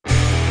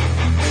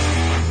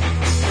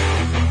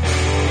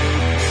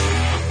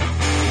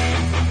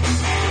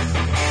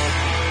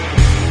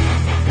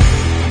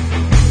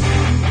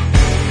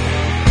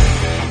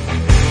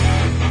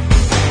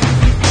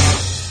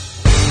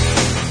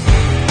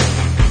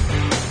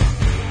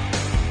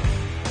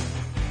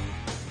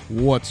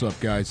What's up,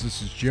 guys?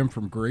 This is Jim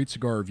from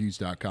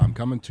GreatCigarReviews.com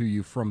coming to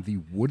you from the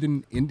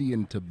Wooden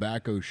Indian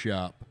Tobacco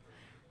Shop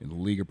in the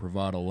Liga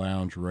Privada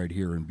Lounge right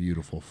here in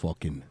beautiful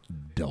fucking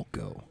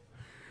Delco.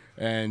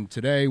 And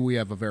today we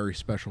have a very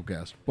special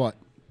guest, but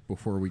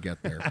before we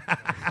get there,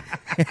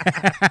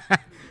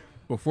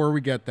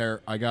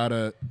 I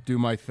gotta do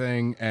my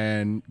thing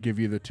and give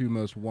you the two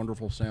most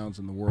wonderful sounds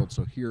in the world.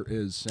 So here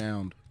is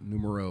sound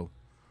numero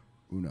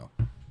uno.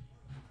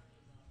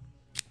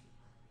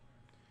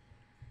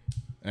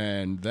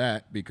 And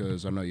that,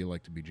 because I know you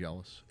like to be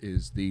jealous,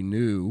 is the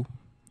new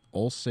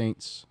All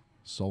Saints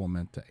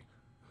Solamente.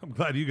 I'm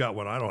glad you got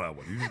one. I don't have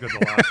one. You just got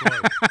the last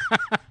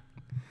one.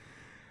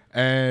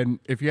 And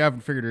if you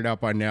haven't figured it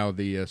out by now,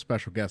 the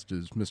special guest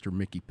is Mr.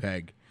 Micky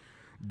Pegg,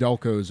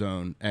 Delco's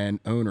own and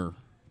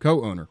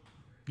co-owner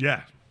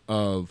Yeah.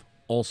 of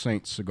All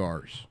Saints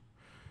Cigars.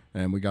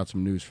 And we got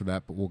some news for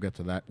that, but we'll get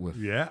to that with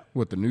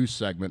the news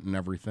segment and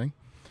everything.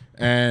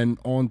 And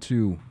on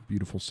to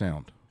beautiful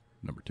sound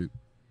number 2.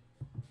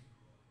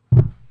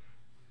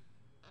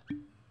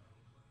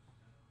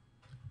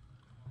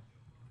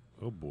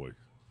 Oh, boy.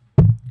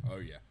 Oh,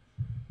 yeah.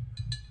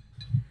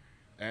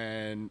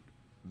 And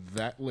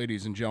that,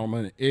 ladies and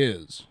gentlemen,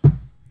 is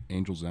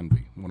Angel's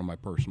Envy, one of my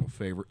personal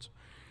favorites.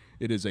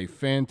 It is a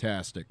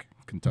fantastic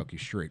Kentucky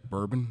straight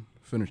bourbon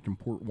finished in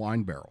port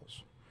wine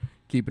barrels.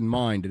 Keep in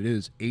mind, it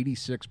is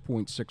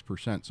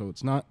 86.6%, so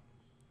it's not...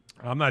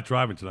 I'm not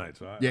driving tonight,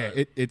 so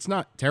it's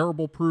not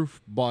terrible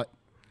proof, but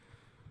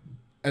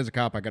as a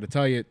cop, I got to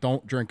tell you,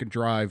 don't drink and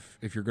drive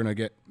if you're going to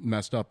get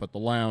messed up at the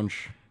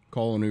lounge.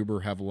 Call an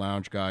Uber, have a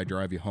lounge guy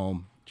drive you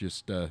home.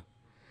 Just,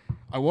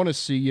 I want to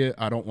see you.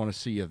 I don't want to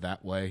see you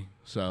that way.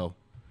 So,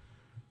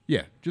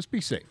 yeah, just be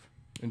safe.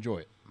 Enjoy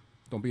it.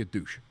 Don't be a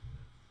douche.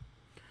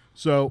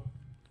 So,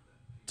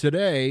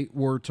 today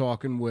we're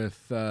talking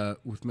with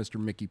Mr.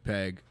 Micky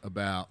Pegg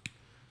about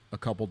a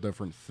couple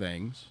different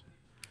things.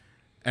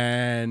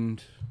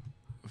 And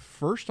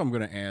first I'm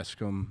going to ask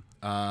him,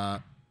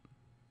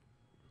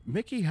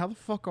 Micky, how the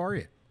fuck are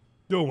you?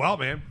 Doing well,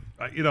 man.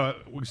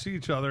 We see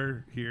each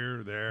other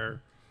here,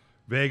 there,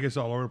 Vegas,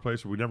 all over the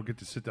place, but we never get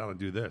to sit down and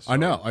do this. So. I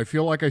know. I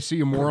feel like I see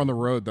you more on the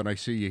road than I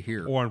see you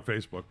here. Or on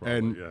Facebook,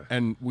 probably,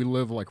 and we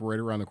live like right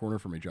around the corner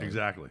from each other.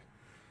 Exactly.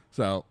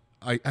 So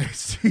I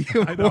see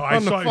you on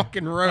the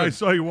fucking road. I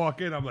saw you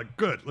walk in. I'm like,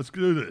 good, let's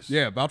do this.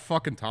 Yeah, about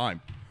fucking time.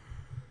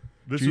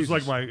 This was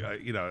like my,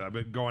 I've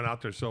been going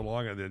out there so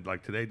long, and then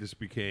like today just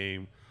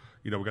became,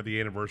 we got the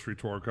anniversary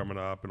tour coming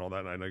up and all that,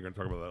 and I know you're going to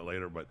talk about that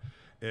later, but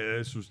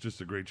this was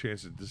just a great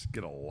chance to just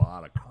get a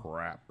lot of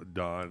crap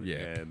done. Yeah.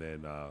 And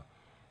then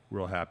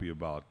real happy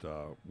about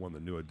one of the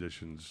new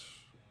additions.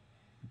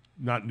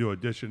 Not new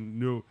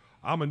addition,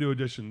 I'm a new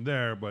addition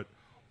there, but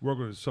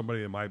working with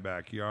somebody in my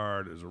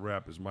backyard as a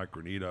rep is Mike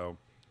Granito.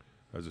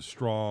 Has a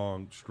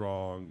strong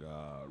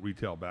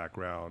retail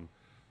background.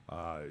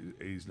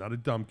 He's not a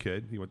dumb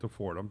kid. He went to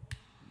Fordham.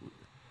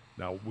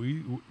 Now,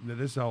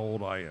 this is how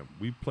old I am.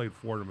 We played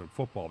Fordham in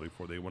football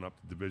before they went up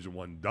to Division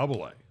I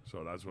AA.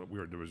 So that's what we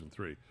were in Division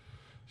III.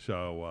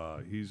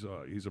 So he's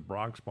a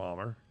Bronx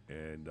Bomber,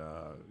 and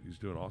he's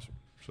doing awesome.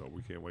 So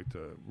we can't wait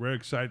to. We're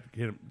excited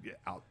to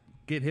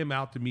get him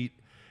out to meet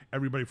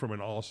everybody from an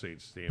All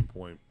Saints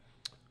standpoint.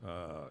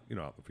 Out in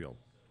the field.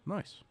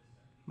 Nice.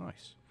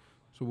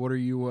 So what are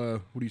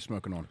you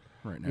smoking on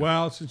right now?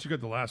 Well, since you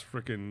got the last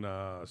freaking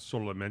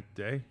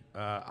Solamente,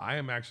 I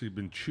am actually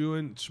been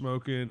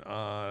smoking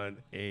on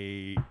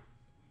a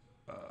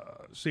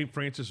St.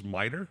 Francis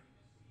Miter.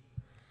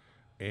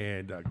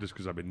 And just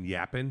because I've been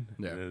yapping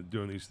and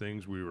doing these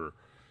things, we were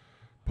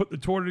putting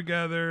the tour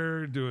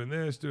together, doing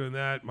this, doing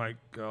that.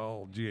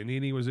 Michael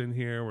Giannini was in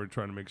here. We're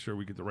trying to make sure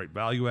we get the right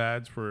value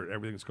adds for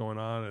everything that's going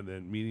on. And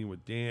then meeting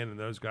with Dan and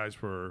those guys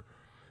for,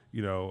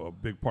 a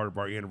big part of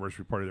our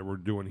anniversary party that we're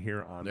doing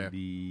here on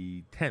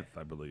the 10th,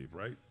 I believe,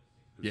 right?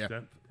 Yeah.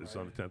 10th? It's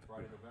on the 10th.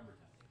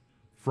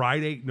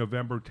 Friday,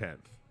 November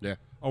 10th. Yeah.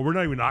 Oh, we're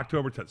not even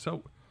October 10th.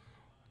 So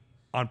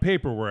on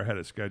paper, we're ahead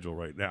of schedule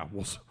right now.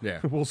 We'll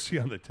see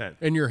on the 10th.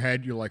 In your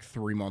head, you're like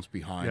 3 months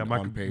behind. Yeah,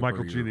 on paper,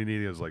 Michael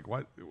Giannini was like,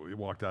 "What?" We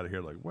walked out of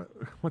here like, "What?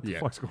 What the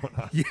fuck's going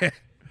on?" Yeah.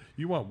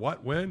 You want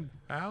what? When?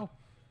 How?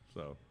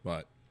 So,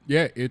 but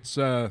yeah, it's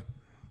going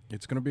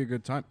to be a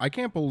good time. I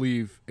can't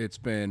believe it's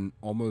been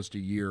almost a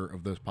year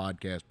of this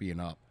podcast being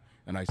up,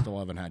 and I still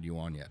haven't had you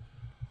on yet.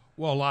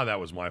 Well, a lot of that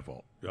was my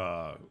fault.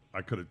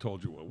 I could have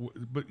told you,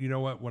 but you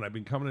know what? When I've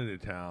been coming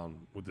into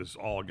town with this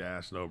all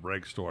gas, no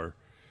brake store,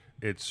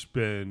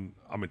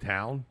 I'm in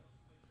town,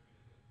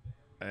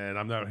 and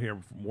I'm not here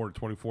for more than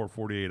 24,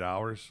 48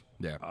 hours.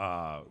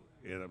 Yeah.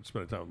 And I'm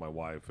spending time with my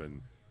wife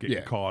and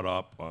getting caught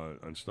up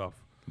on stuff.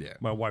 Yeah.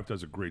 My wife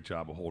does a great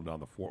job of holding down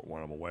the fort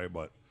when I'm away,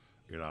 but,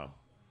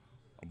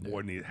 a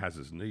boy has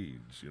his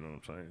needs. You know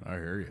what I'm saying? I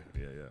hear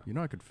you.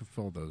 Yeah. I could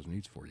fulfill those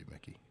needs for you,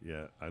 Micky.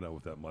 Yeah, I know,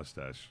 with that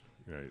mustache.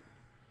 Right.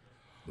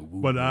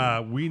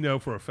 But we know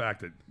for a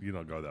fact that you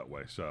don't go that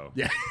way. So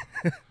yeah.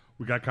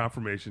 We got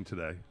confirmation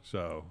today,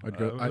 so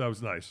that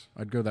was nice.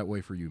 I'd go that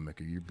way for you,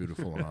 Mickey. You're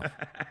beautiful enough.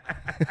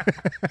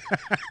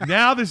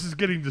 Now this is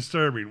getting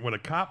disturbing. When a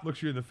cop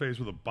looks you in the face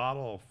with a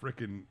bottle of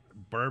freaking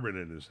bourbon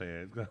in his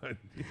hand.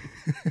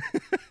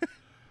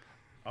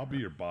 I'll be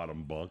your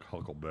bottom bunk,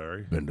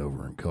 Huckleberry. Bend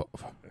over and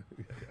cough.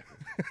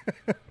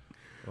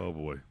 Oh,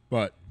 boy.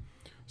 But,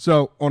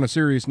 so, on a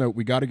serious note,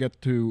 we got to get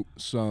to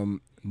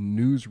some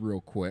news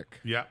real quick.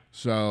 Yeah.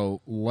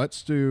 So,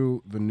 let's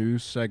do the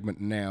news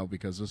segment now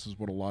because this is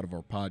what a lot of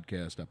our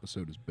podcast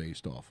episode is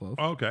based off of.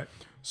 Okay.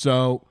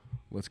 So,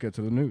 let's get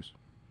to the news.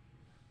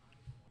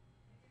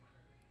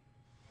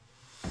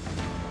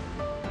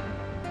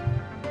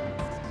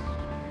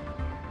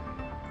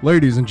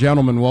 Ladies and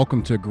gentlemen,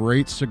 welcome to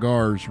Great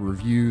Cigars,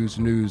 Reviews,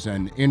 News,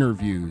 and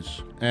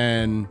Interviews.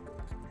 And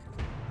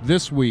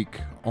this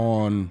week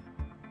on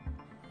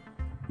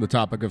the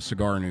topic of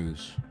cigar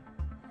news,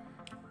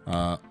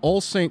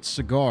 All Saints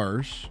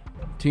Cigars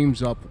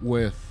teams up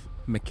with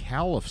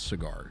Micallef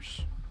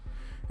Cigars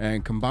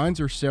and combines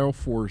their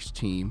Salesforce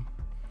team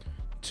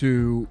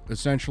to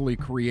essentially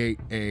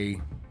create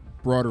a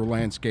broader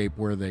landscape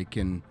where they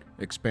can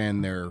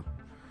expand their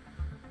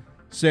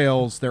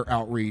sales, their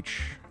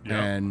outreach,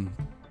 and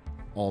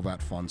all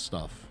that fun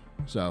stuff.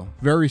 So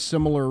very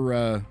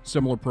similar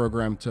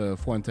program to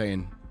Fuente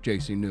and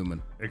J.C.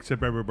 Newman.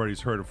 Except everybody's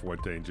heard of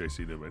Fuente and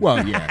J.C. Newman.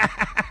 Well,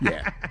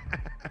 yeah.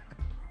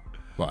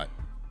 But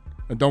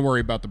don't worry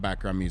about the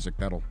background music.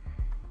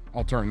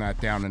 I'll turn that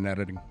down in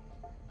editing.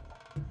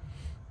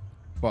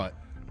 But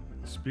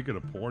speaking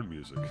of porn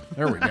music.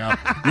 There we go.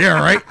 Yeah,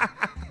 right?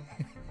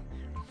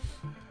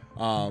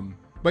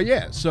 But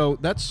yeah, so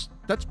that's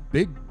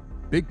big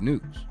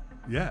news.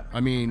 Yeah. I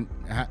mean,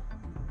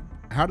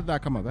 how did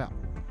that come about?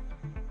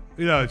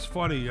 You know, it's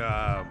funny.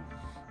 A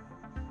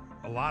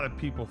lot of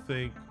people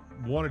think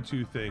one or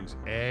two things.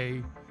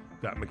 A,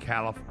 that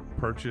Micallef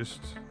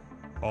purchased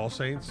All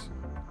Saints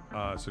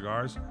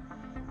cigars.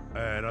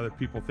 And other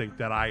people think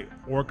that I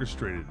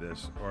orchestrated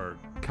this or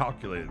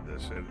calculated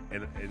this.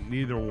 And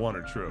neither one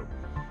are true.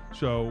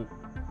 So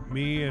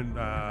me and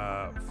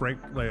Frank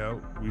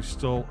Leo, we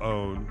still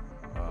own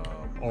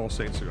All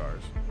Saints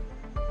cigars.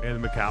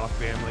 And the Micallef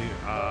family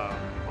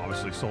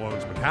obviously still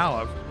owns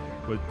Micallef,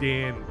 but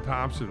Dan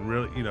Thompson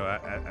really,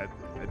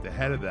 at the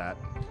head of that.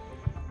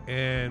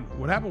 And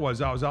what happened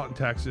was I was out in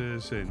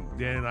Texas, and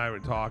Dan and I were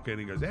talking.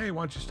 He goes, "Hey,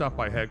 why don't you stop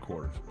by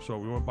headquarters?" So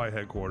we went by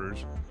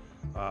headquarters.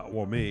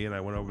 Me and I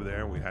went over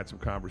there, and we had some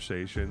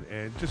conversation.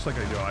 And just like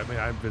I do,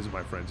 I visit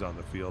my friends on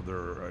the field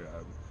or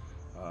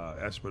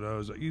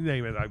Espinosa, you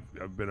name it.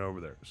 I've been over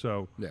there.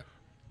 So yeah,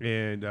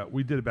 and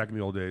we did it back in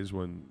the old days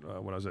when I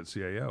was at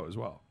CAO as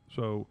well.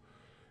 So.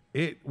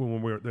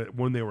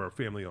 When they were a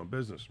family-owned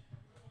business.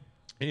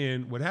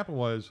 And what happened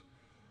was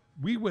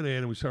we went in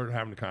and we started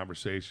having a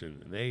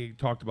conversation, and they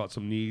talked about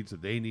some needs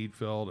that they need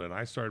filled, and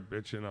I started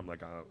bitching. I'm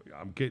like,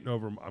 I'm getting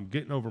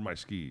over my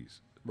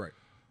skis. Right.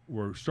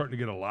 We're starting to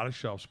get a lot of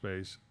shelf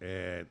space,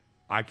 and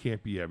I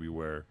can't be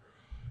everywhere,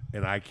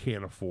 and I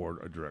can't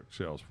afford a direct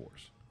sales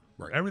force.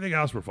 Right. Everything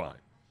else we're fine.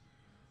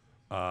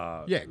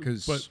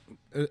 Because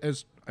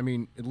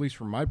at least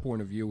from my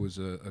point of view as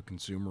a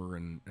consumer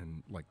and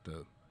like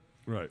the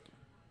right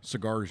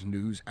cigars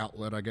news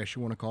outlet, I guess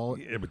you want to call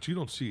it. Yeah, but you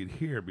don't see it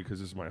here because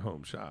it's my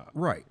home shop.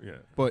 Right. Yeah.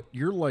 But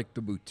you're like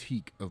the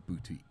boutique of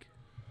boutique.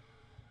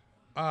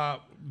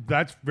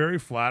 That's very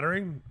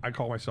flattering. I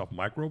call myself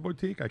micro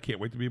boutique. I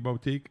can't wait to be a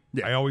boutique.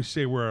 Yeah. I always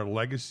say we're a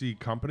legacy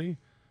company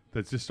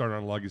that's just started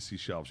on legacy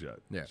shelves yet.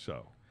 Yeah.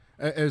 So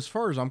as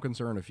far as I'm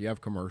concerned, if you have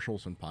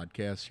commercials and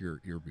podcasts, you're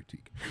a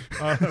boutique.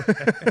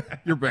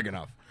 You're big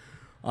enough.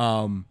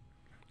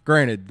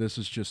 Granted, this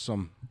is just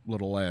some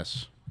little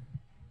ass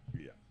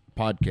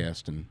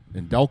podcast in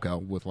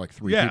Delco with like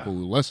three people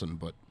who listen,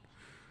 but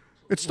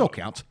it still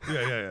counts.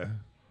 Yeah.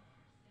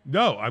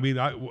 No, I mean,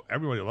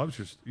 everybody loves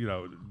just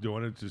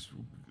doing it. Just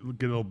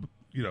get a little,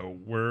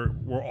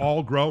 we're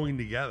all growing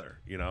together.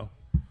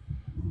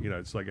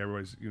 It's like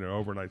everybody's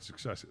overnight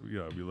success.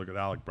 If you look at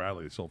Alec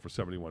Bradley, it sold for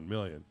 $71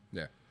 million.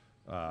 Yeah.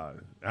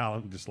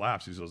 Alan just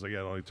laughs. He says, "Like, it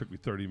only took me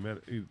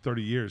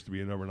 30 years to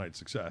be an overnight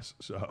success."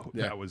 So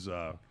that was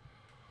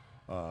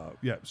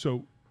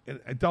So. And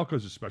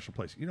Delco's a special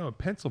place. In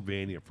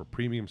Pennsylvania for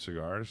premium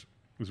cigars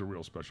is a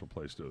real special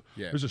place too.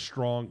 Yeah. There's a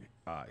strong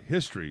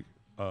history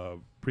of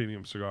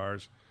premium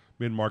cigars,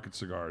 mid-market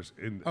cigars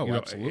in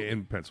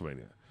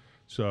Pennsylvania.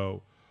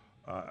 So,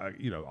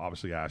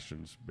 obviously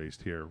Ashton's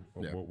based here.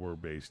 Yeah. We're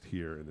based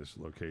here in this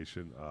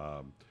location.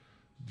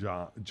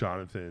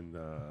 Jonathan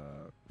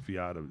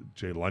Fiat of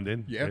J.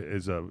 London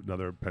is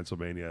another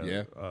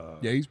Pennsylvania.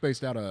 Yeah, he's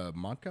based out of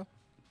Montco.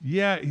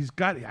 Yeah, he's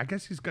got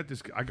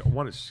this. I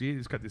want to see it.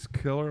 He's got this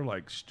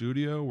killer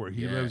studio where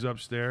he lives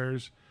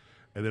upstairs,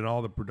 and then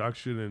all the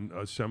production and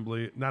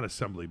not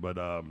assembly,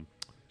 but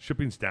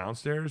shipping's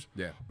downstairs.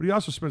 Yeah. But he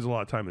also spends a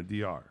lot of time in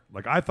the DR.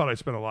 Like I thought I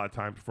spent a lot of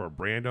time for a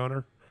brand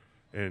owner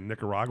in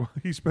Nicaragua.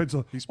 He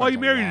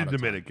married a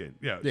Dominican.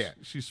 Yeah.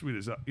 She's sweet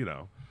as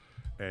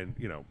and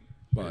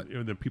but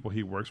and the people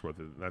he works with,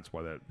 and that's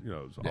why that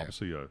is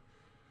obviously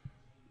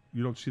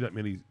you don't see that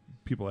many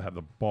people that have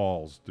the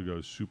balls to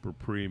go super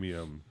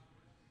premium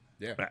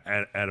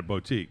at a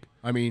boutique.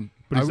 I mean,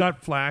 but he's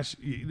not flash.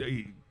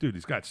 Dude,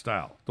 he's got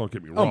style. Don't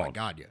get me wrong. Oh my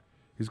God, yeah.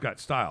 He's got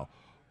style.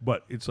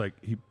 But it's like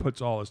he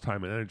puts all his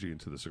time and energy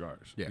into the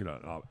cigars. Yeah. You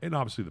know, and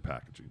obviously the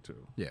packaging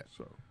too. Yeah.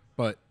 So,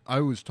 but I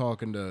was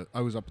up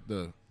at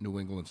the New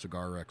England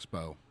Cigar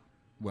Expo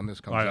when this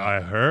comes out.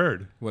 I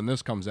heard. When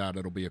this comes out,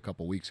 it'll be a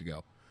couple weeks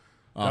ago.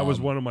 That was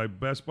one of my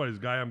best buddies.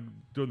 The guy I'm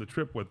doing the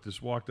trip with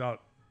just walked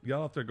out,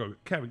 yelled out there, go,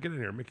 Kevin, get in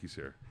here. Mickey's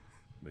here.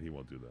 No, he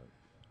won't do that.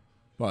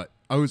 But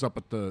I was up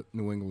at the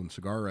New England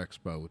Cigar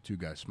Expo with Two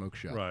Guys Smoke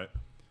Shop. Right.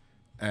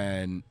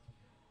 And,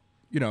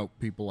 you know,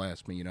 people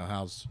ask me, you know,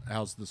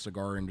 how's the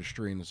cigar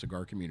industry and the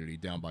cigar community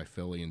down by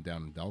Philly and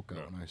down in Delco?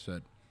 Yeah. And I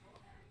said,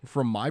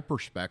 from my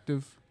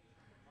perspective,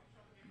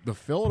 the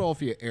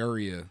Philadelphia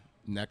area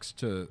next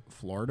to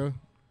Florida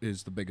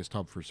is the biggest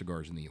hub for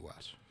cigars in the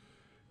U.S.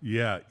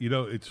 Yeah, you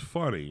know, it's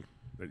funny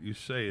that you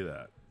say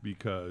that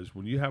because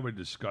when you have a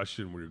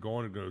discussion where you're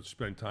going to go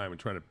spend time and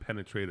trying to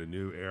penetrate a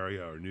new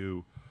area or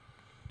new,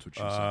 that's what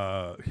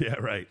you said. Yeah,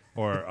 right,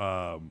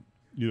 or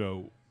you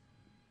know,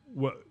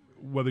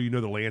 whether you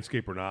know the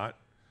landscape or not.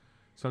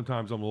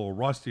 Sometimes I'm a little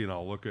rusty, and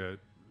I'll look at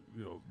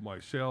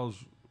my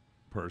sales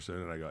person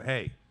and I go,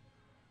 hey,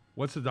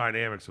 what's the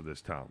dynamics of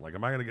this town? Like,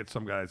 am I going to get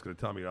some guy that's going to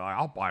tell me,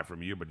 I'll buy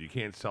from you, but you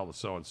can't sell to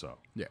so and so?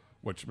 Yeah.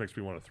 Which makes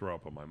me want to throw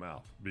up in my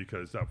mouth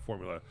because that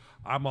formula.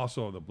 I'm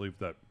also in the belief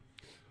that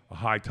a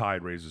high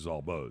tide raises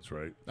all boats,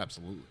 right?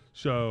 Absolutely.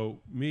 So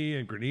me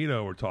and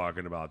Granito were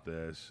talking about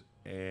this,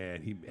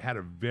 and he had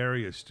a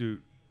very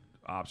astute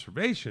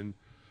observation,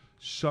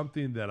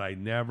 something that I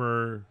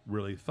never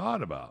really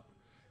thought about.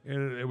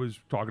 And it was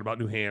talking about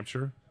New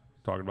Hampshire,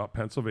 talking about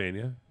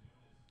Pennsylvania,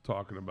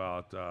 talking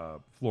about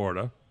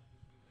Florida,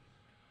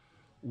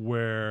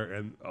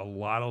 and a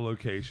lot of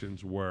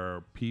locations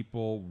where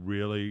people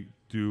really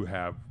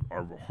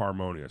are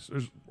harmonious.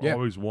 There's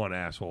always one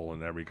asshole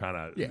in every kind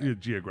of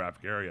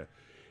geographic area.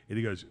 And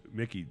he goes,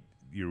 Mickey,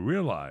 you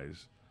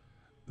realize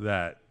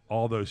that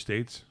all those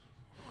states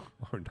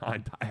are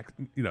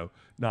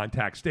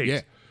non-tax states.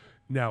 Yeah.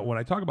 Now, when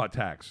I talk about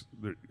tax,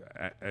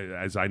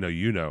 as I know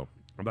you know,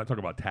 I'm not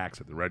talking about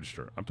tax at the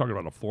register. I'm talking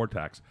about a floor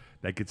tax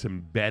that gets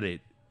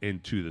embedded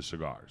into the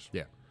cigars.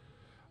 Yeah.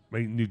 I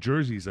mean, New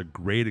Jersey is a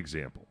great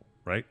example,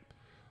 right?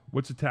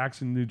 What's the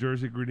tax in New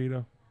Jersey,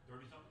 Granito?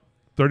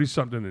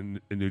 30-something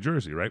in New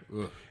Jersey, right?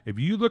 Ugh. If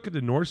you look at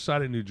the north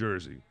side of New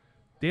Jersey,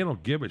 they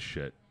don't give a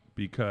shit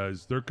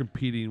because they're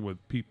competing with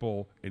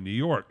people in New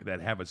York that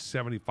have a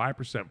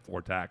 75%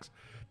 floor tax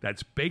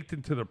that's baked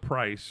into the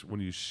price when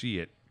you see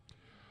it.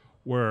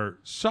 Where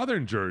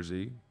southern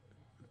Jersey,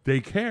 they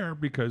care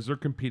because they're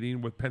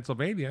competing with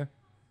Pennsylvania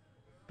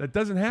that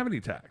doesn't have any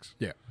tax.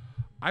 Yeah.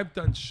 I've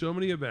done so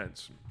many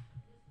events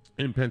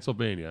in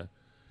Pennsylvania,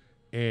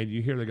 and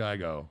you hear the guy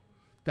go,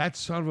 that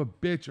son of a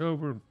bitch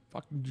over in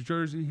fucking New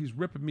Jersey, he's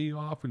ripping me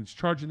off and he's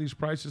charging these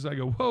prices. I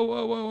go, whoa,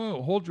 whoa, whoa,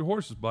 whoa, hold your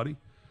horses, buddy.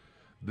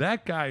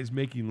 That guy is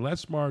making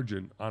less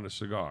margin on a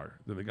cigar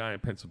than the guy in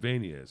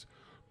Pennsylvania is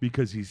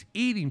because he's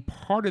eating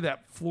part of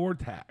that floor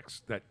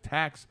tax, that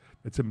tax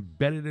that's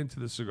embedded into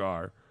the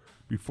cigar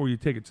before you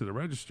take it to the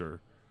register,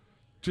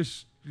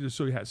 just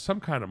so he has some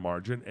kind of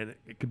margin and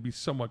it can be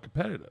somewhat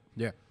competitive.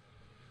 Yeah.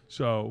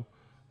 So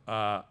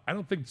I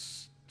don't think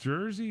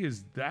Jersey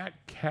is that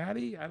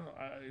catty. I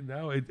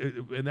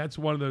and that's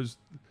one of those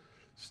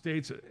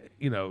states,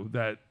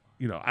 that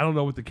I don't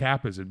know what the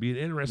cap is. It'd be an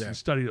interesting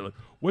study.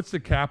 What's the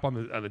cap on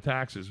the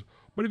taxes?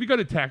 But if you go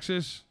to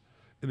Texas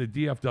in the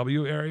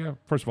DFW area,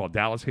 first of all,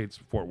 Dallas hates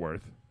Fort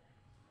Worth.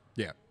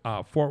 Yeah.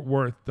 Fort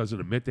Worth doesn't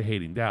admit to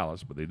hating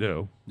Dallas, but they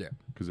do. Yeah.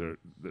 Because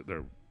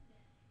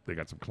they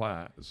got some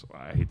class.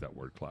 I hate that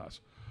word, class.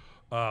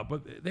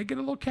 But they get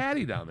a little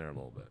catty down there a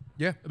little bit.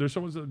 Yeah. There's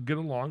some ones that get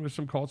along. There's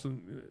some cults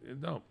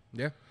that don't.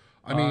 Yeah.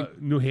 I mean,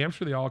 New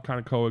Hampshire, they all kind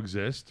of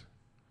coexist.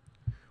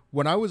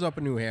 When I was up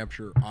in New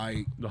Hampshire,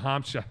 New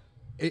Hampshire.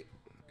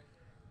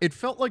 It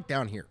felt like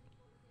down here.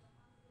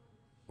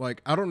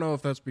 Like, I don't know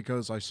if that's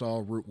because I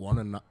saw Route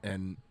 1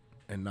 and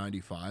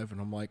 95,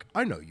 and I'm like,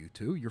 I know you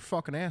two. You're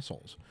fucking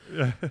assholes.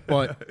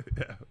 But,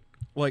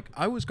 like,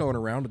 I was going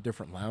around to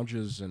different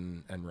lounges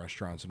and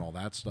restaurants and all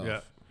that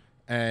stuff.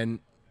 And,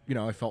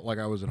 I felt like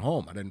I was at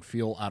home. I didn't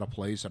feel out of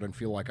place. I didn't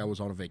feel like I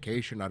was on a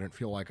vacation. I didn't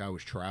feel like I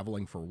was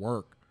traveling for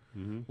work.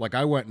 Mm-hmm. Like,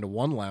 I went into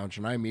one lounge,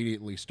 and I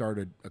immediately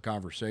started a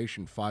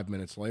conversation. 5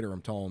 minutes later,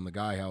 I'm telling the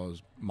guy how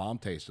his mom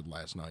tasted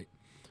last night.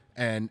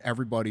 And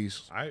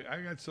everybody's... I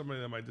got somebody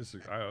that might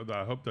disagree.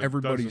 I hope that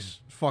everybody's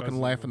fucking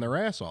laughing their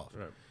ass off.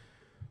 Right.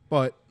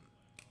 But,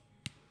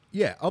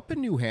 yeah, up in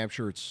New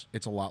Hampshire, it's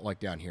a lot like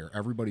down here.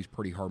 Everybody's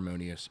pretty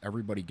harmonious.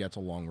 Everybody gets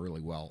along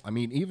really well. I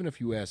mean, even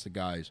if you ask the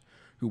guys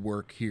who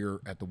work here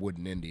at the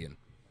Wooden Indian,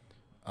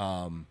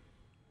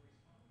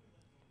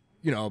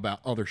 about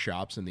other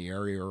shops in the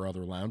area or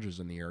other lounges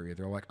in the area,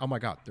 they're like, oh, my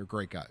God, they're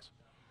great guys.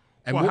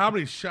 And how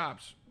many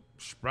shops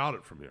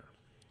sprouted from here?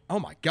 Oh,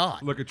 my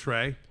God. Look at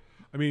Trey.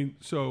 I mean,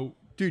 so...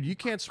 Dude, you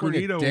can't swing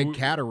a dead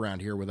cat around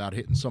here without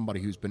hitting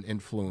somebody who's been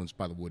influenced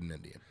by the Wooden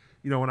Indian.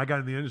 when I got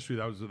in the industry,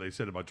 that was what they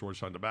said about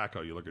Georgetown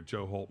Tobacco. You look at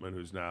Joe Holtman,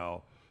 who's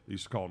now, they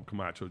used to call him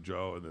Camacho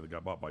Joe, and then they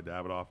got bought by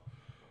Davidoff.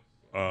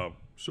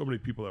 So many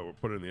people that were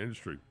put in the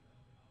industry.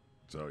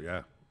 So,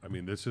 yeah. I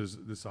mean, this is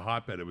a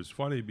hotbed. It was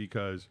funny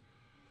because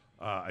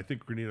I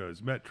think Granito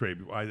has met Trey.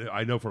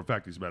 I know for a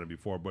fact he's met him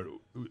before, but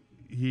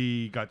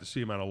he got to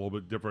see him on a little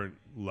bit different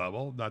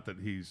level. Not that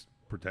he's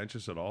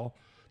pretentious at all,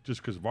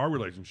 just because of our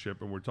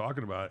relationship, and we're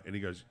talking about it, and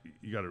he goes,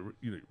 you got to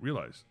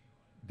realize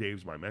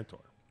Dave's my mentor.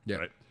 Yeah.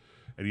 Right?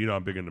 And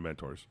I'm big into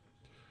mentors.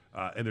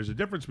 And there's a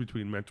difference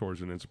between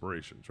mentors and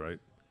inspirations, right?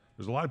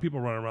 There's a lot of people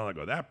running around that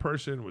go, that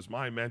person was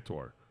my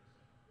mentor.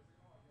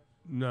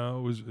 No,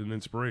 it was an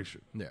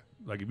inspiration. Yeah.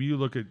 Like if you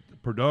look at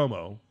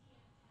Perdomo,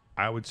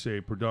 I would say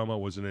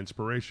Perdomo was an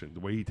inspiration. The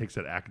way he takes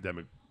that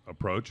academic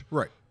approach.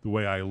 Right. The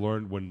way I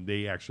learned when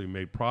they actually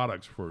made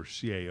products for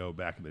CAO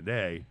back in the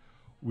day,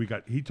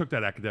 he took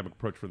that academic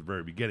approach from the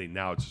very beginning.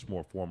 Now it's just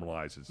more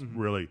formalized. It's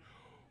really,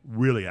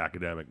 really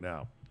academic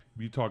now.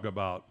 If you talk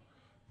about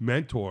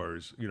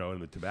mentors, in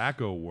the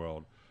tobacco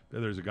world,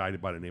 then there's a guy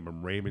by the name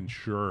of Raymond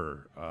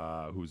Schur,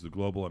 who's the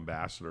global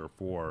ambassador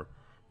for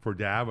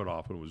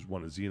Davidoff, and was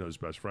one of Zeno's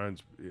best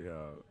friends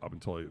up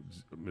until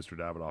Mr.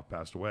 Davidoff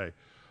passed away.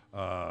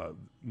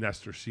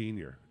 Nestor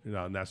Sr.,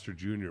 Nestor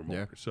Jr. more.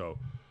 Yeah. So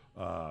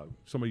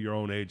some of your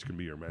own age can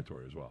be your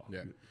mentor as well,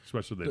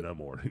 especially if they know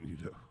more than you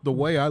do. The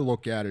way I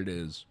look at it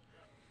is,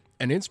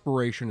 an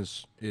inspiration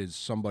is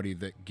somebody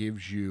that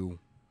gives you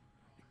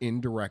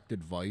indirect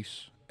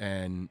advice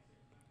and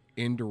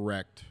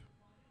indirect.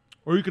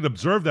 Or you can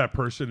observe that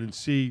person and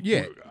see.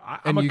 Yeah,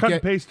 I'm a cut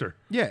and paster.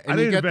 Yeah, I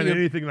didn't invent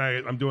anything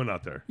that I'm doing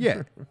out there.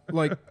 Yeah,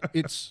 like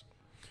it's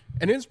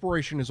an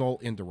inspiration is all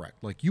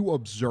indirect. Like you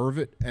observe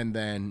it and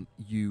then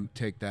you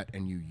take that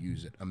and you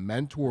use it. A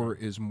mentor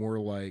is more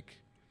like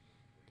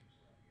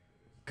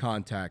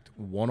contact,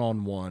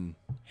 one-on-one.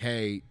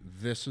 Hey,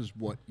 this is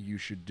what you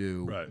should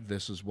do. Right.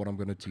 This is what I'm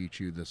going to teach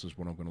you. This is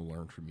what I'm going to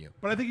learn from you.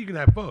 But I think you can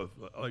have both.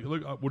 Like,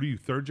 look, what are you,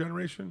 third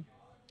generation?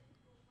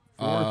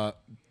 Fourth?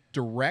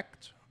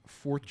 Direct,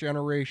 fourth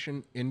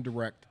generation.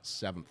 Indirect,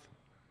 seventh.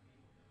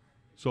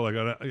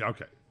 So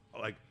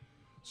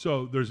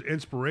so there's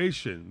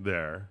inspiration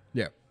there.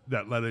 Yeah.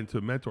 That led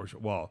into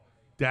mentorship. Well,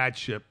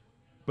 dadship,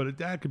 but a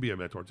dad could be a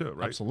mentor too,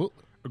 right?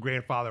 Absolutely. A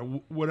grandfather,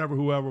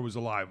 whoever was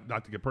alive,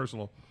 not to get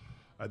personal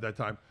at that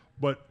time.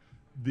 But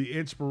the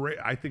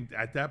inspiration, I think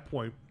at that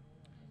point,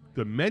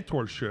 the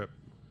mentorship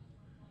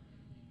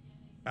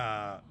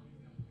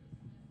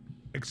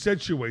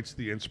accentuates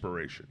the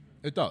inspiration.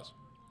 It does.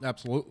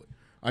 Absolutely.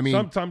 I mean,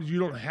 sometimes you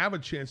don't have a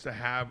chance to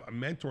have a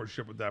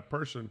mentorship with that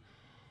person,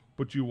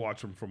 but you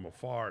watch them from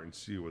afar and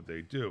see what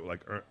they do.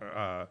 Like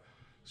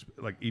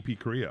E.P.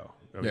 Carrillo.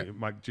 I mean,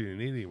 Mike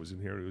Giannini was in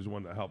here. He was the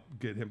one that helped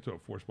get him to a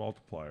force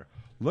multiplier.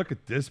 Look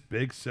at this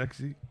big,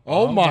 sexy.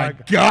 Oh my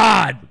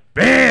God.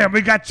 Bam!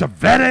 We got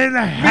Savetta in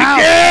the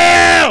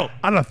house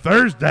on a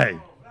Thursday.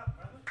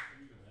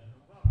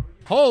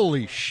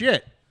 Holy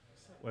shit.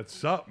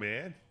 What's up,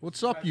 man?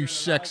 What's up, you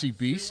sexy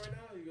beast?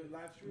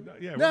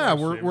 Yeah, Nah,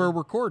 we're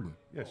recording.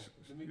 Yes.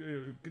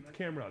 Get the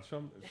camera out.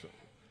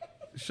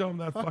 Show them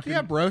that fucking.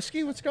 Yeah,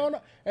 broski. What's going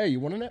on? Hey, you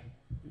want a nip?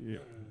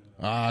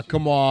 Yeah.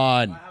 Come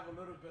on. I have a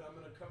little bit. I'm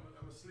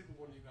gonna sleep with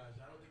one of you guys.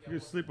 I don't think You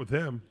can sleep with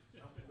him.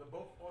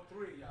 both or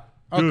three, yeah.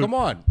 Oh, come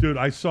on. Dude,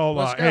 I saw.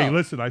 Let's Hey, go.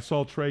 listen, I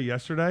saw Trey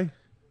yesterday.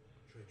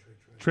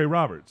 Trey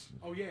Roberts.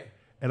 Oh yeah.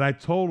 And I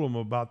told him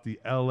about the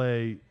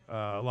L.A.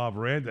 La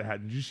Veranda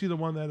hat. Did you see the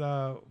one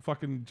that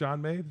fucking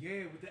John made?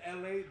 Yeah, with the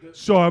L.A.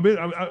 So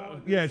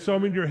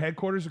I'm in your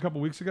headquarters a couple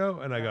weeks ago,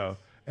 and I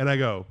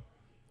go,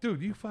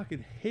 dude, you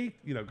fucking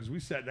hate, because we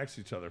sat next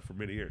to each other for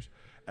many years.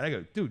 And I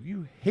go, dude,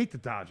 you hate the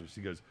Dodgers.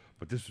 He goes,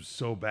 but this was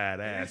so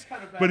badass.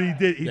 But he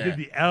did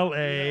the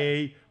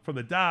L.A. from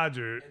the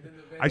Dodgers.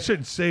 I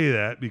shouldn't say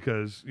that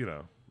because,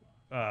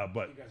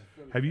 but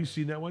have you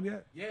seen that one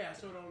yet? Yeah, I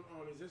saw it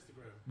on his Instagram.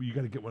 You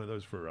got to get one of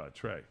those for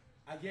Trey.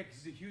 Yeah,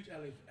 because he's a huge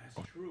LA.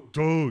 That's true.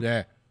 Dude.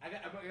 Yeah. I'm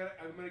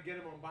gonna get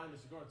him on buying the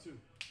cigar too.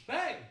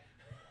 Bang!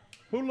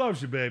 Who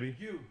loves you, baby?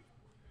 You.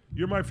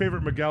 You're my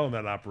favorite Miguel in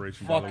that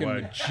operation, Fucking by the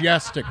way.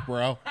 majestic,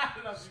 bro.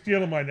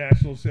 Stealing my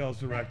national sales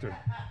director.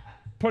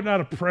 Putting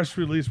out a press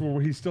release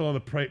where he's still on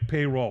the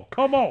payroll.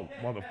 Come on,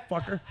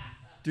 motherfucker.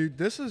 Dude,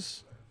 this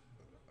is...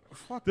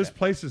 Fuck This that.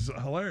 place is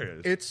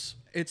hilarious.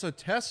 It's a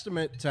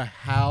testament to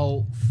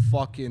how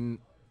fucking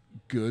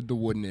good the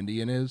Wooden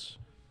Indian is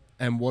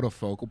and what a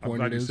focal I'm point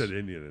glad it you is. said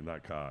Indian and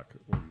not cock.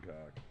 Wooden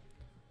cock.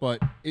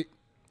 But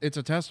it's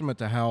a testament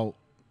to how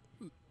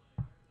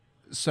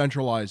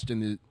centralized in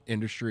the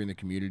industry and the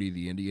community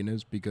the Indian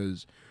is,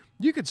 because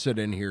you could sit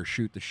in here,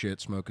 shoot the shit,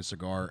 smoke a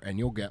cigar, and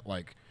you'll get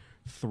like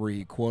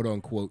 3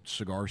 quote-unquote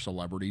cigar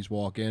celebrities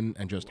walk in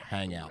and just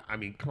hang out. I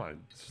mean, come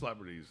on.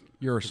 Celebrities.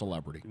 You're a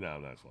celebrity. No,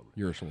 I'm not a celebrity.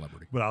 You're a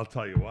celebrity. But I'll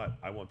tell you what.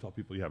 I won't tell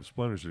people you have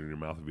splinters in your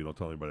mouth if you don't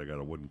tell anybody I got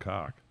a wooden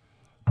cock.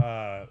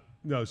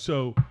 No,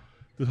 so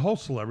the whole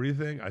celebrity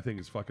thing I think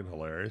is fucking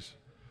hilarious.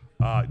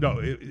 No,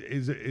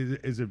 is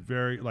it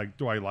very,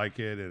 do I like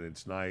it and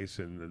it's nice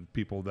and the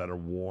people that are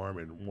warm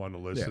and want to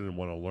listen and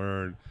want to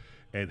learn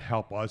and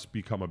help us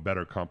become a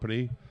better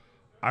company.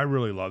 I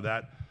really love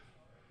that.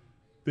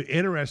 The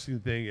interesting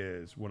thing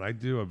is when I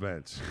do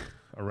events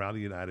around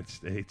the United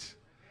States,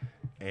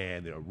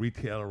 and a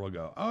retailer will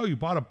go, "Oh, you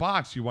bought a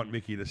box. You want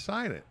Mickey to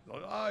sign it?"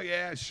 Like, "Oh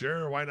yeah,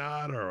 sure, why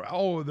not?" Or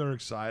 "Oh, they're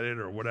excited,"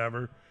 or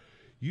whatever.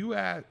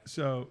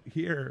 So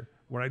here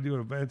when I do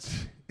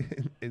events,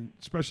 and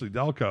especially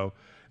Delco,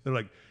 they're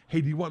like,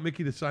 "Hey, do you want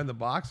Mickey to sign the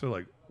box?" They're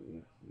like,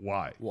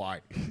 "Why?"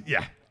 Why?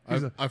 Yeah,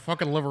 I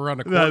fucking live around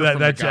the corner from that the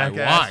guy.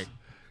 jackass. Why?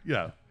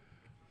 Yeah,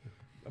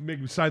 I make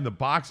him sign the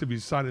box if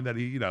he's signing that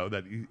he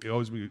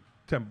owes me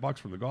 $10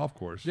 from the golf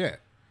course. Yeah.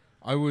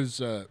 I was...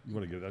 You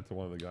want to give that to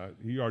one of the guys?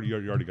 You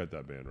already got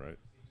that band, right?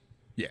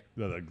 yeah.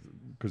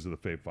 Because of the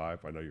Fave 5?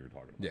 I know you were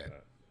talking about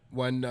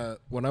that.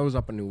 When I was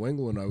up in New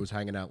England, I was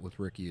hanging out with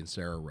Ricky and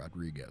Sarah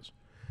Rodriguez.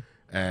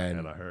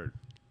 And I heard.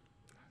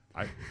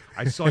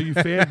 I saw you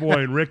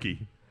fanboying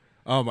Ricky.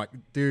 oh my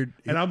dude.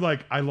 And I'm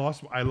like, I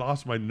lost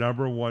my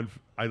number one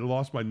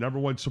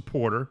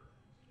supporter,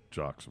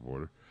 jock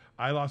supporter.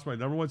 I lost my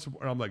number one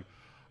supporter. I'm like,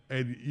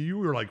 and you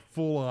were like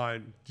full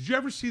on. Did you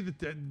ever see the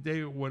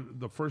day when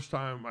the first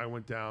time I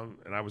went down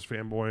and I was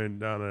fanboying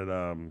down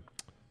at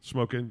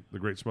Smoking, the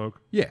Great Smoke?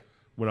 Yeah.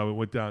 When I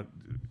went down,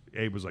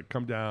 Abe was like,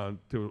 "Come down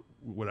to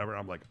whatever."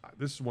 I'm like,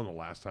 "This is one of the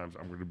last times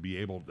I'm going to be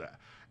able to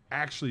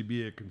actually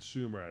be a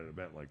consumer at an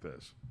event like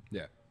this."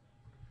 Yeah.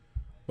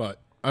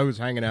 But I was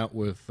hanging out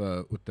with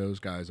those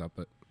guys up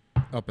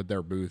at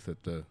their booth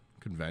at the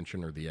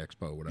convention or the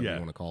expo, whatever you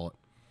want to call it.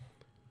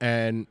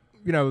 And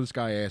this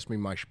guy asked me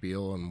my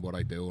spiel and what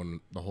I do and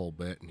the whole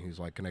bit, and he's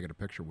like, "Can I get a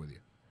picture with you?"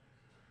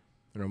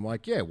 And I'm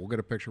like, "Yeah, we'll get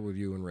a picture with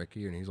you and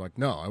Ricky." And he's like,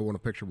 "No, I want a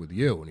picture with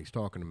you." And he's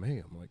talking to me.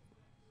 I'm like,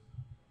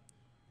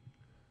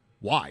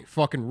 "Why?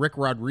 Fucking Rick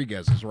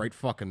Rodriguez is right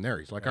fucking there."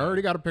 He's like, "I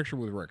already got a picture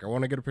with Rick. I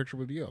want to get a picture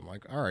with you." I'm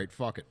like, "All right,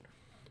 fuck it."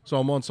 So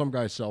I'm on some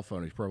guy's cell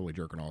phone. He's probably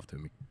jerking off to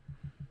me.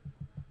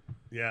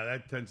 Yeah,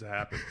 that tends to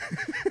happen.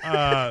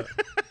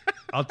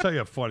 I'll tell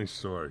you a funny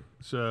story.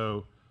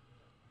 So,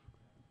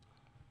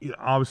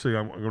 obviously,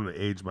 I'm going to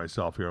age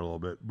myself here a little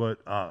bit, but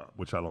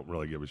which I don't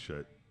really give a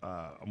shit.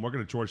 I'm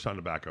working at Georgetown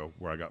Tobacco,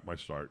 where I got my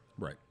start.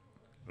 Right.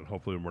 And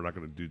hopefully, we're not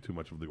going to do too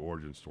much of the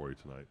origin story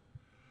tonight.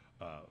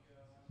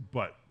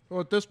 But well,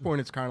 at this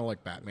point, it's kind of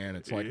like Batman.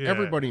 It's like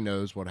everybody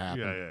knows what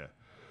happened. Yeah.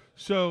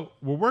 So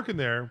we're working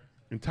there,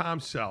 and Tom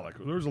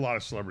Selleck. There was a lot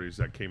of celebrities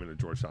that came into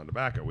Georgetown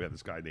Tobacco. We had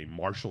this guy named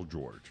Marshall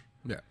George.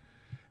 Yeah.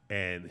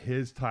 And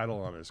his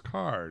title on his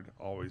card,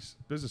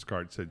 business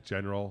card, said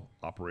General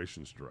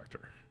Operations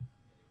Director.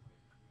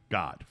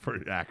 God, for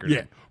an acronym.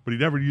 Yeah. But he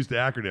never used the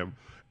acronym.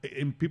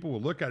 And people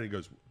will look at it and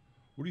goes,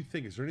 "What do you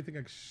think? Is there anything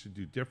I should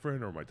do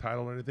different or my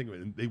title or anything?"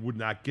 And they would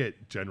not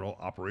get General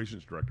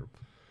Operations Director.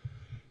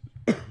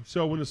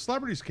 So when the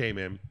celebrities came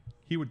in,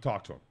 he would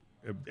talk to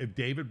them. If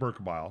David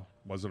Berkebile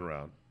wasn't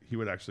around, he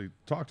would actually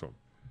talk to him.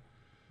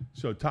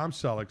 So Tom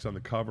Selleck's on the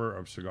cover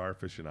of Cigar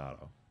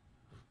Aficionado.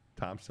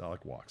 Tom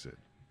Selleck walks in.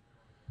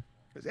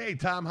 He goes, "Hey,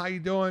 Tom, how you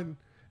doing?"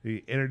 He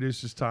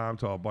introduces Tom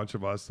to a bunch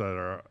of us that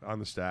are on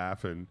the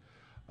staff, and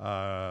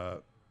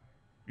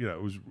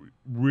it was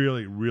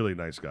really, really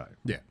nice guy.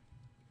 Yeah.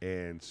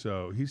 And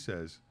so he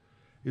says,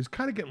 he was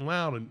kind of getting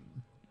loud, and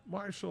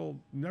Marshall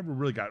never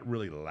really got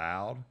really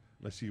loud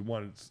unless he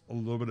wanted a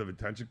little bit of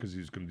attention because he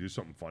was going to do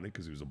something funny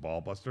because he was a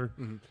ball buster.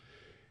 Mm-hmm.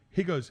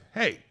 He goes,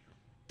 "Hey,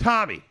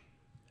 Tommy."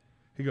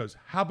 He goes,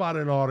 "How about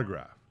an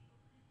autograph?"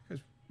 He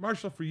goes,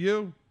 "Marshall, for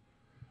you,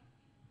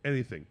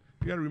 anything."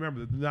 You got to remember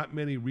that not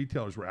many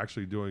retailers were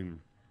actually doing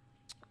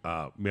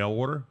mail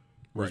order.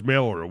 It was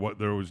mail order.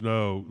 There was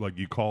no, like,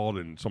 you called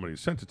and somebody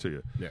sent it to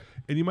you. Yeah.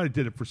 And you might have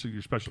did it for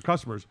your special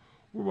customers.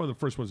 We're one of the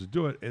first ones to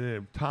do it. And then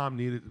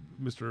if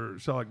Mr.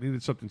 Selleck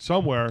needed something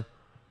somewhere,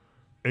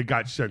 it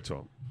got sent to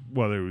him,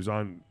 whether it was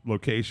on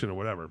location or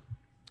whatever.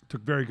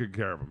 Took very good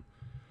care of him.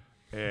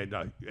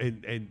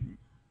 And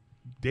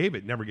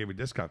David never gave a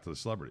discount to the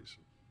celebrities.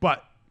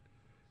 But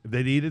if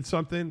they needed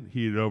something,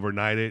 he'd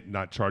overnight it,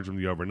 not charge them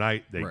the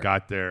overnight. They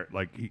got there.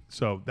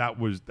 So that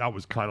was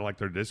kind of like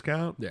their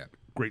discount. Yeah.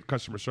 Great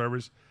customer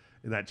service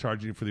and not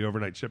charging for the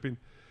overnight shipping.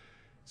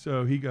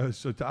 So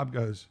Tom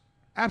goes,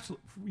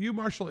 "Absolutely, you,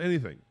 Marshall,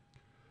 anything."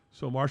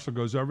 So Marshall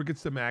goes over,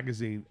 gets the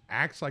magazine,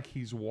 acts like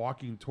he's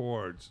walking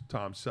towards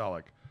Tom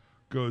Selleck,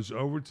 goes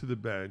over to the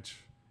bench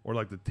or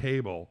like the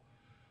table,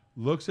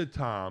 looks at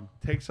Tom,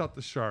 takes out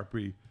the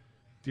Sharpie.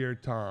 "Dear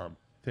Tom,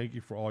 thank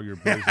you for all your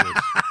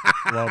business.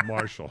 Love,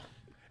 Marshall."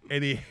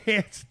 And he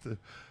hands to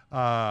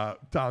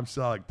Tom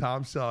Selleck.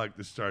 Tom Selleck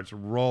just starts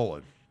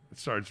rolling. It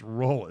starts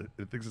rolling.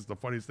 It thinks it's the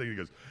funniest thing. He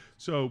goes,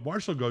 so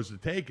Marshall goes to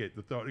take it,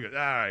 to throw it. He goes, "All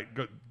right,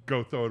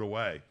 go throw it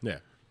away." Yeah.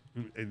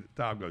 And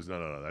Tom goes,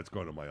 no, that's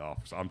going to my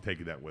office. I'm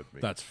taking that with me.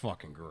 That's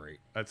fucking great.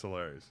 That's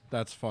hilarious.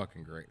 That's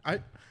fucking great.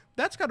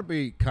 That's got to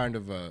be kind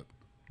of a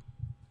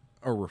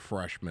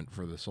refreshment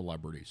for the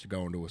celebrities to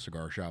go into a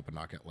cigar shop and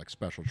not get like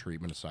special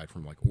treatment aside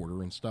from like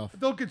order and stuff.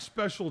 They'll get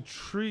special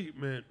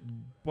treatment,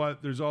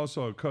 but there's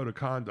also a code of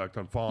conduct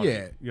on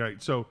following. Yeah.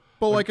 Right. So,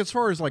 but like as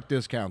far as like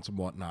discounts and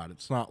whatnot,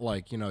 it's not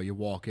like, you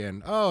walk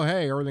in, "Oh,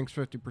 hey, everything's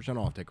 50%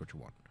 off. Take what you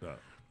want."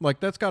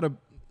 Like that's got to,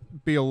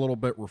 be a little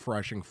bit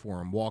refreshing for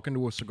them. Walk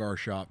into a cigar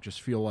shop,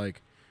 just feel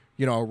like,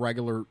 a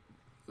regular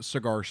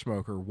cigar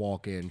smoker.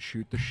 Walk in,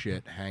 shoot the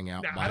shit, hang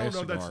out, Now, buy I don't a know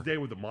cigar. if that's today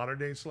with the modern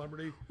day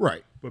celebrity,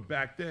 Right, but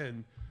back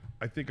then,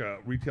 I think a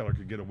retailer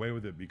could get away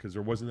with it because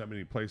there wasn't that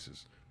many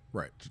places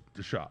right.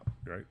 to shop,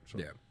 right? So,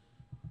 Yeah,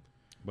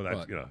 But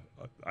that's,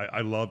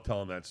 I love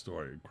telling that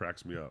story. It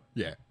cracks me up.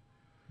 yeah.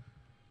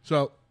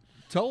 So,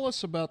 tell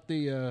us about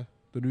the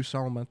new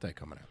Solamente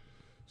coming out.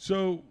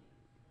 So,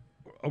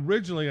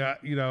 originally,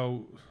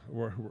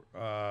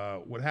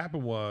 what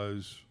happened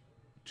was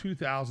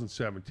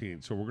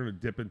 2017. So we're going to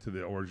dip into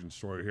the origin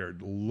story here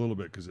a little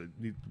bit because I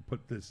need to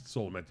put this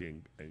Solamente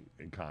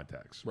in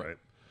context, right?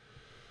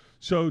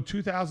 So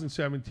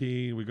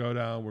 2017, we go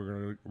down.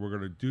 We're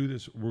gonna do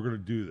this. We're gonna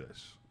do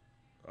this.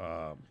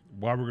 Why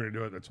we're gonna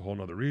do it? That's a whole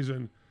nother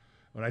reason.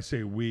 When I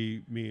say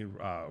we, me and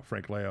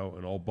Frank Leo,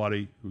 an old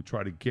buddy who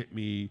tried to get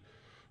me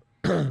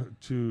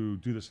to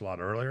do this a lot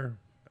earlier.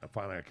 And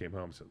finally, I came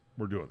home and said,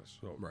 "We're doing this."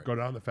 So go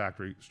down to the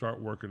factory,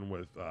 start working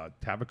with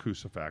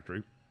Tavacusa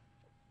factory.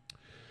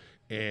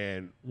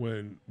 And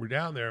when we're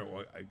down there,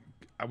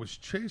 I was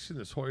chasing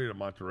this Hoya de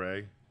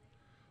Monterrey,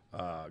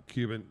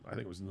 Cuban. I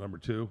think it was number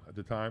 2 at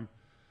the time.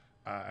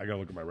 I got to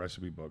look at my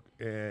recipe book.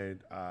 And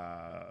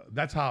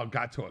that's how it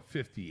got to a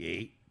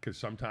 58, because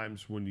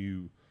sometimes when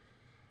you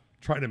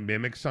try to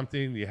mimic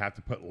something, you have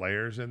to put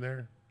layers in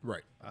there.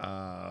 Right.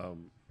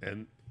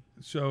 And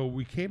so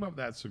we came up with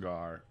that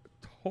cigar,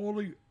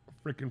 totally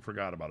freaking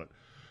forgot about it,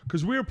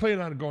 because we were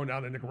planning on going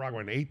down to Nicaragua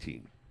in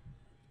 18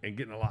 and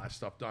getting a lot of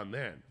stuff done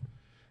then.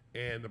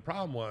 And the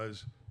problem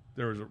was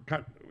there was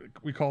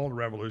we call it a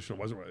revolution.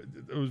 It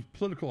was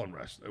political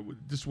unrest.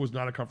 This was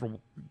not a comfortable.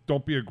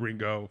 Don't be a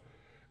gringo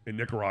in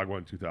Nicaragua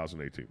in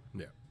 2018.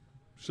 Yeah.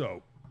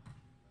 So,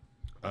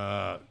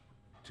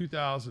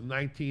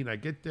 2019, I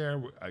get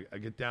there. I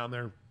get down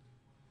there,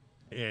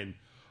 and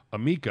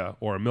Amica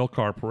or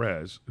Amilcar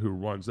Perez, who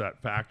runs that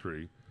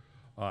factory,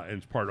 and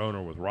is part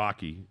owner with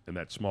Rocky in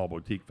that small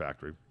boutique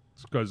factory.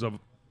 It's because of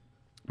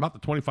about the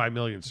 25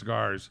 million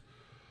cigars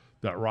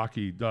that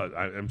Rocky does.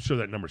 I'm sure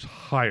that number's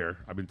higher.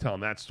 I've been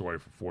telling that story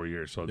for 4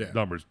 years, so the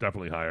number's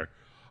definitely higher.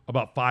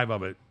 About 5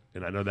 of it,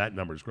 and I know that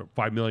number's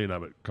 5 million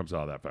of it comes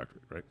out of that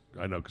factory, right?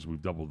 I know because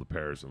we've doubled the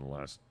pairs in the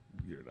last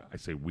year. I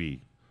say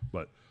we,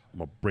 but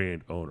I'm a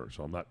brand owner,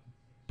 so I'm not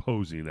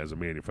posing as a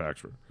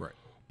manufacturer. Right.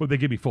 But they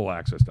give me full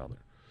access down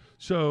there.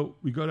 So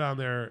we go down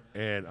there,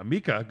 and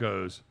Amica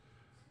goes,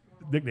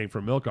 nickname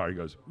for Milcar, he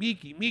goes,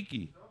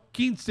 Mickey,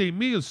 15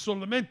 mil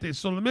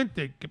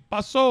solamente, que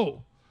pasó?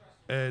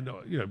 And,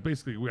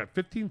 basically we got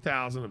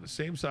 15,000 of the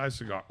same size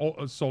cigar.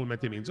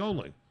 Solamente means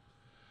only.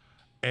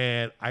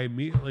 And I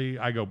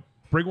go,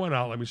 bring one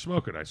out, let me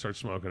smoke it. I start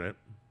smoking it.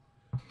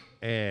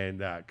 And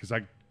because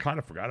I kind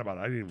of forgot about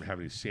it. I didn't even have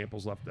any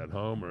samples left at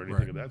home or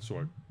anything of that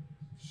sort.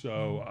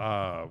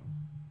 So,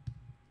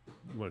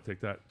 you want to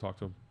take that? Talk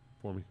to him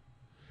for me.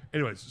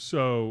 Anyways,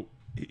 so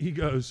he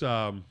goes,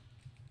 I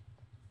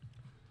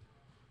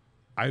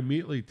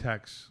immediately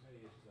text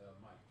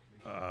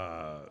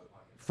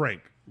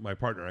Frank, my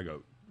partner. I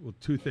go, well,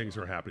 2 things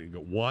are happening. I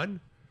go, 1,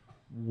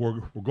 we're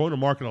going to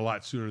market a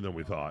lot sooner than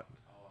we thought.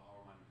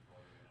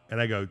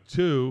 And I go,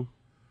 2,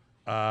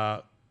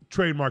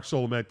 trademark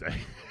Solamente.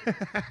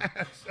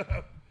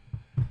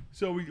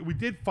 So we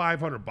did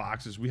 500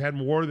 boxes. We had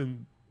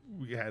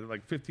we had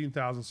like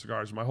 15,000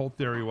 cigars. My whole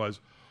theory was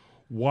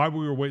why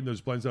we were waiting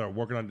those blends that are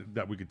working on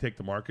that we could take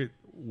to market,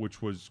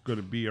 which was going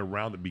to be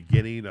around the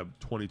beginning of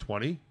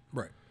 2020.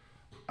 Right.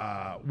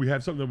 We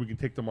have something that we can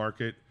take to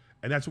market,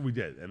 and that's what we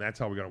did, and that's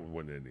how we got it with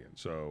Wind Indian.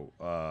 So,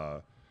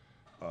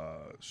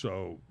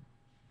 so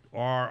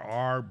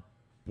our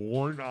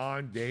born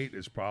on date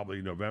is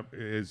probably November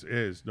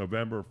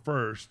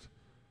 1st,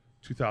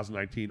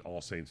 2019,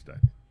 All Saints Day.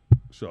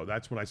 So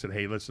that's when I said,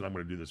 hey, listen, I'm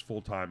going to do this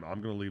full time.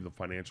 I'm going to leave the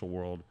financial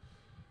world.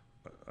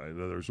 I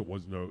know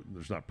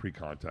there's not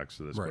pre-context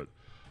to this, right.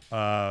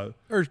 But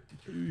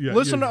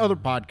listen to other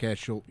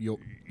podcasts. You'll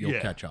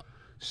catch up.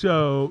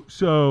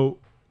 So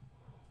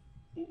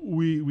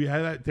we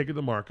had that taken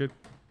to market,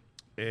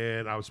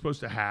 and I was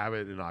supposed to have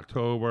it in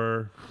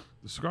October.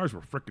 The cigars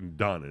were freaking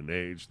done in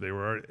age. They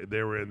were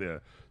in the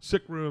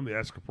sick room, the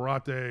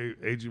escaparate,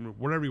 aging room,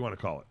 whatever you want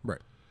to call it.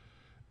 Right.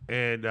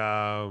 And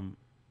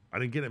I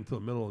didn't get it until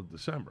the middle of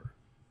December.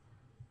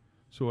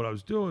 So what I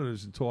was doing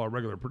is, until our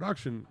regular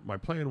production, my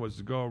plan was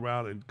to go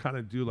around and kind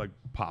of do like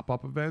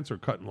pop-up events or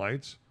cutting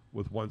lights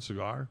with one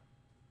cigar.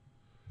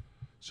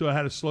 So I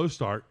had a slow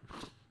start.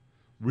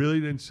 Really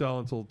didn't sell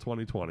until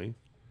 2020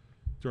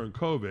 during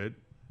COVID,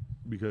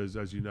 because,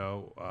 as you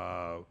know,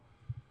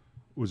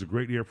 it was a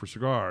great year for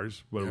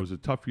cigars, but it was a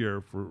tough year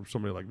for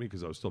somebody like me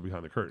because I was still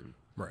behind the curtain.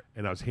 Right.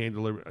 And I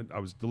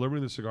was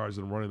delivering the cigars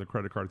and running the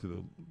credit card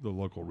to the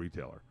local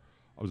retailer.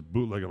 I was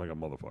bootlegging like a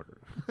motherfucker.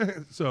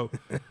 So,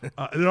 and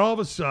then all of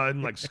a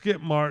sudden, like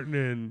Skip Martin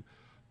and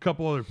a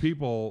couple other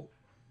people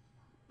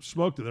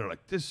smoked it. They're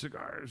like, this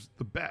cigar is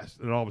the best.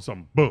 And all of a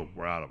sudden, boom,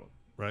 we're out of them,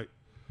 right?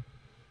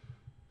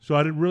 So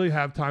I didn't really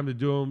have time to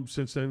do them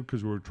since then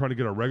because we were trying to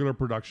get a regular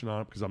production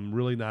on it because I'm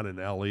really not an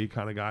LE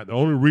kind of guy. The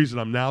only reason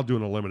I'm now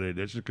doing a limited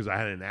edition is because I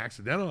had an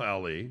accidental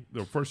LE,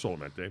 the first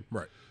Solamente.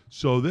 Right.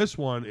 So this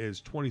one is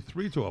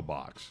 23 to a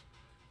box.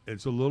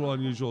 It's a little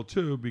unusual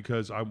too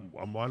because I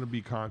want to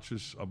be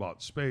conscious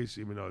about space,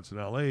 even though it's an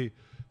LE.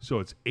 So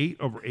it's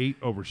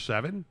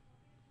 8/8/7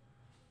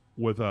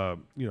 with a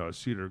a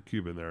cedar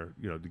cube in there,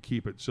 to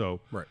keep it. So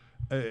Right.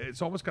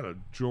 It's almost got a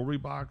jewelry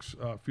box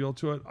feel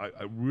to it.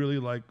 I really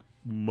like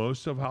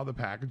most of how the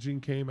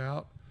packaging came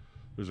out.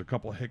 There's a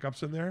couple of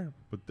hiccups in there,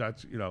 but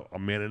that's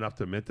I'm man enough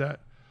to admit that.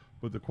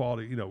 But the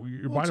quality, you're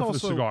buying it for the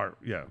cigar.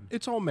 Yeah,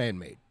 It's all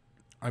man-made.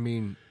 I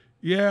mean,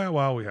 yeah.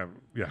 Well, we have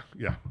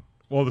yeah.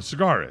 Well, the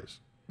cigar is.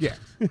 yeah.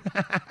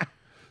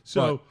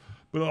 So,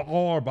 but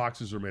all our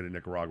boxes are made in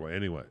Nicaragua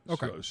anyway.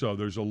 Okay. So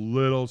there's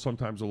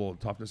sometimes a little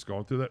toughness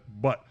going through that,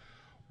 but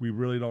we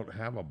really don't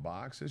have a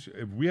box issue.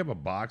 If we have a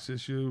box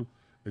issue,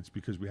 it's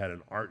because we had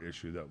an art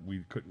issue that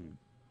we couldn't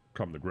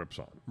come to grips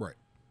on. Right.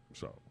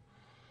 So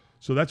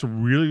that's a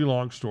really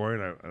long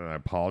story, and I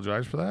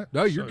apologize for that.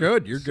 No, you're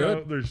good. You're so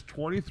good. There's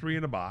 23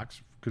 in a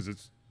box because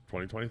it's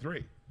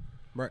 2023.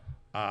 Right.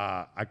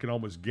 I can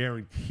almost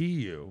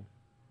guarantee you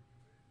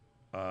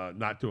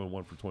not doing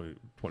one for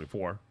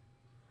 2024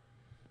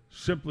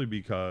 simply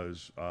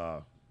because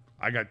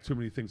I got too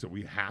many things that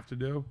we have to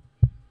do.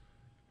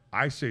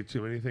 I say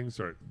too many things.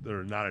 There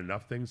are not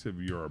enough things if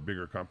you're a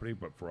bigger company,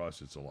 but for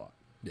us, it's a lot.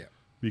 Yeah.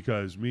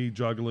 Because me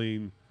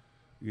juggling,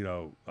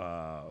 the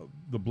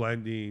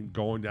blending,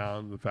 going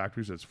down to the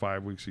factories, that's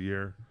 5 weeks a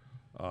year.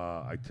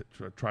 I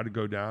try to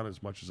go down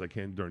as much as I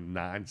can during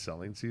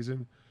non-selling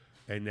season.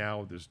 And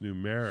now with this new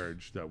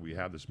marriage that we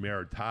have, this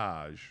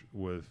maritage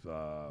with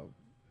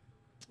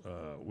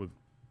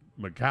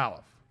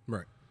Micallef.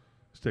 Right.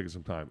 It's taking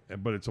some time,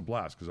 but it's a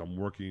blast because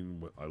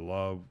I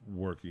love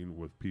working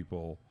with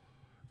people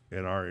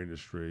in our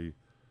industry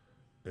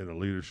in a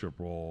leadership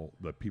role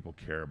that people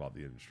care about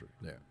the industry.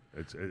 Yeah.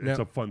 It's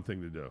Now- a fun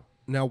thing to do.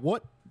 Now,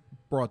 what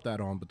brought that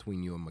on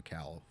between you and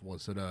Micallef?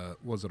 Was it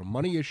a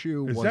money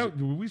issue?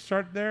 Did we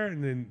start there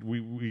and then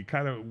we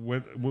kind of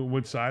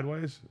went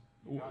sideways?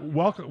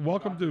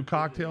 Welcome to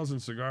Cocktails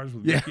and Cigars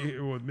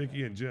with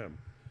Mickey and Jim.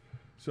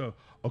 So,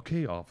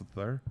 okay,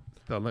 officer.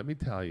 So let me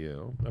tell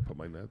you, I put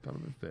my note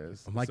on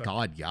this. Oh my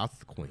God,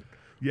 yes, Queen.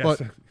 Yes.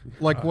 But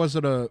like, was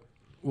it a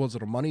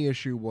money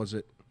issue? Was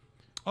it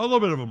a little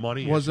bit of a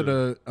money was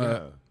issue.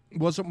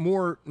 Was it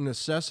more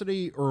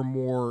necessity or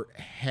more,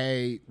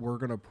 hey, we're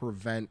going to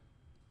prevent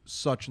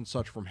such and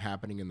such from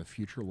happening in the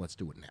future? Let's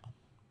do it now.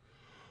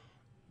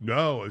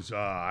 No, it's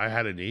I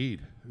had a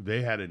need.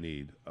 They had a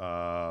need,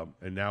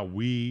 and now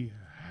we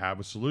have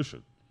a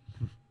solution.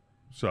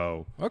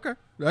 So Okay,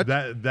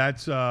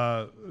 that's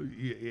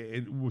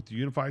with the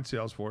unified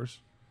sales force,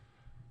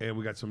 and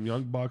we got some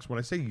young bucks. When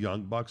I say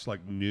young bucks,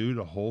 like new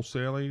to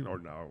wholesaling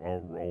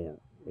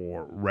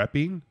or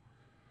repping,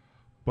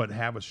 but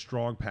have a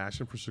strong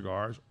passion for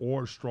cigars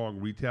or strong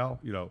retail.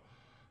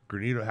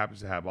 Granito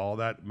happens to have all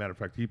that. Matter of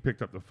fact, he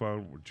picked up the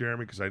phone with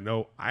Jeremy because I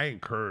know I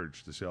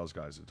encourage the sales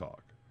guys to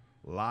talk.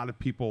 A lot of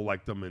people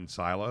like them in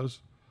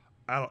silos.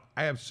 I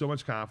have so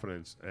much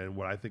confidence in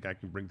what I think I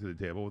can bring to the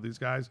table with these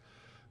guys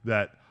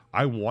that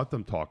I want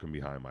them talking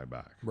behind my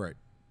back. right.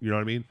 You know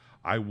what I mean?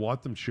 I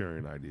want them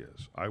sharing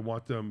ideas. I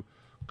want them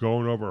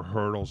going over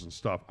hurdles and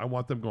stuff. I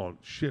want them going,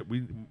 shit,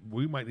 we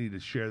might need to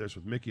share this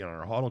with Mickey on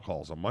our huddle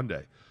calls on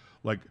Monday.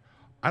 Like,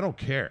 I don't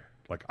care.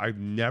 Like, I've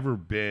never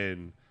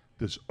been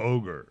this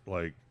ogre.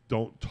 Like,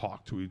 don't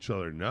talk to each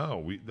other.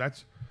 No, I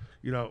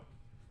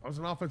was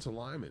an offensive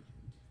lineman.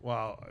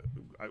 Well,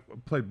 I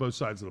played both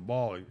sides of the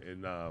ball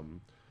in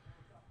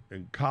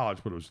college,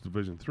 but it was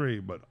Division III.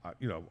 But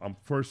I'm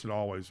first and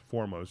always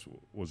foremost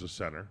was a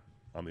center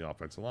on the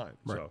offensive line.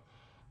 Right. So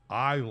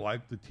I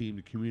like the team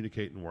to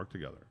communicate and work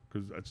together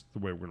because that's the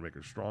way we're going to make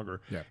it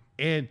stronger. Yeah.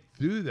 And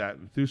through that,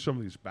 and through some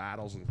of these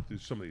battles and through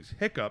some of these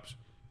hiccups,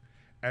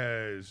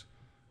 as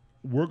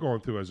we're going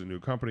through as a new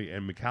company,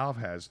 and Micallef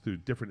has through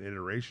different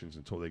iterations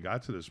until they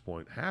got to this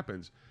point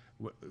happens.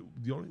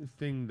 The only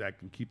thing that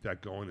can keep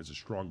that going is a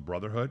strong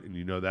brotherhood, and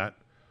you know that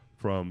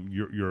from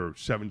your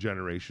 7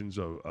 generations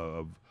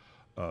of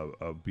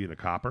being a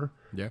copper.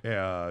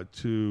 Yeah.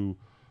 To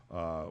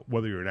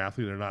whether you're an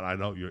athlete or not, I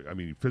know you. I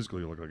mean,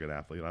 physically you look like an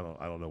athlete. I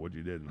don't know what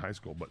you did in high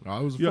school, but I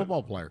was a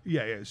football player.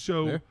 Yeah.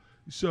 So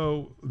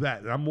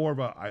that I'm more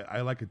of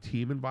I like a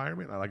team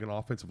environment. I like an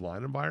offensive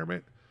line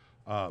environment.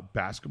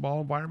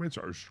 Basketball environments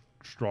are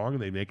strong,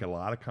 and they make a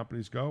lot of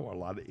companies go. A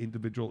lot of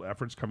individual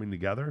efforts coming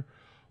together.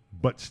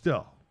 But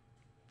still,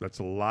 that's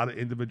a lot of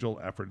individual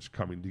efforts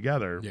coming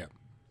together. Yeah.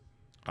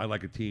 I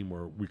like a team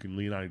where we can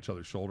lean on each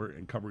other's shoulder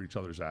and cover each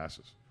other's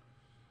asses.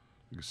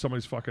 If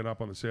somebody's fucking up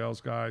on the sales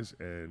guys,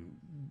 and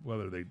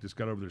whether they just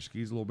got over their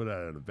skis a little bit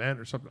at an event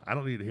or something, I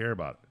don't need to hear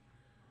about it.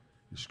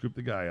 You scoop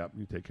the guy up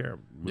and you take care of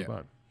him. Move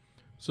on.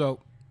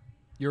 So,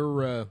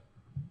 your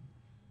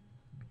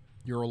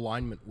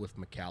alignment with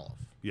Micallef.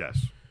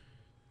 Yes.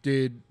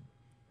 Did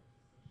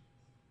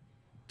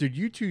Did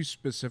you two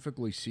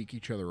specifically seek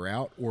each other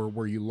out, or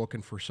were you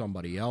looking for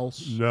somebody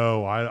else?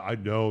 No, I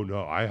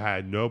no. I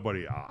had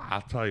nobody.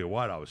 I'll tell you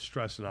what, I was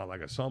stressing out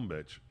like a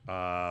sumbitch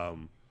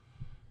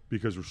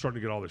because we're starting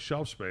to get all the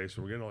shelf space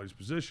and we're getting all these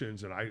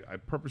positions, and I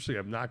purposely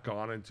have not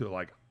gone into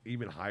like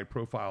even high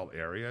profile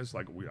areas.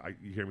 Like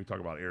you hear me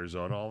talk about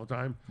Arizona all the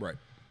time, Right.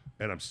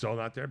 and I'm still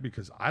not there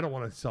because I don't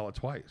want to sell it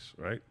twice,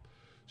 right?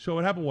 So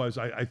what happened was,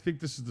 I think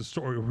this is the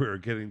story we were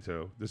getting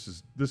to. This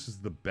is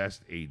the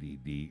best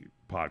ADD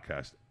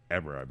podcast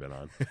ever I've been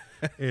on.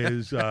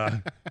 Is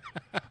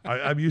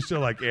I'm used to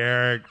like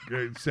Eric,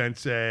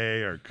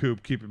 Sensei, or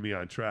Coop keeping me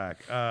on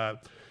track.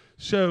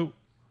 So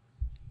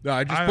No,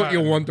 I just put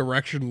you in one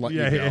direction. And let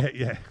you go.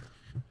 yeah.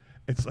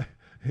 It's like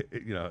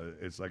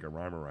it's like a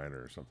rhyme or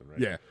writer or something, right?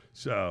 Yeah.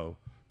 So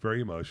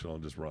very emotional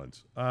and just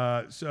runs.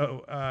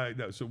 So I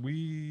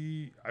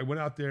went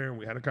out there and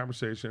we had a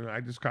conversation. And I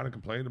just kind of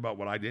complained about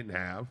what I didn't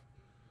have,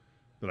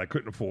 that I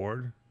couldn't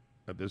afford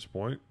at this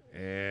point,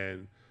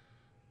 and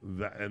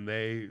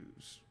they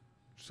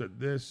said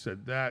this,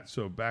 said that.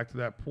 So back to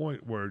that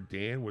point where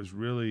Dan was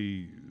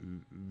really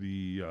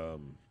the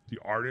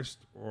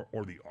artist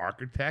or the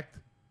architect.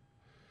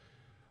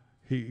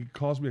 He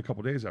calls me a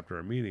couple days after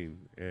our meeting,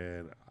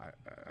 and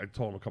I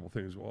told him a couple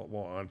things. Well,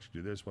 why don't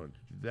you do this? Why don't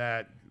you do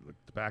that? Look,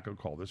 tobacco,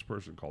 call this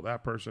person, call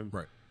that person.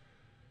 Right.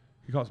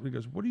 He calls me and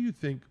goes, what do you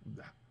think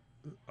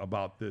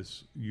about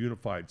this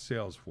unified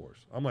sales force?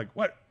 I'm like,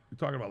 what? You're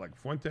talking about like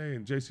Fuente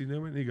and JC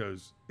Newman? And he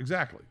goes,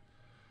 exactly.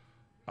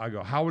 I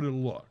go, how would it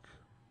look?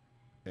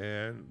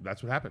 And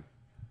that's what happened.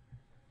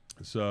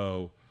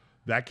 So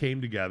that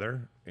came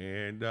together,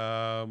 and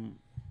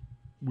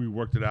we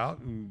worked it out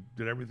and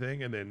did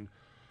everything, and then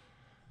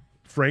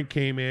Frank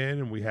came in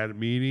and we had a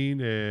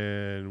meeting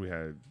and we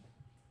had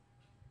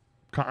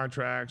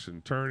contracts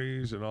and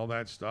attorneys and all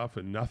that stuff,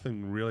 and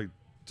nothing really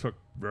took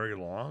very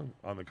long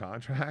on the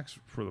contracts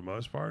for the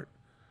most part.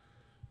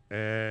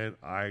 And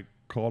I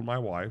called my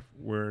wife.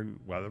 We're in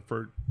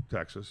Weatherford,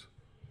 Texas.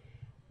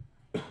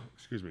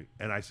 Excuse me.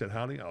 And I said,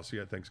 honey, I'll see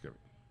you at Thanksgiving.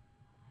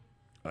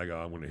 I go,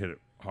 I'm going to hit it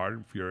hard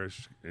and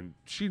furious. And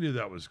she knew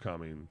that was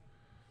coming.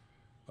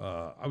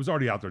 I was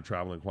already out there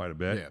traveling quite a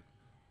bit. Yeah.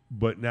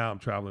 But now I'm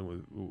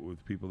traveling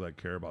with people that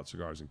care about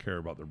cigars and care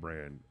about their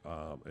brand.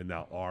 And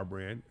now our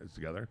brand is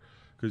together.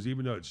 Because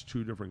even though it's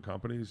two different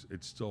companies,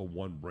 it's still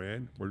one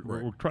brand.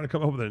 We're trying to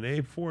come up with a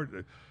name for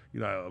it.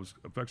 I was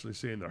affectionately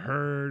saying the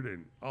herd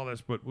and all this.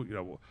 But, when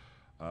I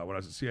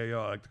was at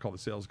CAO, I like to call the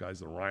sales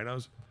guys the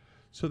rhinos.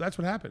 So that's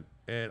what happened.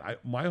 And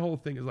my whole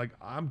thing is like,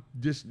 I'm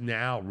just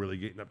now really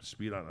getting up to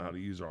speed on how to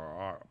use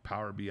our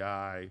Power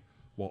BI,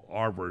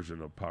 our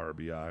version of Power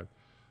BI.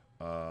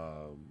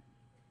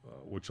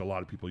 Which a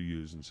lot of people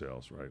use in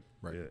sales, right?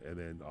 Right. And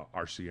then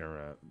our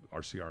CRM,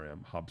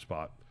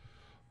 HubSpot,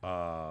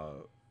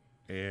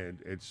 and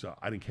it's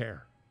I didn't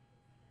care.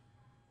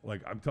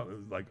 Like I'm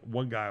telling, like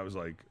one guy was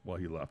like, well,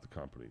 he left the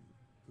company,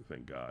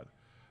 thank God.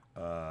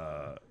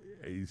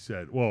 He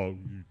said, well,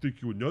 you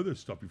think you would know this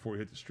stuff before you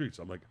hit the streets?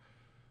 I'm like,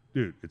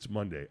 dude, it's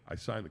Monday. I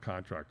signed the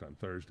contract on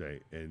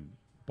Thursday and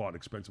bought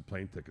expensive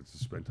plane tickets to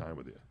spend time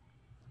with you,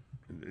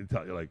 and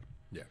tell you like,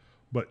 Yeah.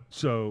 But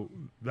so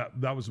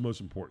that was the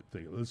most important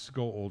thing. Let's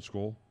go old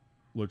school.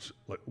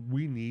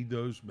 We need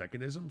those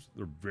mechanisms.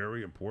 They're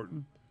very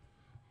important.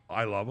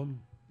 I love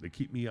them. They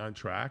keep me on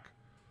track.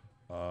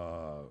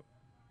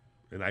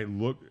 And I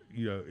look,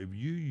 if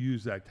you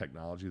use that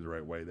technology the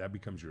right way, that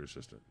becomes your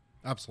assistant.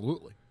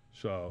 Absolutely.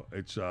 So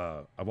it's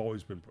I've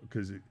always been,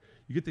 because you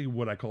get the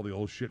what I call the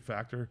old shit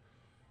factor.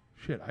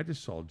 Shit, I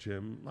just saw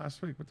Jim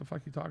last week. What the fuck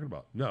are you talking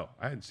about? No,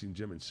 I hadn't seen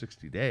Jim in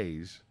 60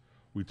 days.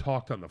 We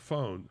talked on the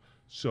phone.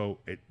 So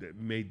it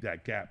made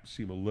that gap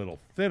seem a little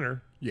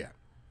thinner. Yeah.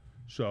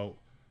 So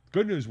the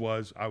good news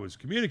was I was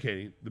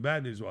communicating. The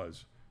bad news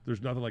was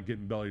there's nothing like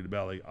getting belly to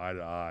belly, eye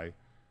to eye,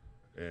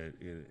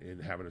 and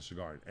having a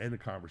cigar and end a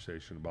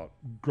conversation about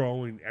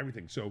growing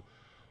everything. So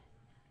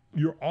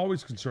you're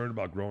always concerned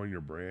about growing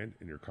your brand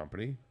and your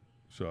company.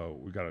 So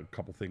we got a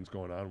couple things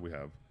going on. We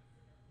have,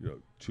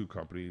 two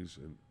companies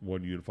and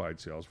one unified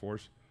sales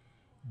force.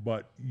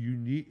 But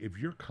if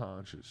you're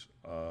conscious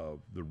of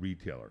the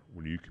retailer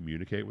when you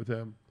communicate with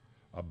them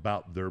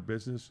about their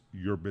business,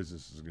 your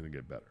business is going to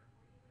get better.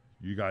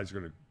 You guys are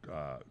going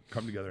to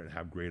come together and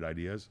have great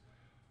ideas.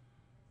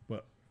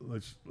 But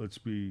let's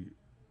be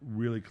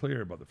really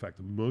clear about the fact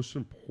the most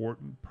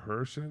important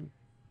person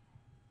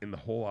in the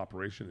whole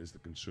operation is the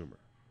consumer.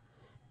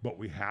 But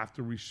we have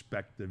to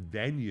respect the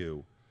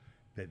venue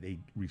that they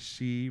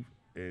receive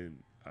in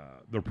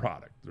their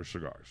product, their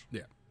cigars.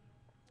 Yeah.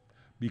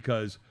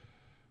 Because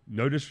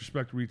no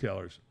disrespect to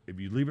retailers. If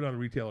you leave it on the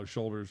retailer's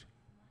shoulders,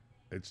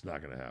 it's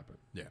not going to happen.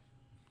 Yeah.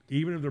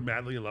 Even if they're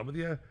madly in love with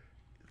you,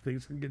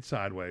 things can get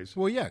sideways.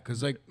 Well, yeah,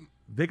 because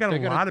They got a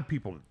lot of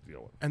people to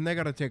deal with. And they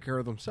got to take care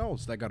of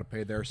themselves. They got to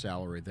pay their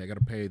salary. They got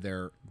to pay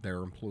their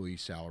employee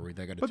salary.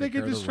 They got to. But they take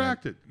care get of the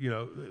rent.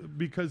 distracted,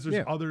 because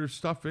there's other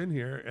stuff in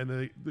here,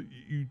 and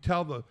you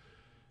tell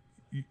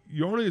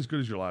you're only as good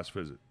as your last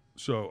visit.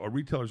 So a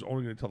retailer's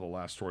only going to tell the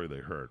last story they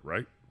heard,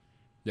 right?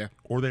 Yeah.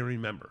 Or they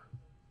remember.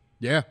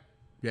 Yeah.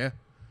 Yeah.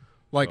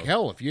 Like,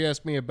 hell, if you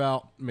asked me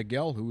about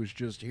Miguel, who was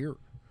just here,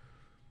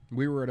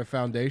 we were at a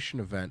foundation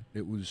event.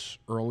 It was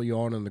early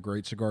on in the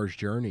Great Cigars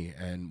journey,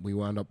 and we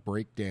wound up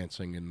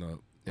breakdancing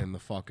in the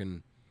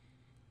fucking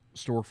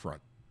storefront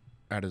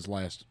at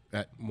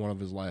one of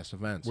his last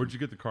events. Where'd you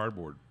get the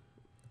cardboard?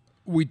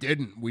 We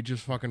didn't. We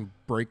just fucking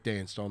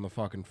breakdanced on the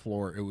fucking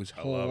floor. It was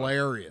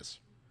hilarious.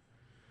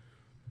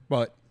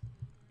 But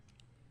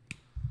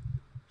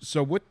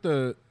so with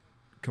the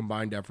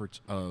combined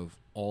efforts of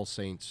All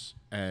Saints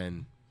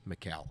and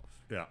Micallef,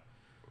 Yeah.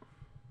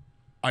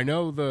 I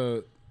know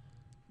the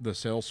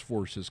sales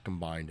force is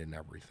combined and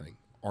everything.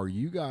 Are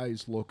you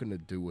guys looking to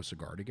do a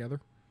cigar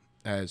together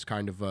as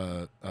kind of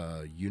a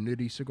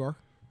unity cigar?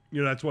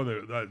 You know, that's one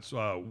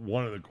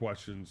of the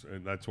questions,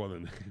 and that's one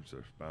of the names that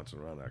are bouncing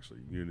around,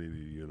 actually. Unity,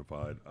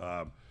 Unified.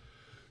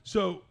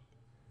 So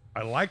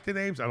I like the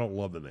names. I don't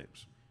love the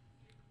names.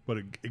 But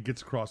it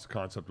gets across the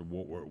concept of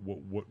what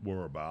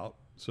we're about.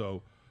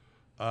 So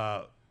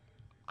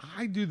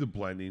I do the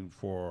blending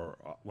for,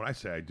 when I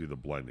say I do the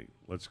blending,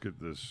 let's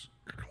get this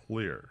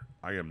clear.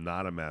 I am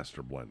not a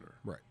master blender.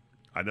 Right.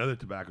 I know the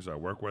tobaccos I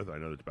work with. I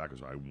know the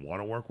tobaccos I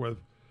want to work with.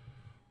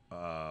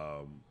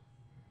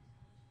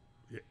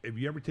 If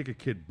you ever take a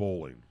kid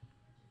bowling,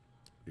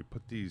 you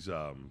put these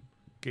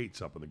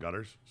gates up in the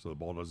gutters so the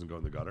ball doesn't go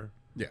in the gutter.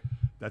 Yeah.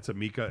 That's a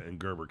Mika and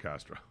Gerber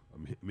Castro.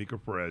 Mika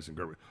Perez and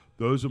Gerber.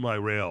 Those are my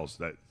rails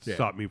that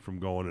stop me from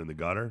going in the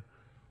gutter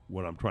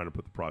when I'm trying to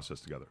put the process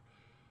together.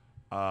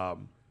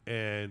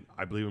 And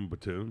I believe in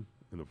platoon,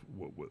 and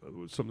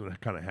something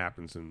that kind of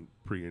happens in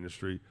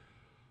pre-industry.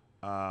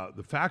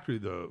 The factory,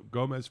 the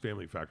Gomez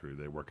family factory,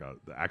 they work out.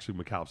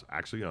 Actually, Micallef's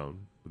actually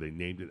owned, but they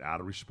named it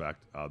out of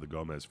respect. The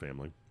Gomez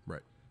family.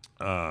 Right.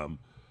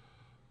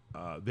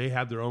 They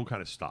have their own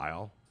kind of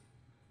style.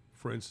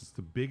 For instance,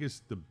 the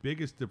biggest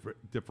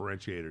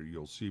differentiator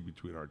you'll see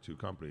between our two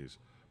companies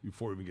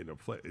before we even get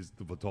into is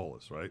the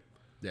Vitolas, right?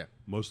 Yeah.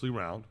 Mostly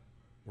round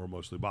or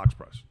mostly box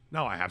press.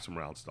 Now, I have some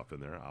round stuff in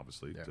there,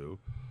 obviously, too.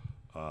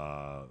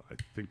 I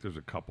think there's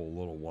a couple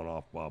little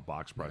one-off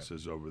box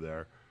presses over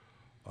there.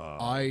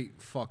 I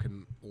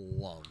fucking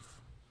love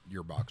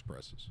your box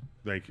presses.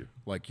 Thank you.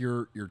 Like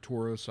your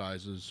Toro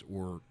sizes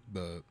or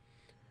the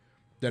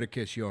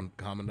Dedicación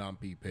Commandant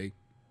PP.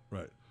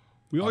 Right.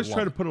 We always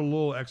try to put a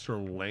little extra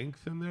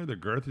length in there. The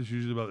girth is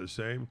usually about the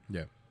same.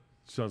 Yeah.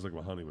 Sounds like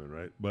my honeymoon,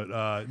 right? But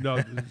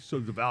no, so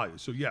the value.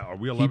 So yeah, are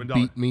we He $11?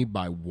 beat me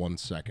by 1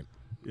 second.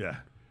 Yeah.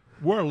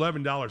 We're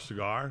 $11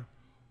 cigar,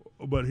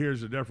 but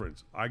here's the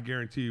difference. I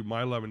guarantee you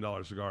my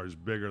 $11 cigar is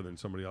bigger than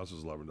somebody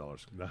else's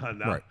 $11.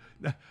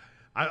 Right.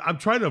 I'm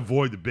trying to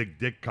avoid the big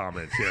dick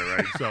comments here,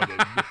 right? So,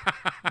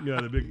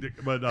 the big dick,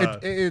 but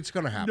it's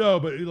gonna happen.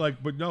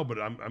 No, but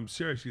I'm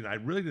serious. You know, I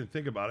really didn't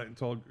think about it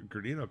until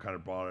Gardino kind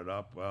of brought it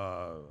up.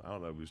 I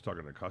don't know. He was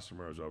talking to a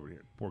customer. I was over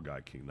here. Poor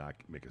guy cannot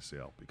make a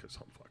sale because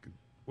I'm fucking.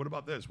 What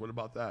about this? What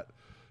about that?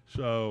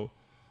 So,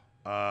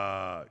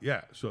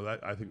 yeah. So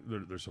that I think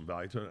there's some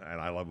value to it, and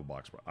I love a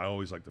box. I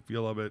always like the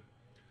feel of it.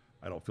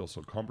 I don't feel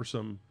so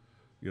cumbersome.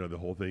 You know, the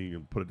whole thing, you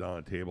can put it down on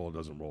a table, it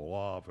doesn't roll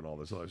off and all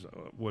this other stuff,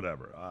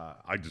 whatever.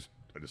 I just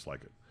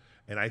like it.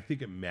 And I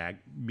think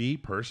me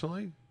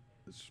personally,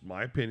 it's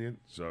my opinion,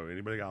 so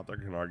anybody out there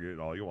can argue it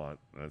all you want.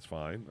 That's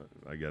fine.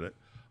 I get it.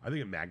 I think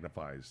it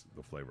magnifies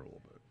the flavor a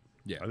little bit.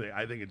 Yeah.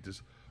 I think it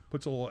just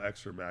puts a little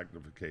extra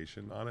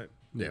magnification on it.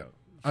 Yeah. You know,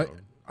 so.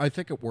 I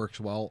think it works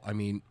well. I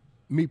mean,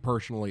 me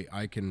personally,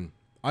 I can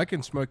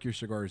smoke your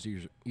cigars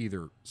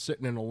either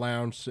sitting in a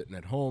lounge, sitting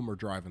at home, or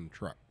driving the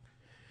truck.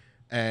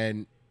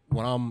 And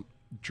when I'm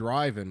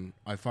driving,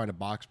 I find a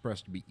box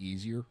press to be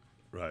easier.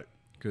 Right.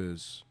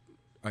 Because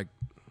I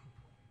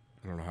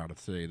don't know how to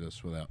say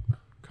this without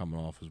coming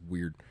off as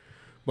weird,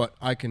 but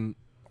I can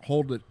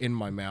hold it in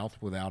my mouth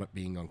without it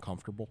being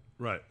uncomfortable.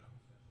 Right.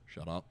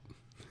 Shut up.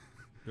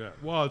 Yeah.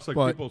 Well, it's like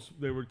people,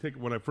 they were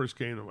taking, when I first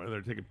came, they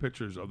were taking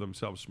pictures of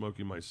themselves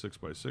smoking my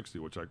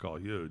 6x60, which I call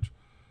huge.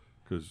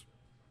 Because,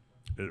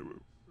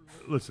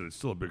 listen, it's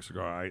still a big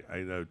cigar. I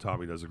know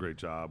Tommy does a great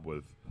job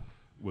with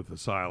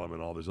Asylum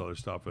and all this other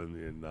stuff, and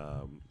you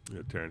know,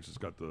 Terrence has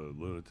got the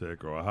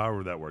Lunatic, or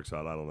however that works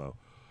out, I don't know.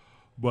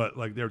 But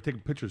like they were taking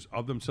pictures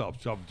of themselves,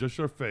 just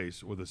their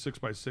face with a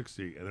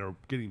 6x60, and they were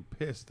getting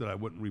pissed that I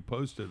wouldn't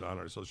repost it on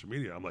our social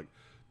media. I'm like,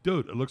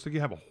 dude, it looks like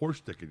you have a horse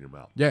dick in your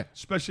mouth. Yeah.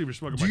 Especially if you're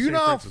smoking. Do you know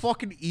how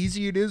fucking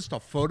easy it is to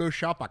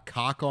Photoshop a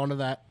cock onto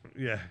that?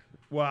 Yeah.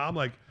 Well, I'm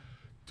like,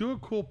 do a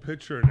cool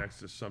picture next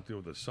to something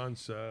with a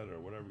sunset or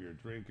whatever you're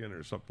drinking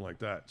or something like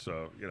that.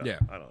 So, you know,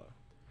 I don't know.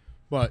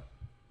 But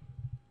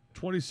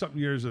 20-something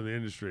years in the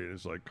industry, and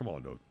it's like, come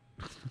on, dude.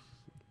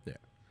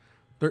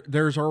 Yeah.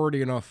 There's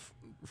already enough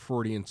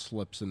Freudian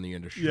slips in the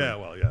industry. Yeah,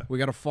 well, yeah. We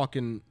got a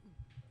fucking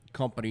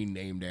company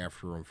named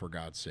after them, for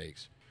God's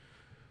sakes.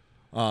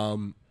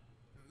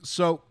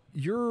 So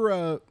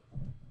your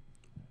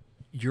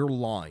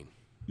line,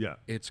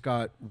 it's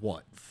got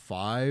what,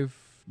 5?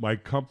 My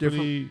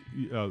company,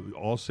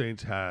 All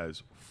Saints,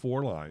 has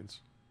 4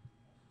 lines.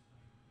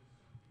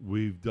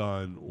 We've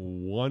done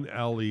one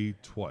LE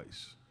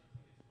twice.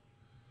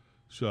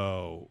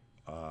 So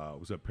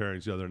was at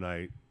pairings the other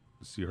night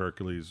to see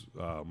Hercules,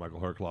 Michael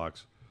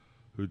Herclocks,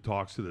 who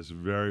talks to this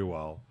very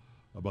well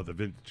about the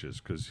vintages,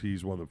 because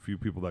he's one of the few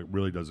people that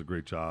really does a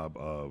great job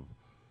of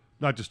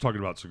not just talking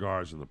about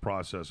cigars and the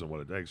process and what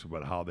it takes,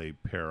 but how they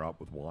pair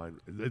up with wine.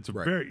 It's a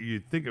very,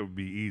 you'd think it would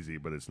be easy,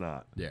 but it's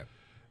not. Yeah.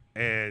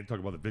 And talk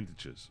about the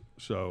vintages.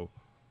 So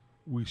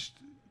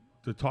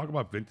to talk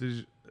about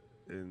vintage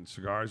in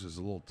cigars is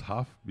a little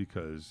tough,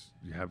 because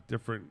you have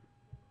different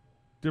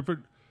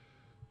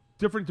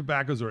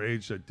tobaccos are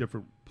aged at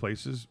different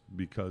places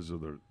because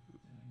of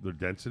their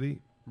density.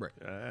 Right.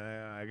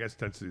 I guess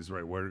density is the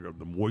right word.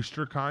 The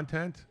moisture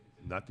content,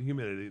 not the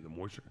humidity. The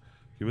moisture.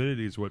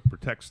 Humidity is what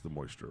protects the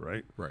moisture,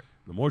 right? Right.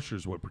 The moisture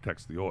is what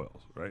protects the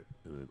oils, right?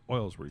 And the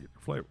oils where you get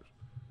your flavors.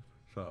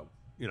 So,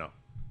 yeah.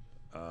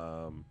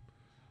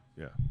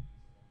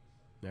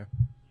 Yeah.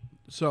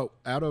 So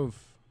out of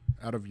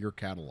your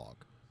catalog,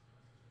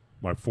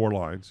 My 4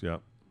 lines, yeah.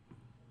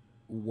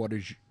 what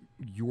is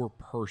your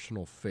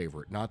personal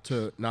favorite? Not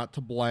to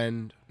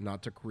blend,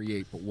 not to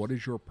create, but what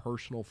is your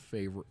personal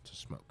favorite to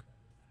smoke?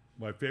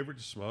 My favorite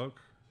to smoke.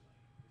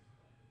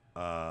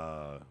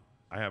 I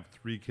have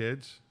 3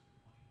 kids,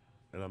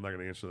 and I'm not going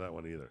to answer that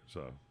one either.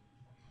 So,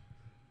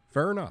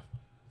 Fair enough.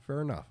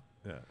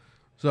 yeah.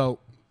 So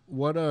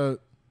what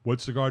What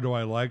cigar do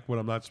I like when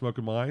I'm not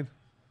smoking mine?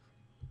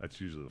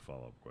 That's usually the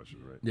follow-up question,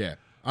 right? yeah.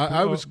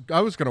 I was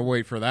going to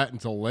wait for that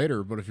until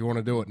later, but if you want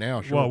to do it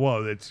now, sure.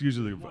 Well, it's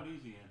usually One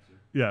easy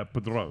answer. yeah,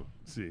 Padron.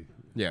 See,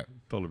 Yeah.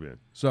 totally bien.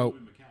 So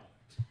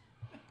Micallef.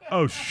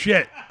 Oh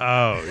shit!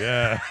 Oh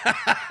yeah!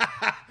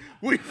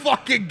 we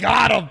fucking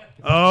got him.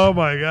 Oh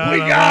my god! We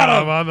got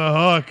him! I'm on the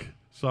hook.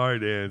 Sorry,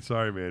 Dan.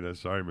 Sorry, Amanda.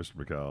 Sorry, Mr.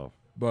 Micallef.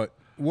 But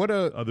what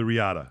The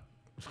Riata.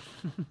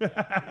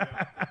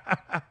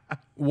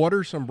 what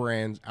are some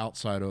brands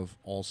outside of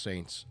All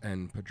Saints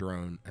and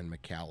Padron and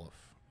Micallef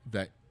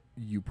that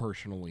you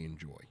personally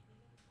enjoy?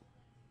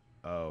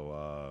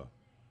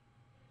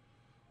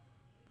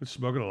 Been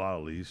smoking a lot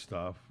of Lee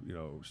stuff.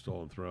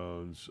 Stolen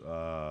Thrones.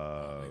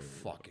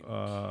 Fucking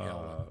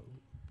kill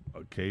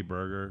K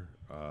Burger.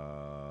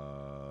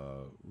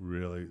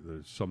 Really,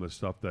 there's some of the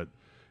stuff that.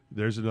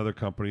 There's another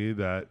company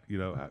that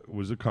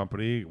was a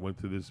company, went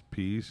through this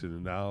piece,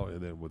 and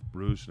then with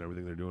Bruce and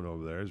everything they're doing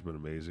over there has been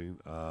amazing.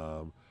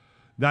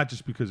 Not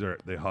just because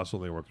they hustle,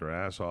 they work their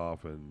ass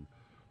off, and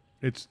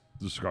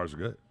the cigars are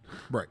good.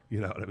 Right. You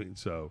know what I mean?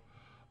 So,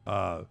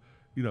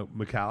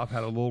 Micallef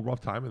had a little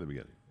rough time in the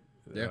beginning.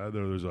 Yeah.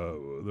 There was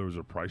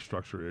a price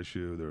structure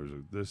issue. There was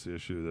this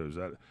issue. There was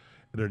that.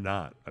 And they're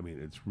not. I mean,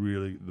 it's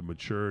really the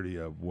maturity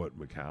of what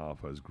Micallef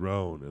has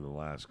grown in the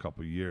last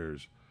couple of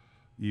years.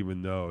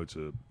 Even though it's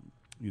a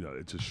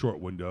short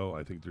window,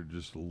 I think they're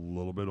just a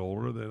little bit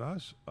older than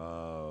us.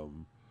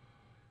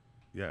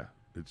 Yeah,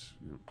 it's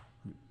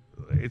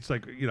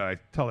like I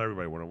tell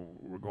everybody when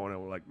we're going out,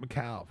 we're like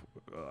Micallef.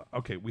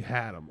 Okay, we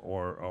had them,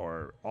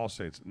 or All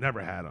Saints never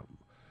had them.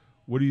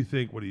 What do you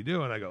think? What do you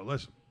do? And I go,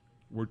 listen,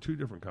 we're 2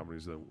 different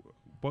companies.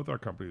 Both our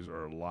companies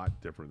are a lot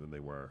different than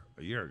they were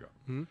a year ago.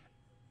 Mm-hmm.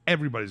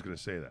 Everybody's going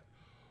to say that,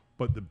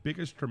 but the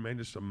biggest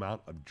tremendous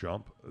amount of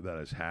jump that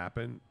has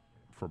happened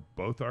for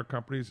both our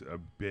companies have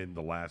been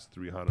the last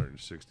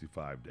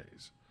 365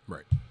 days.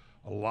 Right.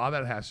 A lot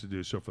of that has to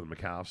do, so for the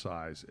Micallef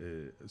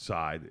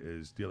side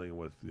is dealing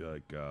with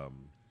the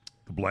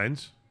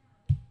blends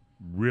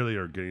really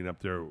are getting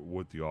up there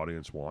what the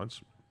audience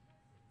wants.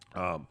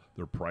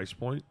 Their price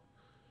point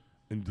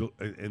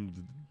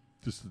and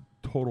just the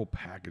total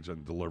package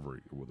on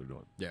delivery of what they're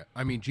doing. Yeah.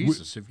 I mean,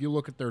 Jesus, if you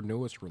look at their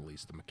newest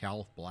release, the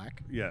Micallef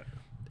Black, Yeah.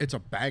 it's a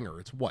banger.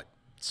 It's what?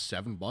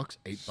 $7, $8?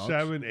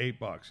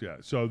 $7-8, yeah.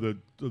 So the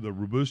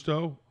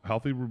Robusto,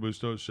 healthy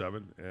Robusto is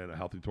 $7, and a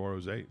healthy Toro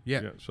is $8.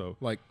 Yeah. So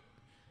like,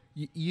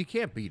 you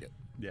can't beat it.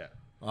 yeah.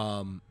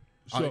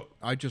 So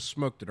I just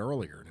smoked it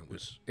earlier, and it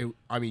was.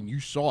 I mean, you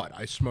saw it.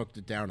 I smoked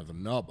it down to the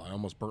nub. I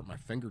almost burnt my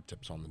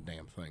fingertips on the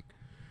damn thing.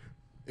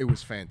 It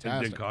was It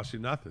fantastic. didn't cost you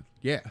nothing.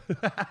 Yeah,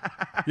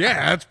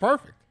 yeah, that's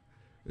perfect.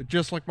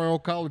 Just like my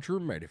old college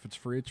roommate. If it's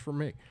free, it's for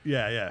me.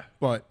 Yeah, yeah.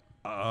 But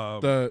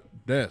the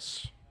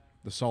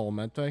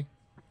Solamente,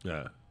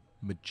 Yeah.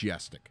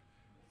 majestic,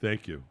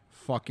 Thank you.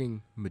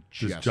 fucking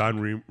majestic. Does John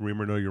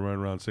Reamer know you're running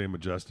around saying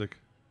majestic?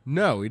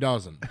 No, he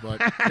doesn't.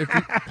 But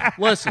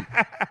listen,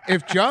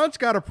 if John's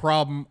got a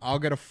problem, I'll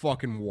get a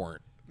fucking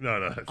warrant.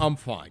 No. I'm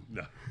fine.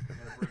 No. I'm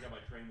gonna bring out my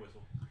train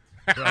whistle.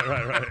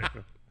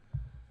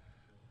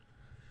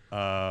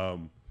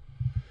 right.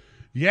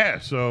 Yeah,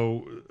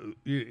 so,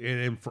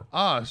 and for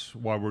us,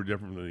 why we're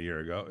different than a year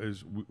ago,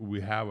 is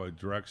we have a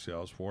direct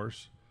sales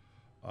force.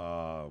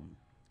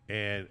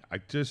 And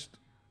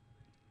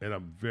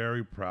I'm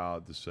very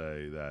proud to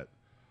say that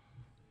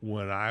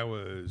when I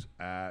was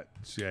at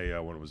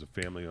CIO, when it was a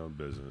family-owned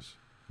business,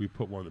 we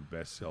put one of the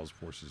best sales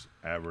forces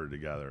ever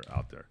together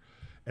out there.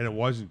 And it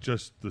wasn't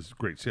just this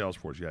great sales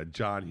force. You had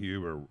John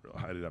Huber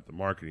headed up the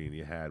marketing.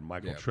 You had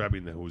Michael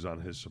Trebbing, who was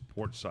on his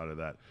support side of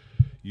that.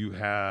 You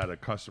had a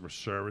customer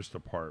service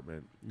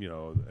department,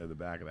 in the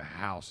back of the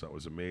house that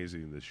was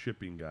amazing. The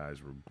shipping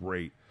guys were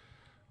great.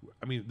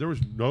 I mean, there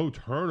was no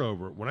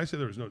turnover. When I say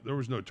there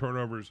was no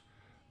turnovers,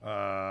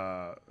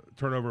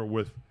 turnover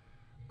with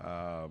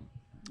the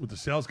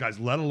sales guys,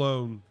 let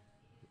alone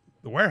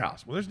the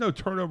warehouse. When there's no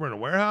turnover in a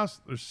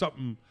warehouse, there's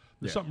something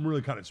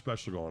really kind of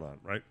special going on,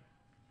 right?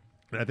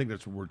 And I think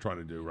that's what we're trying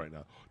to do right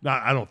now.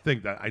 Not, I don't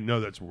think that. I know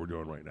that's what we're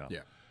doing right now.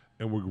 Yeah.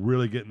 And we're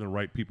really getting the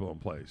right people in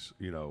place,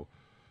 you know.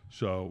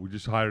 So we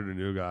just hired a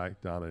new guy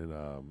down in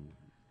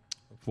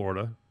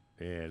Florida,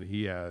 and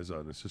he has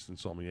an assistant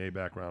sommelier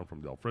background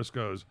from Del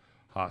Frisco's,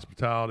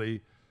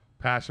 hospitality,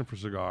 passion for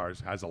cigars,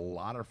 has a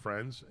lot of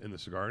friends in the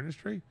cigar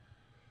industry.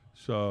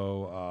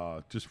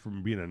 So just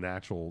from being a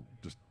natural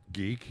just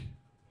geek,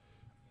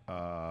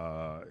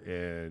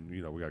 and,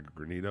 you know, we got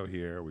Granito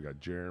here, we got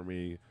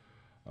Jeremy,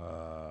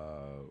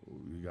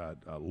 we got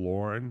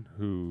Lauren,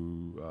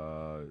 who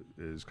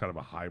is kind of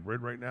a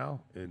hybrid right now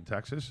in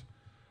Texas.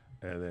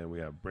 And then we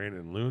have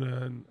Brandon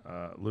Luna,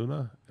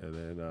 and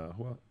then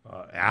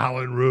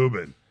Alan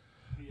Rubin,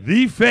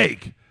 the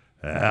fake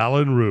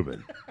Alan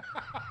Rubin.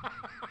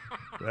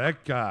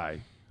 That guy,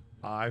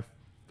 I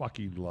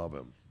fucking love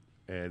him,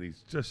 and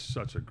he's just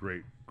such a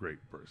great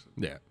person.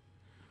 Yeah.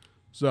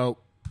 So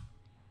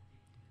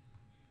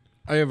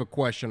I have a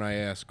question I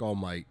ask all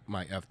my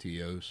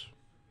FTOs,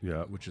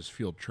 Yeah, which is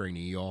field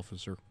trainee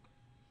officer.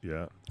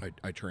 yeah,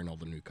 I train all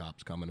the new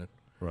cops coming in.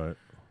 right.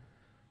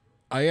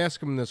 I ask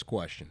them this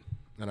question,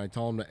 and I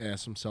tell them to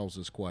ask themselves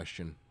this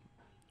question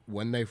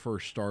when they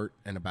first start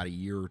and about a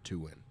year or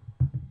two in.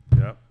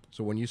 Yeah,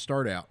 So when you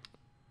start out,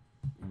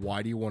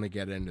 why do you want to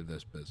get into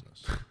this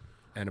business?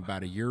 And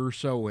about a year or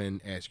so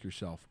in, ask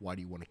yourself, why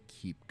do you want to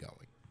keep going?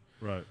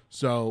 right.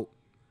 So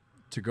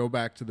to go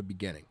back to the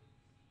beginning,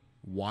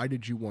 why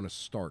did you want to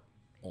start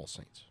All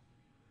Saints?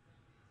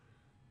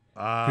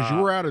 Because you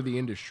were out of the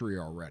industry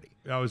already.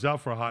 I was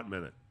out for a hot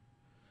minute.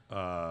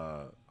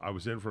 I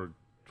was in for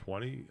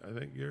 20, I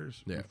think,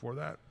 years before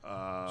that.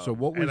 So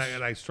what was...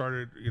 And I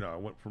started, you know, I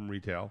went from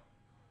retail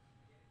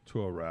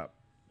to a rep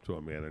to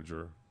a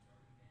manager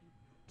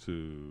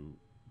to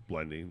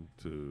blending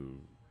to,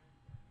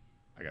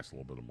 I guess, a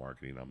little bit of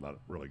marketing. I'm not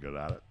really good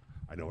at it.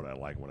 I know what I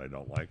like and what I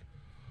don't like.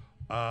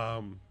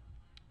 I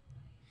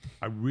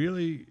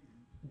really,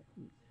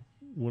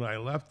 when I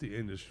left the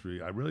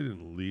industry, I really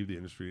didn't leave the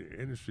industry.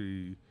 The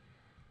industry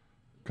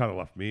kind of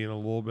left me in a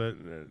little bit,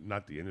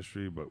 not the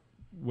industry, but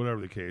whatever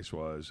the case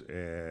was.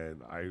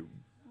 And I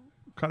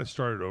kind of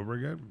started over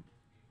again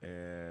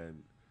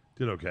and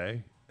did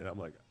okay. And I'm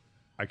like,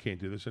 I can't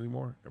do this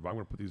anymore. If I'm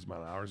going to put these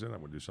amount of hours in, I'm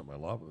going to do something I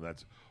love. And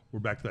we're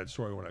back to that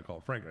story when I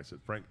called Frank. I said,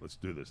 Frank, let's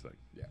do this thing.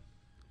 Yeah.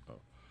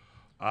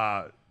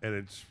 And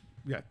it's,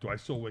 do I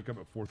still wake up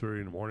at 4:30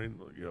 in the morning,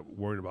 you know,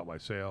 worrying about my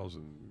sales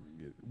and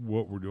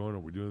what we're doing? Are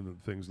we doing the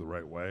things the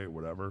right way,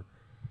 whatever?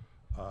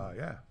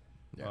 I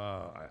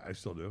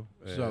still do.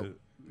 So,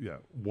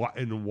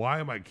 why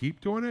am I keep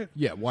doing it?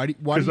 Yeah, why do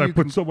Because you I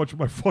put so much of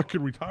my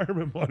fucking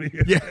retirement money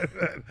in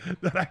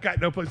that I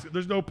got no place.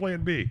 There's no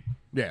plan B.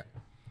 Yeah.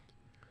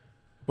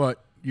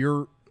 But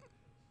your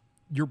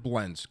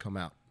blends come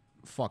out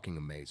fucking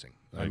amazing.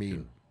 Thank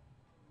you.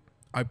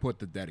 I put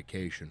the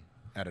dedication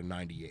at a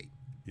 98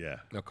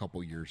 a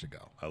couple years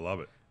ago. I love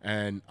it.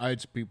 And I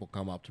had some people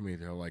come up to me,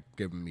 they're like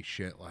giving me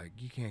shit, like,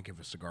 you can't give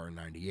a cigar a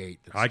 98.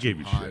 I gave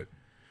you shit.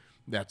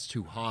 That's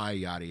too high,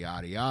 yada,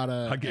 yada,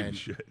 yada. I gave you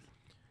shit.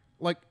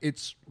 Like,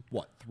 it's,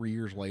 3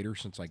 years later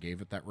since I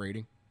gave it that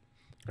rating?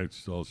 It's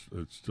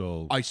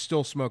still. I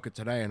still smoke it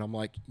today, and I'm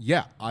like,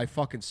 yeah, I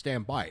fucking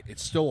stand by it.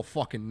 It's still a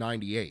fucking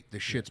 98.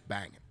 This shit's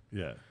banging.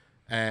 Yeah.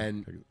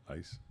 And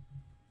ice.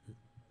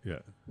 Yeah.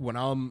 when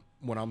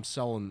I'm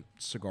selling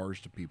cigars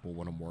to people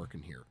when I'm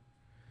working here,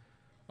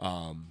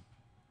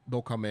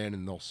 they'll come in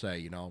and they'll say,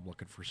 you know, I'm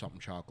looking for something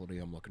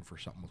chocolatey, I'm looking for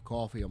something with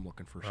coffee, I'm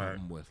looking for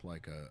something with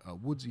like a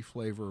woodsy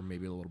flavor,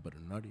 maybe a little bit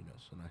of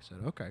nuttiness. And I said,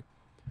 okay,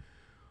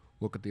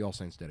 look at the All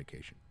Saints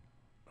dedication.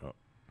 Oh.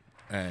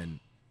 And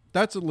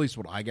that's at least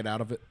what I get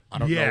out of it. I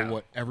don't know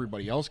what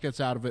everybody else gets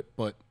out of it,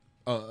 but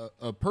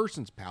a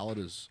person's palate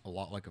is a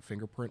lot like a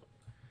fingerprint.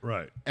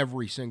 Right.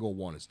 Every single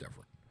one is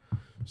different.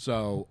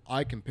 So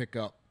I can pick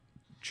up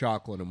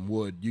chocolate and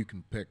wood. You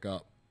can pick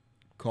up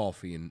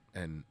coffee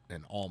and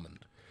almond.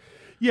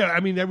 Yeah, I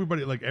mean,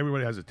 everybody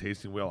has a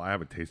tasting wheel. I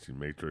have a tasting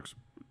matrix.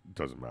 It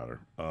doesn't matter.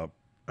 I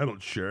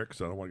don't share it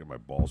because I don't want to get my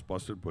balls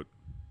busted. But,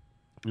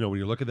 you know, when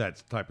you look at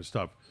that type of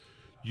stuff,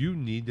 you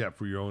need that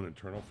for your own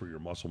internal, for your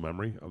muscle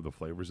memory of the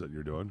flavors that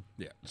you're doing.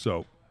 Yeah.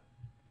 So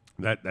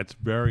that's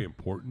very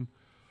important.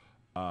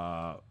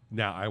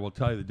 Now, I will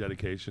tell you the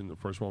dedication. The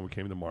first one we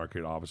came to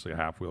market, obviously,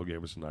 Half Wheel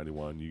gave us a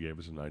 91. You gave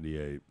us a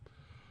 98.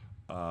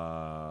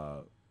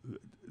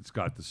 It's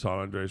got the San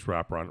Andres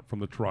wrapper on it from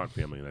the Toronto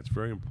family, and that's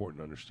very important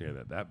to understand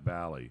that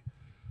valley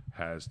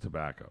has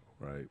tobacco,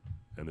 right?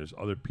 And there's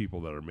other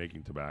people that are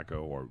making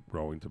tobacco or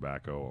growing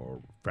tobacco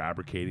or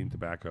fabricating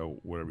tobacco,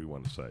 whatever you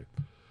want to say.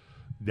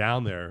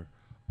 Down there,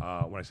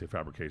 when I say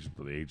fabrication,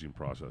 for the aging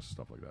process,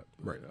 stuff like that.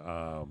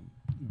 Right.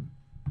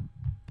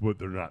 But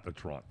they're not the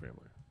Toronto family.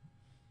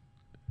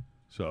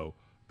 So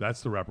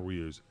that's the wrapper we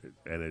use,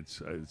 and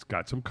it's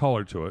got some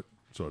color to it,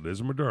 so it is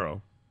a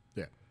Maduro.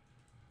 Yeah.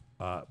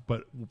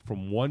 But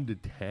from 1 to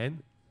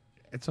 10,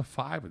 it's a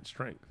 5 in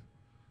strength.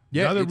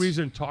 Yeah, Another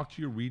reason, talk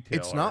to your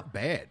retailer. It's not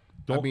bad.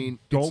 Don't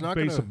it's not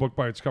base gonna, a book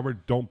by its cover.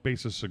 Don't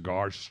base a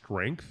cigar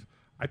strength.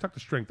 I talk to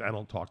strength. I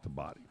don't talk to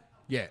body.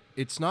 Yeah,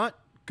 it's not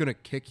going to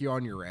kick you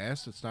on your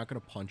ass. It's not going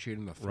to punch you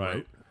in the throat.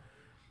 Right.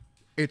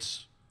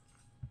 It's,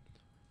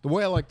 the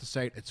way I like to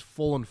say it, it's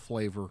full in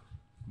flavor,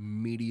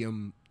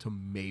 medium to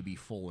maybe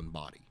full in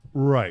body.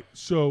 Right.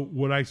 So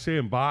what I say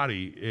in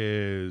body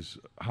is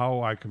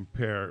how I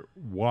compare.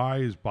 Why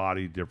is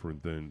body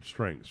different than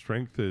strength?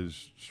 Strength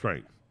is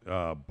strength.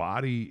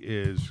 Body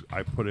is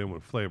I put in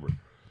with flavor.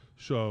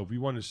 So if you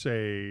want to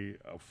say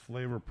a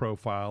flavor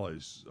profile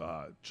is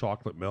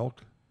chocolate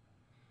milk,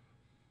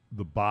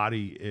 the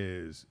body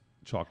is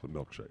chocolate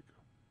milkshake.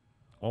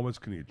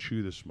 Almost can you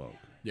chew the smoke?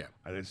 Yeah.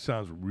 And it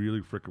sounds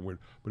really freaking weird.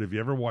 But if you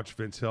ever watch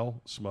Vince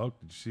Hill smoke,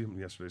 did you see him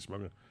yesterday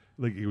smoking?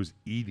 Like he was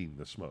eating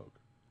the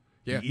smoke.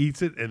 Yeah. He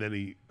eats it and then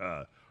he,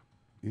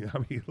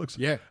 he looks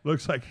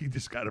like he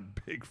just got a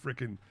big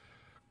freaking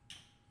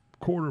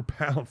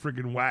quarter-pound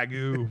freaking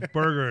Wagyu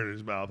burger in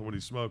his mouth when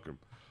he's smoking.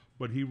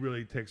 But he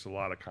really takes a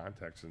lot of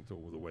context into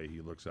the way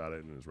he looks at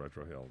it in his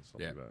retro hill and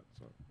stuff like that.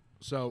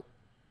 So,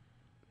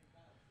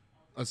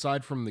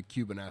 aside from the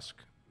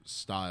Cubanesque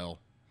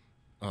style,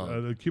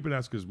 the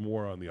Cubanesque is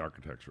more on the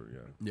architecture.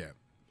 Yeah. Yeah.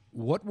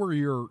 What were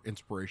your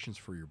inspirations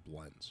for your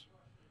blends?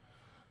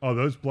 Oh,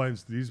 those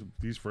blends. These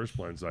first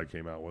blends I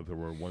came out with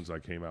were ones I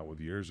came out with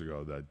years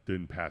ago that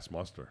didn't pass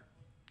muster.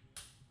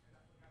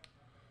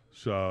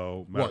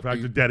 So, matter of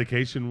fact, the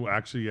dedication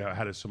actually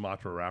had a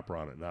Sumatra wrapper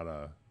on it, not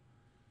a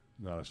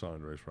San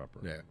Andres wrapper.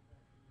 Yeah.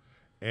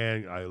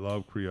 And I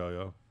love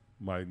Criollo.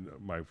 My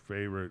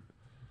favorite,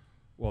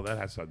 well, that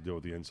has to do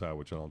with the inside,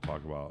 which I don't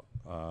talk about,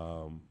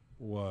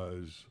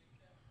 was,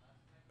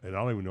 and I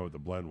don't even know what the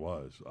blend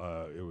was.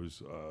 It was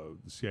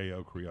the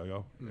CAO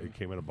Criollo. Mm. It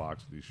came in a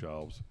box with these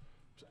shelves.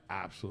 It was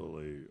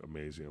absolutely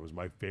amazing. It was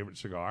my favorite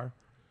cigar,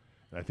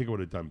 and I think it would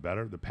have done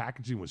better. The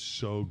packaging was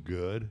so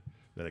good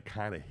that it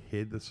kind of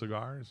hid the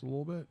cigars a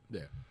little bit.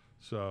 Yeah.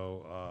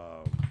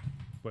 So,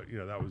 but,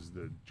 that was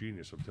the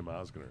genius of Tim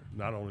Osgener.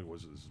 Not only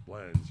was it his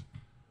blends,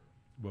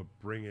 but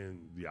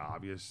bringing the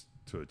obvious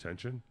to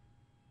attention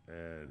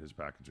and his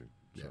packaging.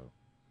 Yeah.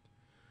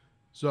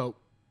 So,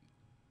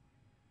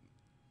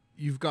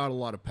 you've got a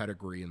lot of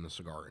pedigree in the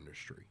cigar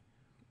industry.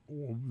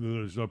 Well,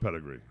 there's no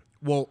pedigree.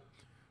 Well,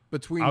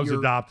 between I was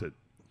adopted.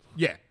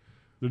 Yeah.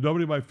 There's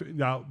nobody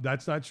now,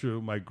 that's not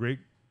true. My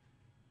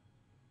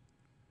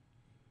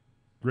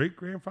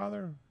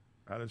great-grandfather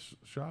had a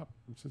shop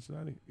in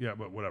Cincinnati. Yeah,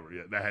 but whatever.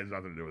 Yeah, that has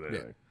nothing to do with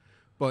anything. Yeah.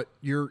 But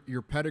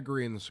your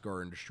pedigree in the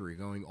cigar industry,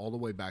 going all the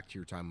way back to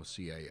your time with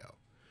CAO.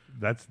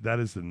 That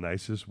is the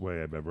nicest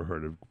way I've ever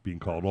heard of being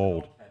called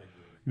old.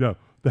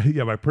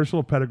 My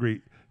personal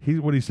pedigree.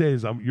 What he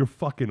says is, "You're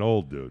fucking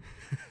old, dude."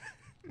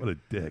 What a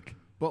dick.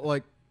 But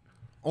like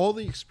all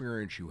the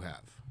experience you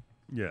have.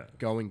 Yeah.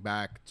 Going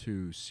back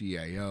to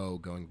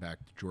CAO, going back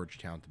to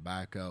Georgetown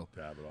Tobacco.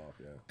 Dab it off,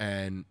 yeah.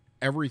 And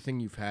everything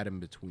you've had in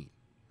between.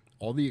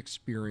 All the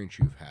experience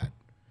you've had.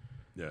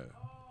 Yeah.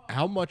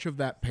 How much of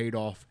that paid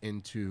off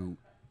into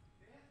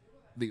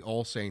the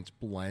All Saints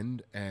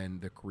blend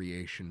and the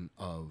creation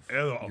of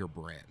your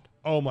brand?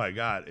 Oh, my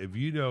God. If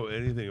you know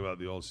anything about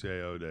the old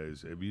CAO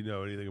days, if you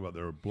know anything about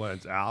their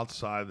blends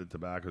outside the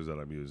tobaccos that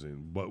I'm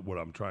using, but what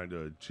I'm trying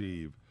to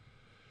achieve,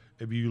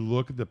 if you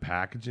look at the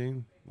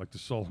packaging, like the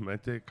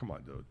Solamente, come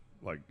on, dude.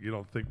 Like, you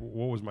don't think,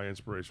 what was my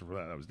inspiration for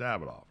that? That was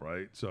Davidoff,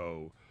 right?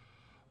 So,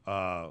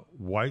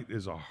 white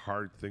is a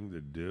hard thing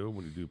to do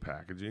when you do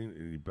packaging,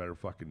 and you better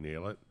fucking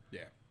nail it.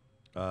 Yeah.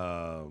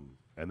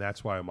 And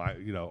that's why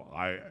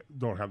I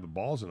don't have the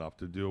balls enough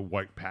to do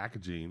white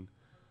packaging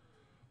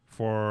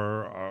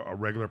for a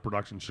regular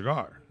production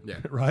cigar. Yeah.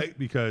 Right?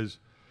 Because,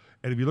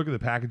 and if you look at the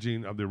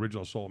packaging of the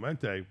original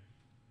Solamente,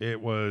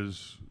 it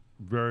was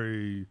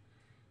very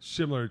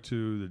similar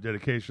to the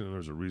dedication, and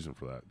there's a reason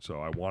for that. So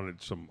I wanted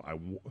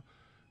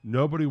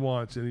nobody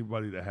wants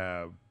anybody to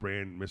have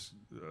brand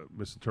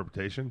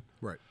misinterpretation.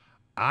 Right.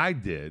 I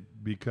did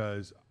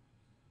because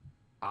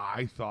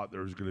I thought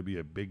there was going to be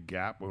a big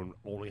gap when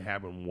only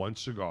having one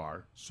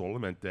cigar,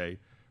 Solamente,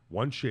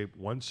 one shape,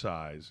 one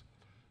size.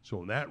 So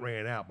when that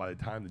ran out, by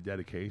the time the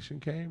dedication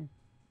came,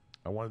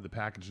 I wanted the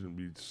packaging to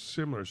be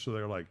similar. So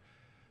they're like,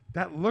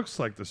 that looks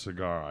like the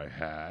cigar I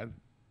had,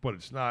 but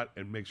it's not,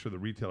 and make sure the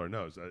retailer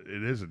knows that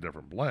it is a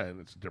different blend.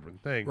 It's a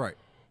different thing. Right.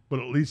 But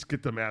at least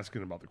get them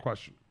asking about the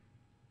question.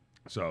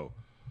 So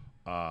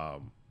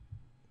I'm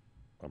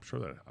sure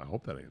that, I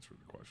hope that answered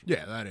the question.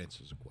 Yeah, that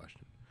answers the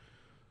question.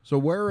 So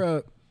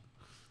where,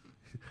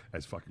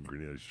 as fucking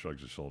Grenada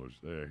shrugs his shoulders.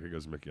 There, here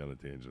goes Mickey on a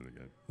tangent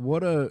again.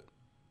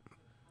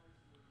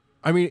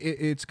 I mean,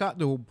 it's gotten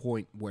to a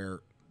point where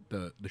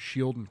the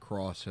Shield and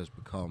Cross has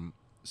become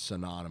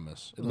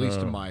synonymous, at least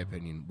in my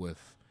opinion,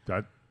 with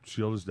that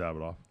Shield is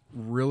Davidoff.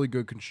 Really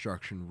good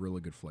construction, really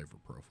good flavor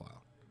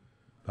profile.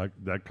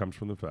 That comes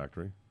from the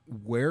factory.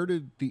 Where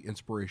did the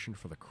inspiration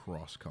for the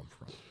Cross come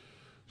from?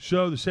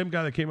 So the same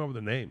guy that came up with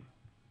the name,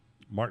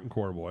 Martin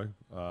Corboy,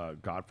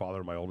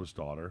 godfather of my oldest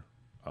daughter.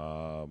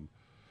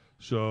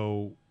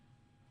 So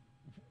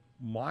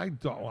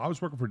I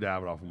was working for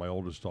Davidoff, and my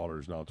oldest daughter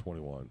is now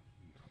 21.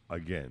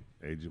 Again,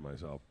 aging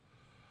myself.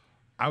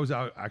 I was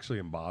out actually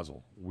in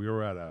Basel. We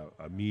were at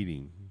a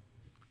meeting,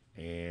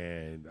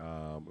 and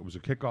it was a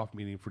kickoff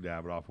meeting for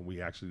Davidoff, and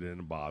we actually did it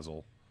in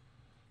Basel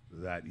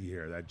that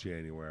year, that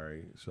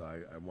January. So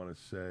I want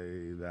to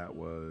say that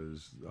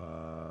was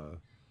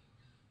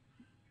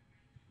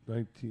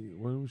 19.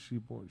 When was she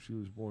born? She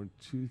was born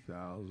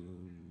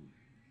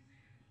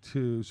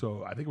 2002.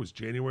 So I think it was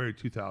January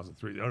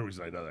 2003. The only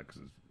reason I know that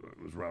because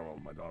it was around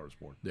when my daughter was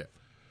born. Yeah.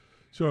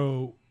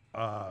 So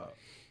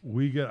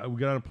we get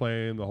on a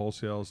plane. The whole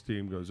sales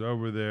team goes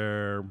over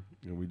there,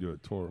 and we do a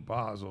tour of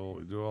Basel.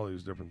 We do all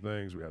these different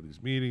things. We have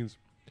these meetings,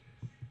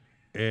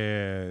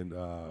 and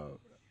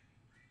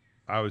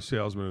I was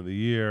salesman of the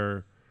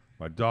year.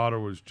 My daughter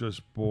was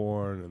just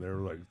born, and they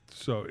were like,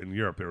 so in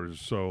Europe, they were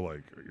just so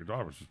like, your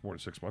daughter was just born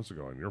 6 months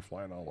ago, and you're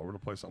flying all over the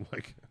place. I'm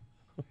like,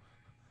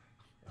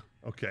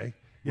 okay.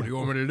 What do you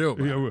want me to do?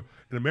 You know,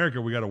 in America,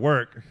 we got to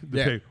work to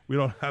Yeah. pay. We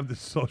don't have this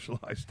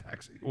socialized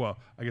taxi. Well,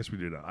 I guess we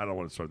do now. I don't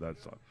want to start that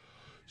stuff.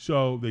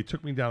 So they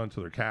took me down into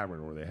their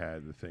cavern where they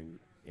had the thing.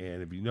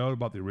 And if you know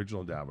about the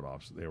original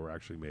Davidoffs, they were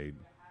actually made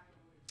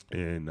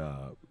in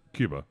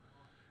Cuba,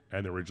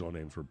 and the original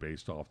names were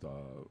based off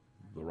the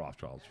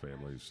Rothschilds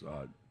family's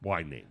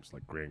wine names,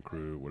 like Grand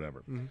Cru,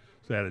 whatever. Mm-hmm.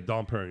 So they had a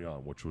Dom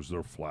Perignon, which was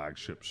their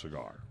flagship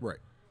cigar, Right.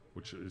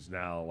 which is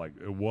now like,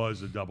 it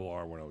was a double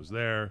R when I was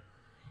there.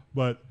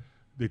 But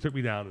they took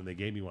me down and they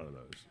gave me one of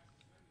those.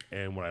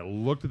 And when I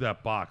looked at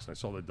that box and I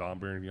saw the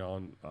Dom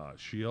Perignon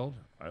shield,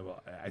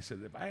 I said,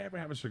 if I ever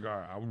have a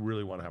cigar, I would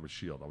really want to have a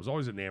shield. I was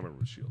always enamored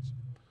with shields.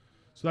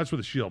 So that's where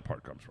the shield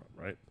part comes from,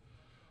 right?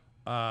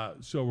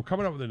 So we're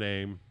coming up with a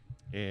name,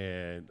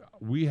 and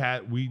we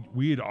had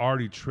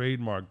already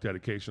trademarked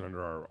dedication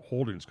under our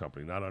holdings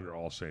company, not under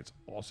All Saints.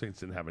 All Saints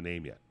didn't have a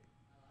name yet.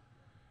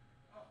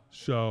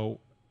 So,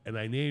 and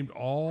I named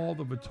all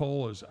the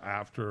Vitolas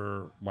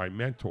after my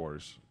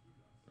mentors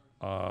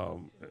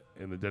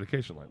in the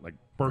dedication line. Like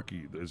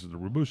Berkey, this is the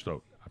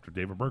Robusto, after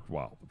David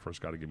Berkwell, the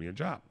first guy to give me a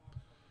job.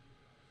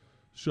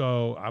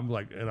 So I'm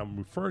like, and I'm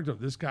referring to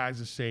this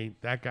guy's a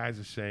saint, that guy's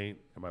a saint.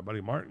 And my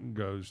buddy Martin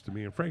goes to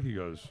me, and Frankie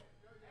goes,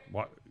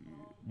 why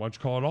don't you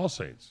call it All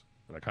Saints?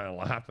 And I kind of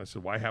laughed. And I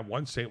said, why have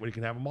one saint when you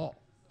can have them all?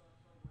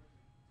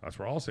 That's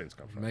where All Saints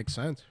comes from. Makes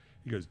sense.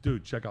 He goes,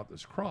 dude, check out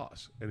this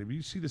cross. And if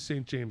you see the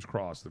St. James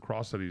cross, the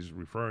cross that he's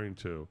referring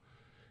to,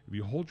 if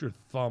you hold your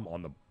thumb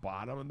on the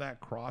bottom of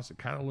that cross, it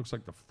kind of looks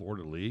like the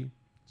fleur-de-lis.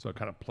 So it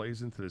kind of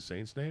plays into the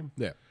saint's name.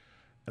 Yeah.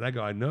 And I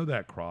go, I know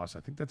that cross. I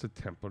think that's a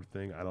Templar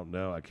thing. I don't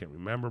know. I can't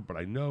remember. But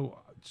I know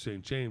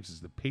St. James is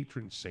the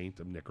patron saint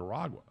of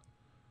Nicaragua.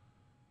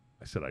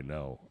 I said, I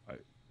know.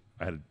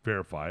 I had to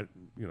verify it.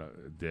 You know,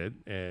 it did.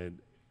 And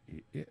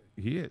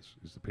he is.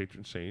 He's the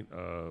patron saint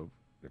of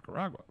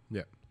Nicaragua.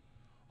 Yeah.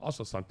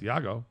 Also,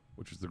 Santiago,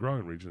 which is the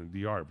growing region in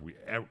DR, if we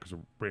ever, because we're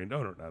a brand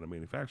owner, not a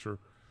manufacturer,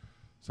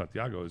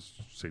 Santiago is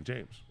St.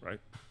 James, right?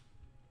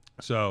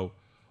 So,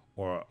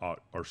 or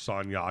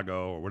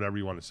Santiago, or whatever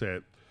you want to say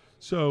it.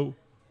 So,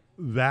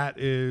 that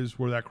is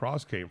where that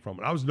cross came from.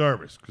 And I was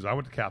nervous because I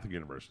went to Catholic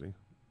University.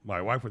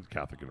 My wife went to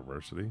Catholic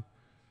University.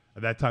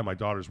 At that time, my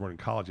daughters weren't in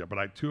college yet, but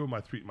my two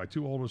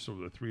oldest of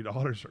the three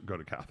daughters go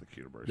to Catholic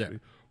University. Yeah.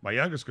 My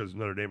youngest goes to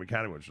Notre Dame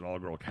Academy, which is an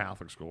all-girl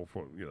Catholic school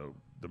for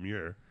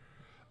Demure.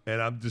 And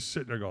I'm just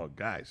sitting there going,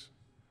 guys,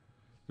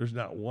 there's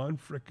not one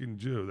freaking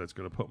Jew that's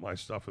going to put my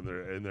stuff in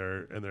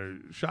their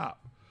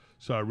shop.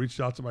 So I reached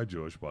out to my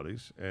Jewish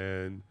buddies,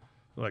 and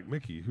they're like,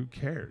 Mickey, who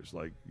cares?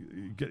 Like,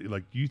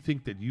 you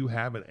think that you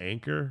have an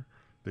anchor,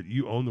 that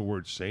you own the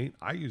word saint?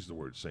 I use the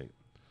word saint.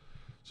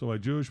 So my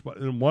Jewish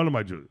buddy, and one of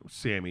my Jews,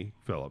 Sammy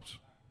Phillips,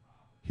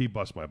 he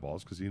busts my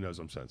balls because he knows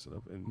I'm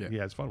sensitive, and he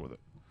has fun with it.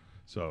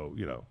 So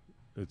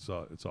it's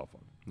all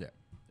fun. Yeah.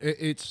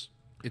 It's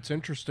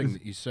interesting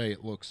that you say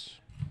it looks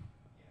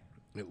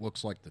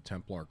like the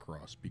Templar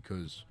cross,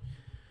 because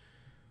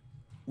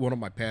one of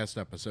my past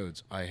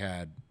episodes I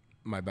had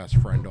my best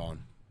friend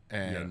on,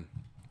 and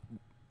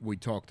we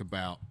talked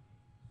about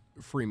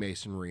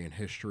Freemasonry and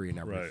history and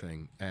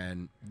everything. Right.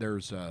 And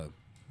there's an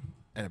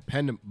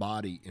appendant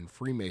body in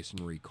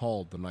Freemasonry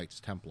called the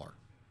Knights Templar,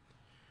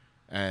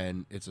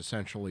 and it's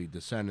essentially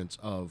descendants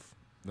of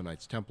the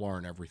Knights Templar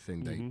and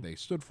everything they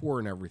stood for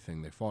and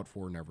everything they fought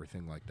for and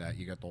everything like that.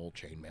 You got the whole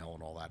chainmail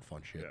and all that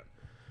fun shit.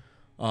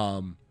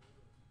 Yeah.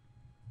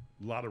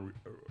 A lot of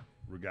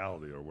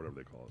regality, or whatever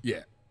they call it.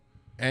 Yeah.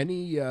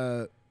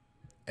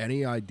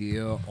 Any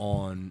idea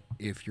on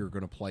if you're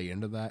going to play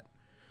into that?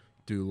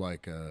 Do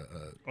like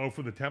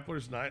for the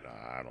Templars night?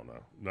 I don't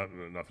know.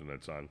 Nothing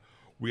that's on.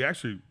 We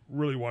actually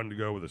really wanted to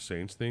go with a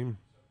Saints theme,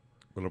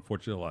 but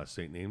unfortunately, a lot of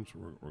Saint names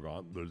were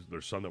gone.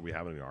 There's some that we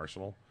have in the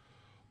arsenal,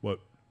 but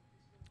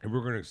if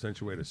we're going to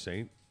accentuate a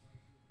Saint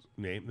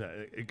name,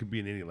 it could be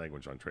in any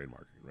language on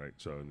trademarking, right?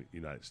 So in the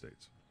United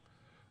States.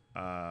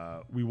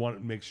 We want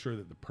to make sure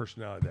that the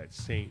personality of that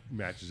saint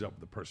matches up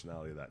with the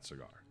personality of that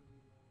cigar.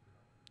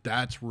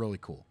 That's really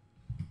cool.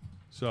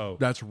 So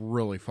That's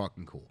really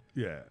fucking cool.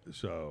 yeah.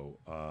 So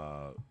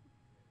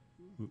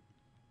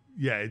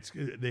yeah,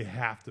 they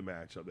have to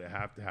match up. They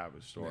have to have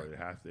a story. Yeah.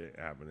 They have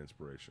to have an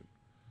inspiration.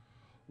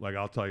 Like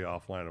I'll tell you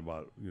offline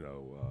about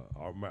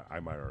I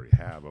might already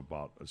have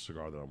about a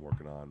cigar that I'm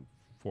working on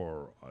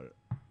for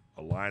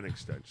a line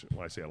extension.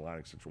 When I say a line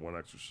extension, one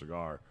extra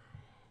cigar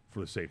for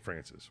the St.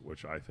 Francis,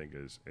 which I think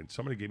is. And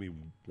somebody gave me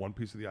one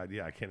piece of the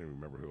idea. I can't even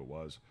remember who it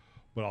was,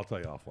 but I'll tell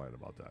you offline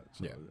about that.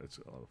 So Yeah. it's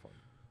a lot of fun.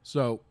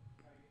 So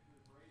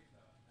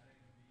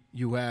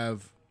you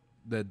have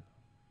the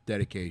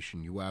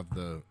dedication, you have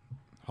the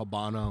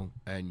Habano,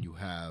 and you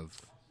have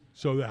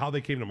So how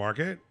they came to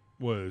market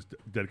was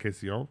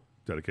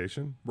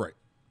dedication, right,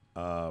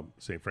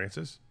 St.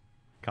 Francis,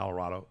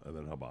 Colorado, and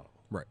then Habano.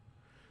 right.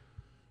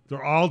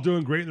 They're all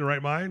doing great in the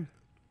right mind.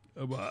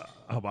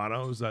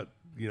 Habano is that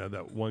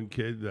that one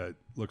kid that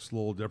looks a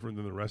little different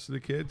than the rest of the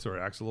kids, or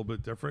acts a little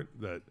bit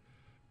different that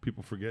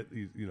people forget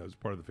he's is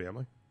part of the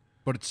family.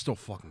 But it's still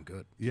fucking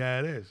good. Yeah,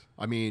 it is.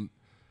 I mean,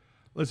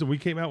 Listen, we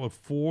came out with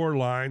 4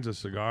 lines of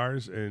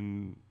cigars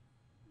in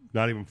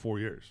not even 4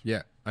 years.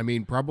 yeah. I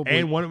mean, probably.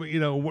 And one,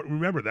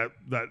 remember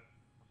that.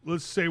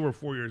 Let's say we're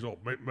 4 years old.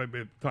 Maybe by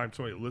the time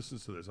somebody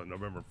listens to this on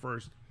November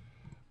 1st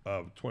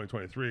of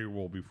 2023,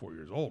 we'll be 4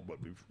 years old. But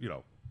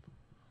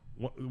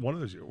one of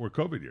those years, we're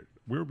COVID year.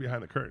 We were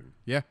behind the curtain.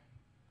 Yeah.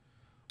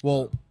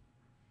 Well,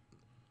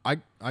 I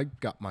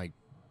got my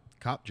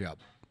cop job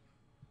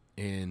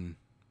in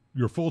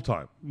You're full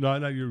time. No,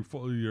 not you're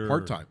full. You're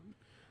part time.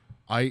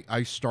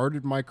 I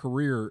started my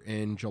career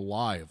in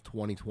July of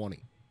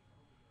 2020.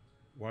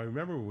 Well, I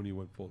remember when you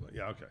went full time.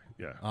 Yeah. Okay.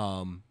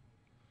 Yeah.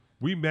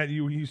 We met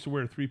you. He used to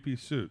wear a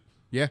 3-piece suit.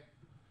 Yeah.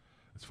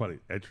 It's funny.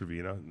 Ed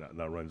Trevino,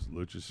 not runs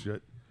Lucha's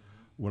shit.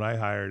 When I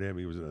hired him,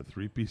 he was in a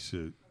 3-piece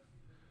suit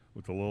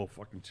with a little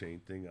fucking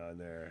chain thing on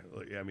there.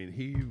 Like, I mean,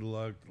 he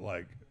looked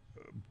like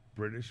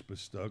British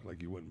bespoke,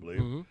 like you wouldn't believe.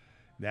 Mm-hmm.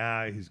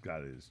 Now he's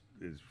got his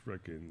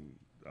freaking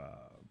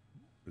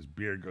his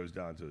beard goes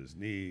down to his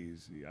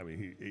knees. I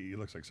mean, he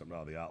looks like something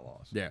out of the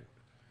Outlaws. Yeah.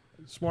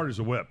 Smart as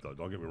a whip, though.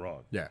 Don't get me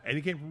wrong. Yeah. And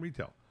he came from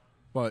retail.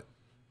 But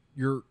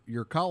your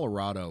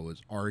Colorado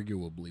is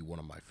arguably one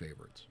of my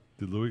favorites.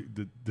 Did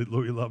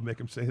Louis Love make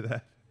him say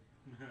that?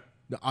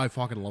 I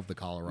fucking love the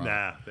Colorado.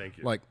 Nah, thank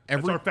you. Like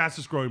that's our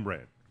fastest growing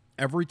brand.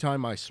 every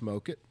time I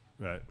smoke it,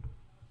 Right.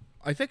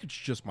 I think it's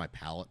just my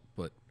palate,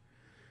 but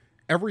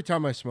every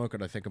time I smoke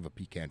it, I think of a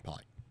pecan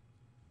pie.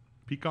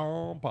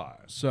 Pecan pie.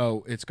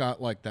 So it's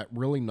got like that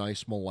really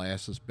nice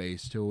molasses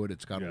base to it.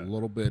 It's got Yeah. a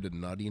little bit of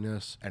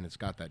nuttiness, and it's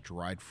got that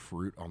dried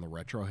fruit on the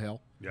retrohale.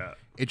 Yeah.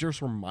 It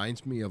just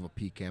reminds me of a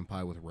pecan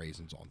pie with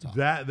raisins on top.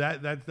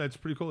 That's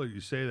pretty cool that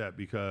you say that,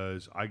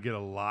 because I get a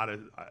lot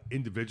of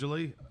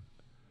individually.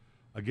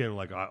 Again,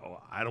 like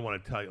I don't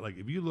want to tell you. Like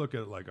if you look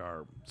at like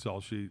our sell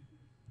sheet,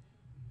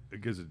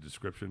 it gives a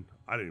description.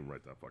 I didn't even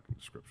write that fucking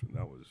description.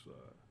 That was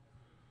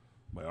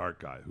my art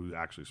guy who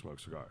actually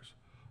smokes cigars.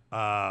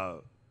 I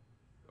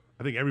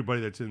think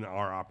everybody that's in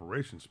our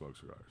operation smokes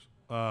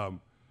cigars.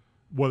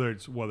 Whether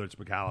it's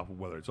Micallef or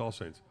whether it's All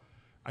Saints,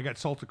 I got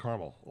salted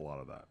caramel. A lot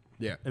of that.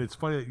 Yeah. And it's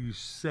funny that you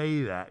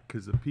say that,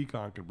 because the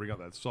pecan can bring out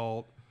that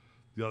salt,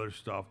 the other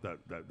stuff,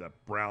 that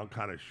brown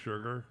kind of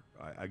sugar.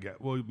 I get,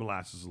 well,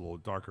 molasses is a little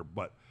darker,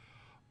 but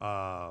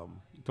talking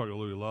to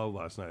Louis Love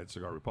last night at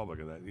Cigar Republic,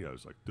 and that,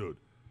 it's like, dude.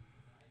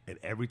 And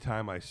every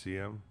time I see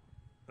him,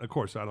 of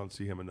course, I don't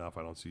see him enough.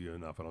 I don't see you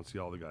enough. I don't see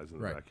all the guys in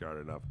the Right.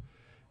 backyard enough.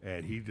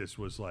 And he just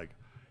was like,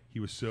 he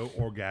was so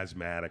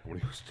orgasmatic when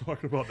he was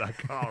talking about that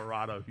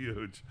Colorado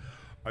huge.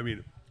 I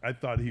mean, I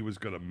thought he was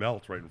going to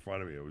melt right in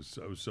front of me. It was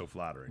so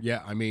flattering.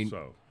 Yeah, I mean,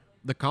 So,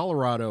 the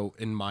Colorado,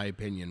 in my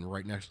opinion,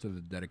 right next to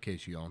the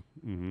Dedication,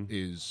 Mm-hmm.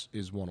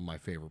 is one of my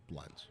favorite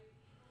blends.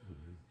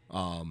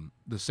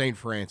 The St.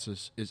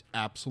 Francis is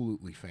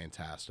absolutely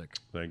fantastic,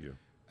 thank you.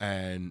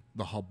 and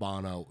the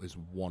Habano is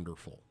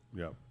wonderful.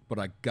 Yeah. But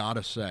I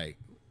gotta say,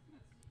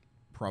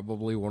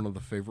 probably one of the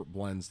favorite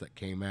blends that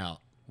came out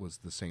was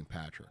the St.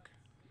 Patrick,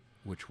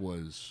 which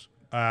was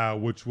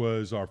Which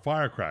was our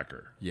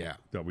firecracker yeah,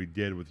 that we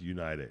did with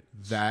United.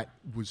 that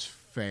was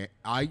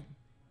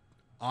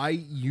I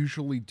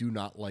usually do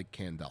not like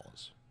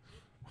candelas,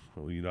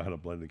 Well, you know how to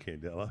blend the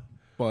candela.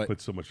 but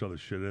Put so much other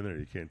shit in there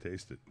you can't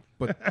taste it.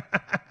 But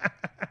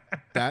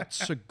that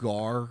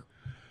cigar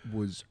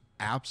was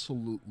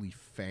absolutely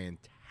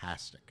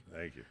fantastic.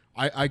 Thank you.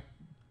 I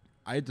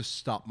had to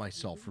stop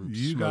myself from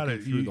smoking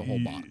through the whole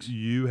box.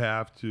 You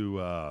have to,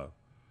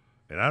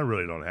 and I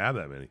really don't have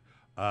that many.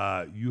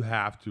 You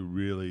have to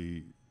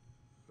really,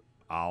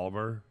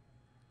 Oliver,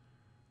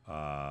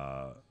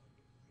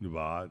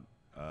 Nuvad,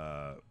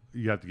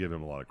 you have to give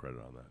him a lot of credit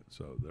on that.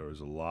 So there was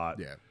a lot.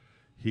 Yeah.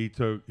 He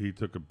took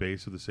a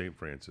base of the St.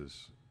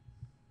 Francis,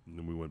 and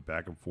then we went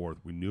back and forth.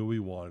 We knew we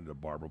wanted a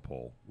barber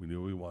pole. We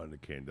knew we wanted a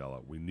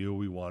candela. We knew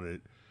we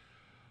wanted.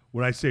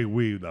 When I say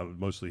we, that was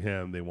mostly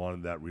him. They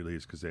wanted that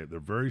release because they're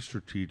very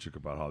strategic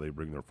about how they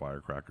bring their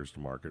firecrackers to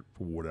market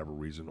for whatever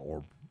reason,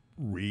 or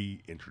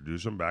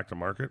reintroduce them back to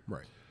market.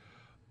 Right.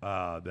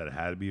 That it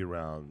had to be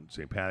around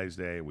St. Patty's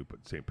Day. We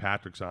put St.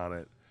 Patrick's on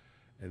it,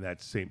 And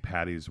that's St.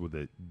 Patty's with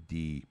a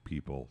D,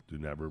 people. Do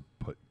never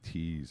put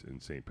T's in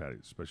St.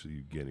 Patty's, especially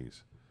you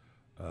guineas.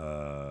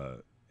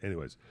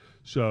 Anyways,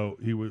 so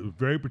he was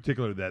very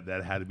particular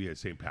that had to be a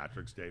St.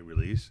 Patrick's Day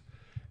release.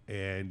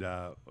 And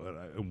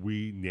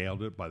we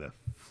nailed it by the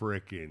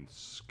frickin'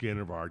 skin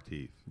of our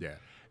teeth. Yeah.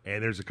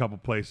 And there's a couple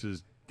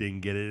places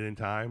didn't get it in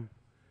time.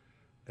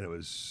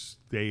 And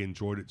they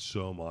enjoyed it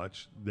so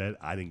much that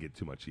I didn't get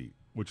too much heat,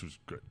 which was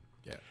good.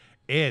 Yeah.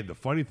 And the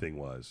funny thing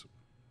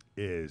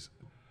is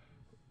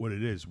what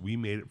it is, we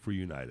made it for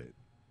United,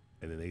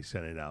 and then they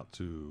sent it out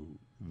to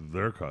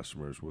their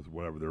customers with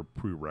whatever their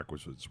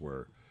prerequisites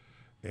were.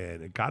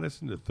 And it got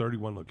us into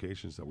 31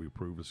 locations that we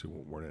previously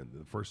weren't in.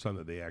 The first time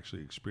that they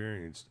actually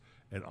experienced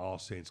an All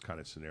Saints kind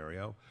of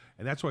scenario.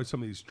 And that's why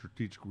some of these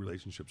strategic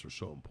relationships are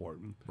so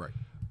important. Right.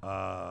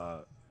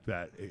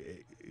 That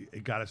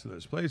it got us in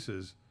those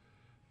places,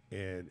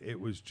 and it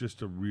was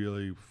just a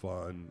really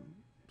fun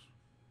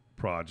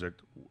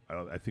project.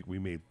 I think we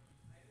made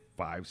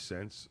 5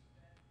 cents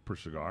per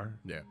cigar.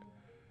 Yeah.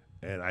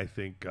 And I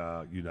think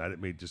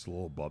United made just a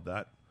little above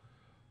that.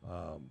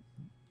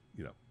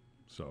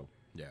 So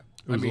Yeah.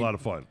 it was a lot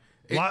of fun.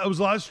 It was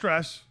a lot of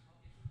stress.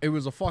 It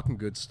was a fucking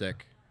good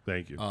stick.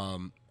 Thank you.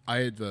 I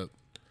had the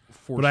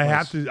But I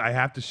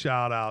have to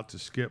shout out to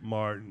Skip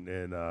Martin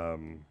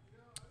and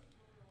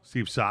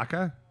Steve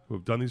Saka, who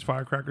have done these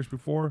firecrackers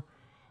before,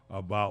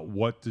 about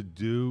what to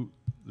do.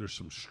 There's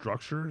some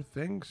structure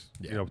things,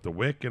 with the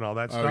wick and all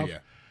that stuff. Yeah.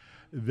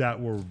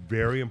 That were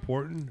very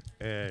important,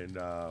 and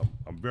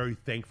I'm very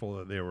thankful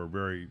that they were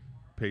very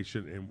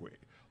patient and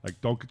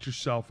don't get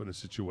yourself in a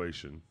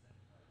situation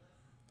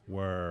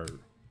where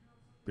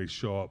they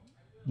show up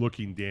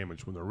looking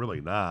damaged when they're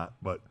really not.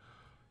 But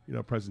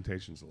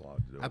presentation's a lot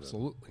to do with it.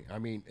 Absolutely. I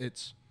mean,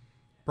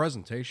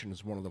 presentation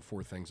is one of the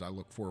 4 things I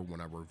look for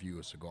when I review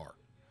a cigar.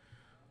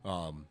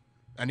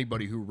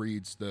 Anybody who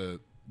reads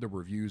the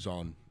reviews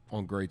on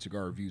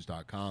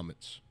greatcigarreviews.com,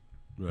 it's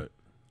Right.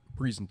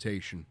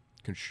 presentation,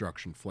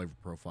 construction, flavor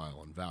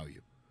profile, and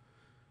value.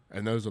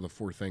 And those are the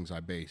 4 things I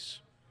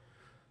base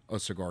a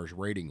cigar's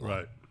rating on.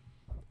 Right.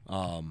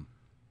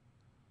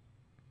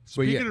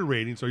 Speaking of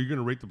ratings, are you going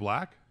to rate the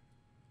black?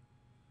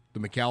 The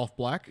Micallef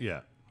Black?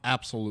 Yeah.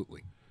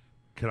 Absolutely.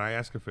 Can I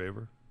ask a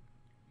favor?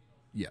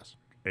 Yes.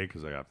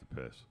 Because I have to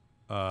piss.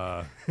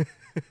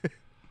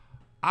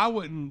 I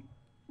wouldn't.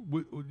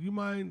 Would you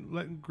mind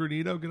letting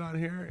Granito get on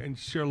here and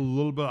share a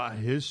little bit about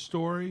his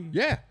story?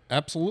 Yeah,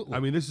 absolutely. I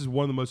mean, this is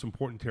one of the most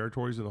important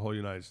territories in the whole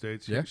United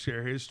States. Yeah.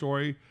 Share his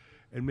story.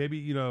 And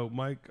maybe,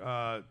 Mike,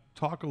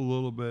 talk a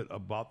little bit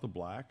about the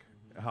black,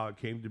 how it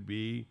came to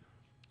be,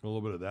 a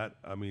little bit of that.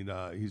 I mean,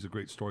 he's a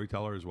great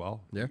storyteller as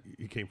well. Yeah.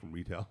 He came from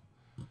retail.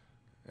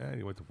 And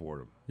he went to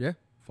Fordham. Yeah.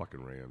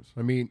 Fucking Rams.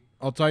 I mean,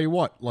 I'll tell you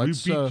what.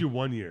 Let's We beat you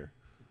 1 year.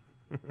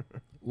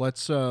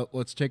 let's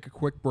take a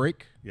quick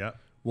break. Yeah.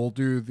 We'll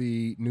do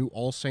the new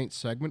All Saints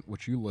segment,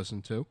 which you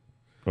listen to.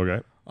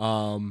 Okay.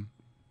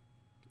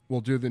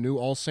 We'll do the new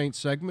All Saints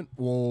segment.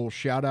 We'll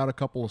shout out a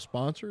couple of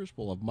sponsors.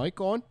 We'll have Mike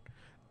on,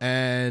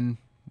 and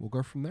we'll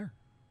go from there.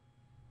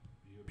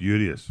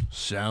 Beauteous.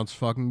 Sounds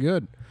fucking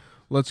good.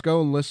 Let's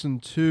go and listen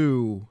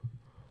to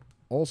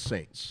All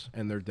Saints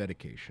and their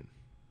dedication.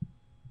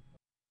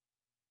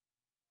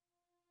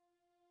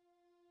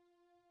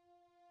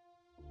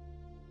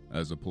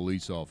 As a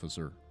police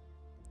officer,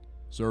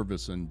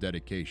 service and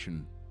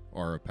dedication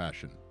are a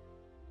passion.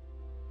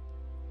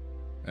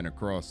 And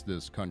across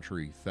this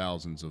country,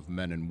 thousands of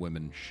men and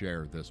women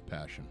share this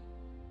passion.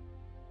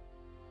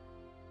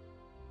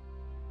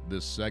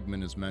 This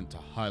segment is meant to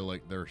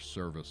highlight their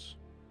service,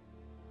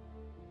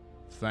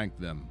 thank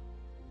them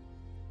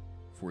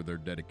for their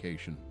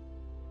dedication,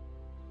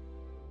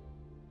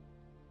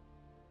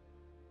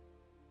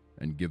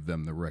 and give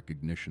them the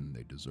recognition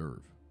they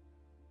deserve.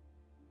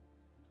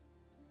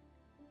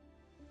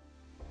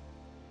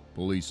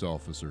 Police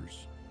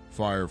officers,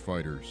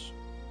 firefighters,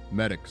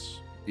 medics,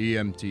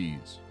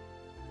 EMTs,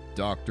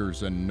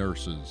 doctors and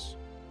nurses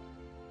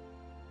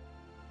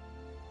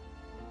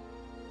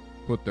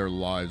put their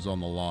lives on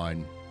the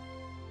line,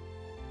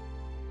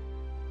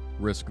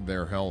 risk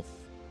their health,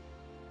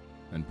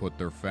 and put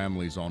their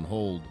families on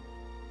hold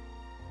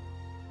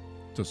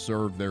to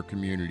serve their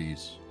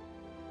communities,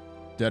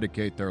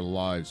 dedicate their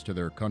lives to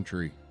their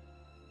country,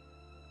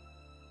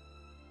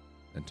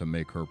 and to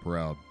make her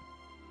proud.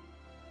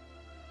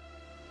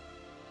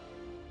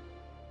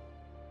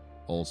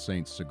 All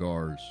Saints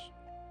Cigars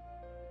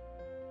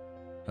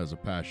has a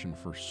passion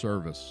for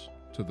service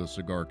to the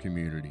cigar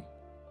community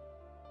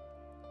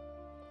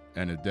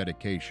and a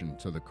dedication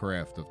to the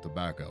craft of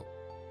tobacco.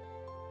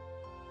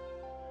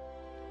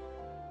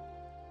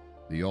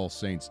 The All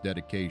Saints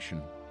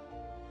dedication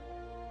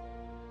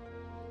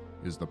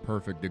is the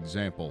perfect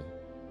example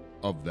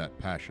of that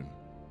passion.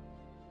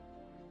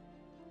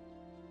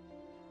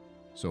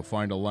 So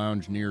find a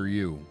lounge near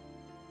you.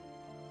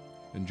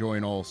 Enjoy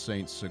an All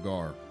Saints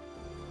cigar.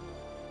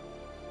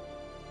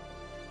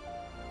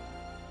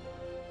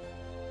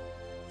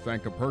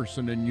 Thank a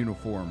person in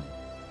uniform,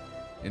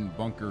 in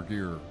bunker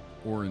gear,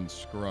 or in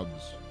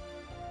scrubs.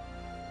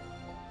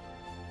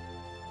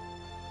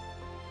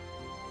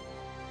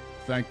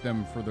 Thank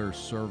them for their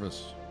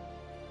service.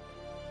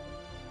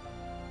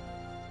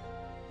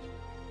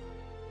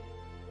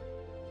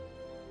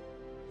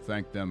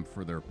 Thank them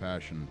for their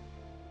passion.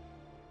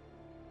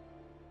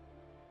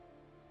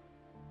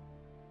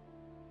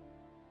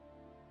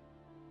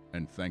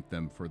 And thank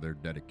them for their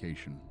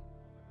dedication.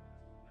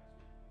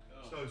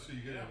 So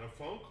you get a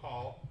phone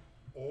call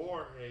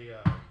or a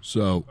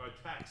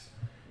text.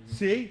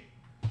 See?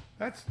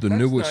 That's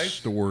newest nice.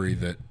 story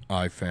that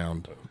I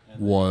found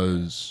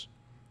was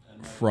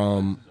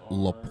from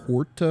La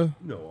Porta,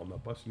 No, I'm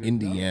not busting it.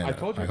 Indiana. I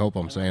told you. I hope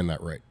I'm saying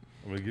that right.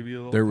 I'm going to give you a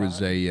little There was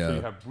time, a, so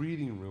you have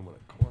breathing room on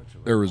a corner.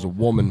 There was a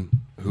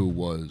woman who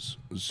was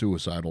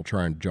suicidal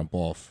trying to jump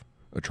off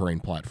a train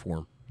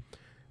platform.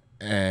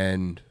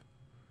 And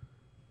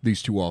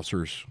these two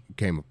officers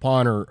came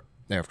upon her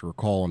after a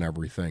call and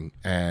everything.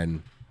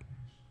 And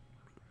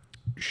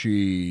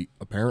she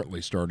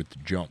apparently started to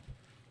jump.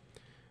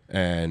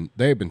 And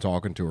they had been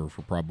talking to her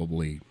for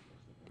probably,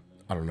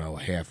 I don't know,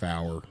 a half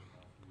hour,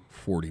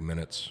 40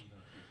 minutes.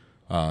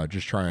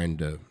 Just trying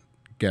to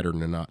get her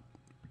to not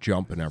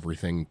jump and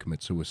everything,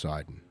 commit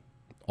suicide, and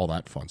all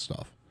that fun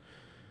stuff.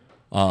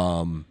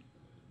 The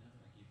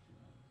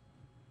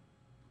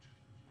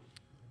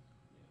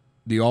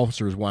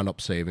officers wound up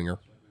saving her,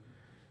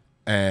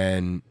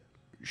 and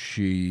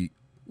she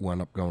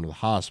wound up going to the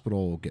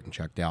hospital, getting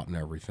checked out and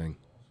everything.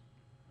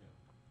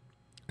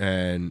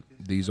 And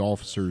these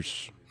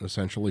officers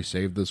essentially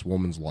saved this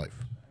woman's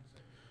life.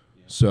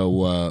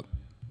 So,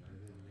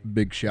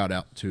 big shout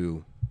out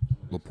to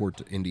La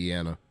Porta,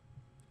 Indiana,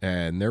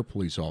 and their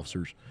police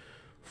officers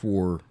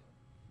for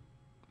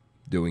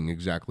doing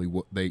exactly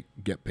what they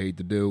get paid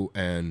to do,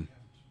 and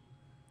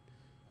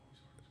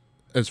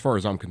as far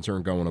as I'm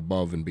concerned, going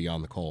above and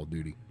beyond the call of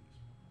duty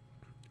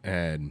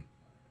and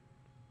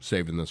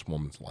saving this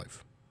woman's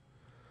life.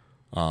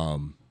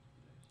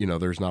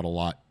 There's not a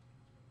lot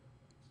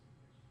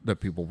that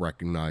people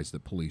recognize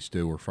that police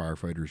do or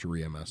firefighters or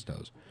EMS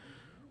does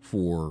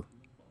for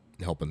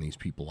helping these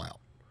people out.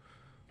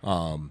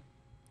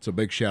 So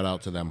big shout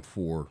out to them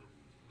for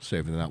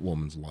saving that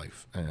woman's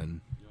life and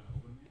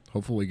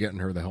hopefully getting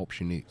her the help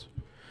she needs.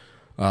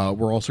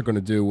 We're also going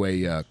to do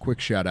a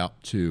quick shout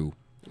out to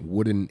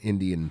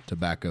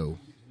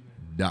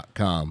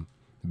woodenindiantobacco.com,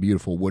 the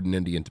beautiful Wooden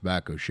Indian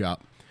Tobacco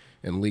Shop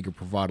and Liga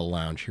Privada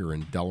Lounge here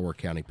in Delaware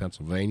County,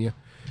 Pennsylvania.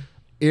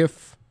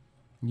 If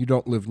you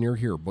don't live near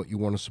here, but you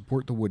want to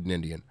support the Wooden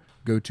Indian,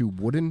 go to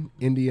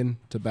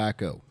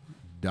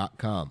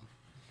woodenindiantobacco.com.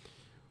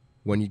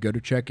 When you go to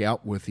check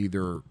out with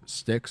either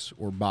sticks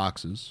or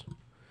boxes,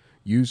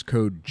 use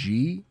code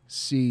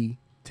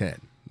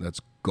GC10.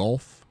 That's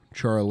Golf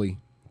Charlie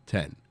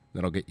 10.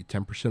 That'll get you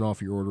 10% off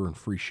your order and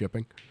free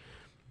shipping.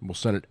 We'll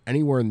send it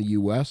anywhere in the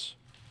U.S.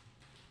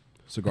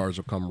 Cigars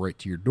will come right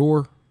to your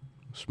door.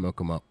 Smoke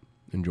them up.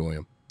 Enjoy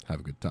them.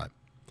 Have a good time.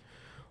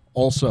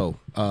 Also,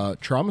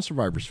 Trauma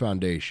Survivors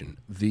Foundation.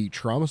 The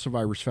Trauma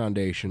Survivors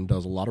Foundation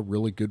does a lot of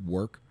really good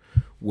work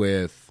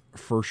with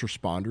first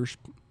responders,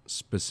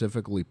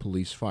 specifically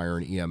police, fire,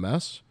 and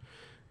EMS,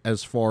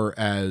 as far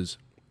as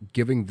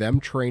giving them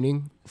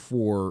training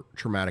for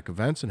traumatic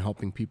events and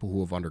helping people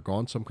who have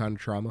undergone some kind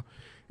of trauma.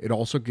 It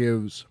also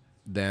gives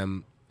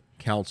them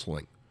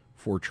counseling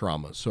for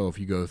trauma. So if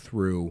you go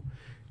through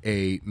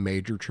a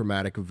major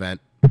traumatic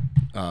event,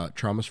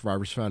 Trauma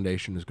Survivors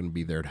Foundation is going to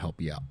be there to help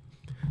you out.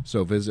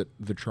 So visit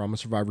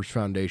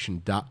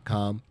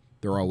thetraumasurvivorsfoundation.com.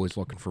 They're always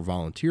looking for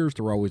volunteers.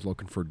 They're always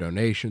looking for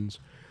donations.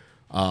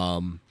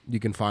 You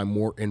can find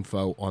more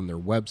info on their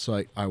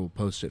website. I will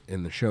post it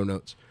in the show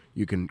notes.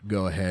 You can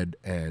go ahead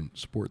and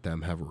support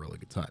them. Have a really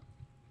good time.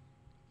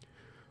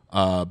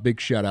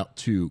 Big shout out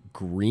to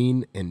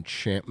Green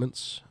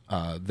Enchantments.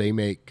 They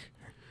make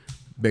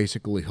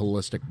basically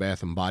holistic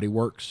bath and body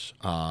works.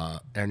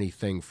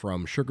 Anything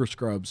from sugar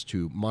scrubs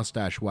to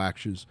mustache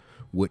waxes,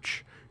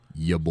 which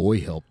your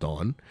boy helped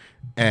on.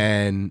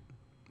 And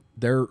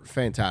they're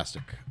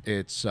fantastic.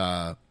 It's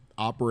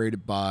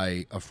operated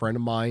by a friend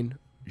of mine.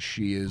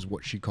 She is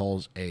what she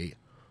calls a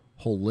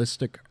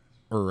holistic,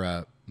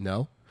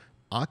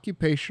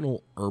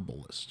 occupational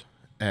herbalist.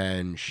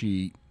 And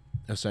she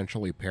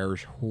essentially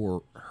pairs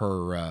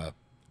her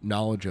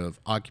knowledge of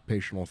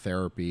occupational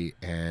therapy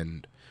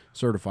and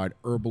certified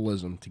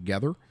herbalism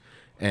together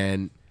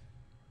and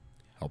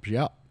helps you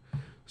out.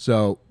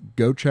 So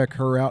go check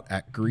her out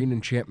at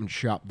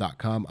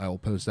greenenchantmentshop.com. I will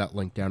post that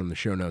link down in the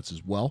show notes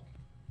as well.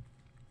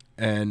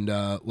 And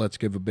let's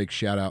give a big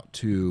shout out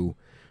to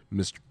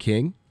Mr.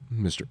 King,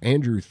 Mr.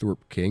 Andrew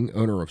Thorpe King,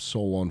 owner of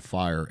Soul on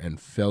Fire and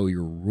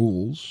Failure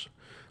Rules,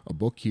 a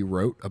book he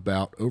wrote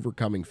about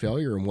overcoming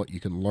failure and what you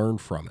can learn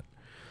from it.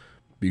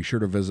 Be sure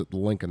to visit the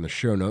link in the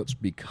show notes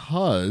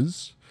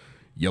because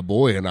your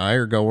boy and I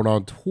are going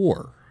on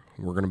tour.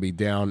 We're going to be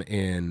down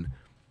in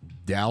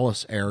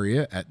Dallas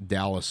area at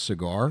Dallas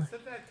Cigar.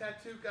 Is that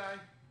tattoo guy?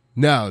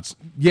 No, it's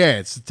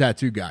the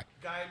tattoo guy.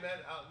 Guy I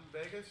met out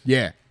in Vegas?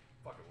 Yeah.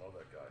 Fucking love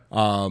that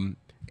guy.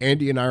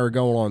 Andy and I are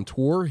going on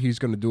tour. He's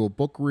going to do a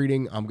book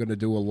reading. I'm going to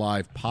do a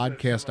live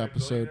podcast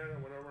episode.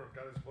 Whatever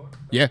got his book?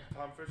 Yeah.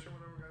 Tom Fisher,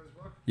 whatever got his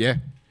book? Yeah.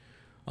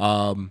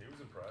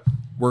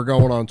 We're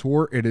going on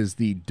tour. It is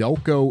the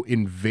Delco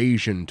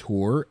Invasion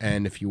Tour,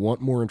 and if you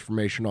want more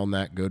information on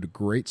that, go to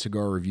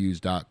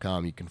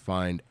greatcigarreviews.com. You can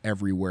find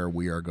everywhere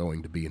we are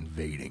going to be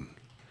invading.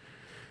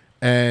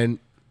 And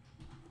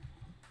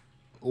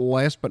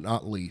last but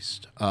not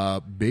least,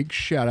 big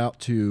shout out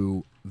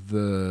to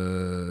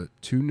the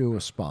two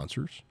newest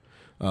sponsors.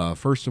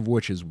 First of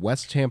which is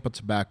West Tampa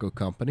Tobacco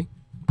Company.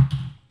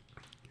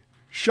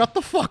 Shut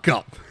the fuck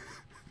up.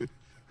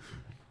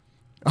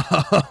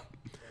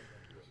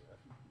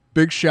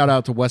 Big shout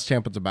out to West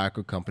Tampa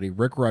Tobacco Company.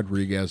 Rick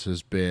Rodriguez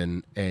has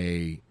been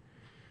a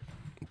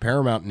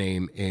paramount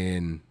name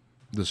in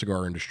the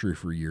cigar industry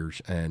for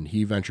years, and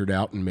he ventured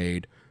out and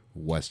made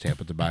West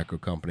Tampa Tobacco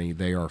Company.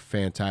 They are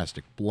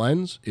fantastic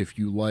blends. If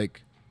you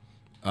like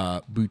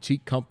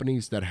boutique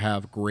companies that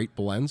have great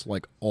blends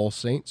like All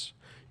Saints,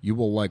 you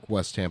will like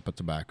West Tampa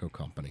Tobacco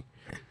Company.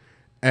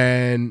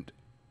 And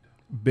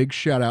big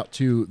shout out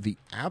to the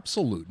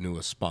absolute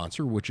newest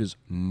sponsor, which is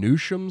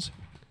Newsham's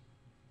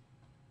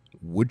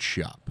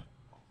Woodshop.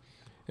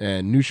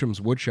 And Newsham's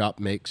Woodshop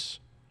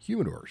makes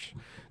humidors.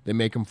 They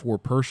make them for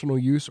personal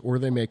use or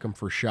they make them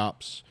for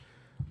shops.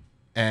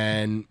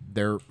 And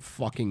they're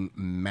fucking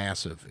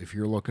massive. If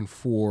you're looking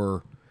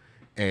for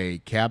a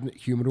cabinet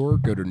humidor,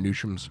 go to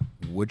Newsham's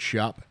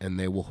Woodshop and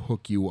they will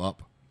hook you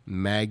up.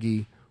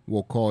 Maggie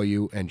will call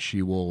you and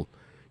she will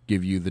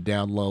give you the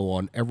down low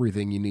on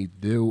everything you need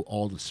to do,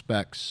 all the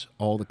specs,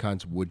 all the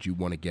kinds of wood you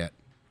want to get.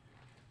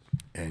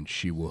 And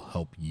she will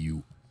help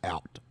you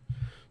out.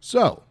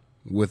 So,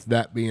 with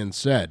that being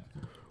said,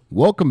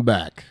 welcome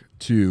back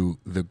to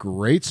the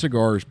Great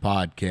Cigars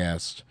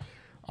Podcast.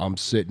 I'm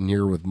sitting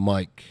here with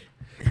Mike,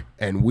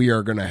 and we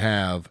are going to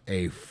have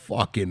a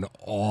fucking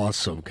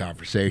awesome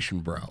conversation,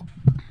 bro.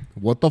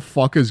 What the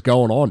fuck is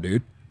going on,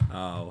 dude?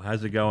 Oh,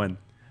 how's it going?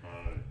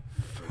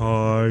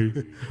 Hi.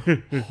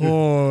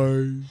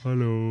 Hi.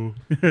 Hello.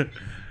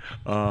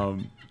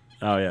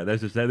 Oh yeah,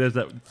 there's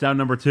that sound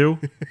number 2.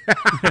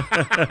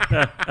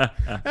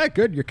 Hey,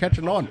 good, you're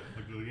catching on.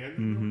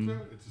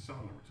 It's a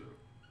sound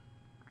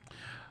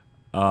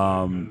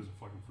number 2.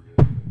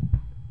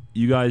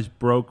 You guys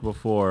broke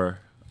before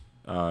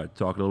talking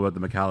a little about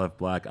the Micallef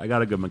Black. I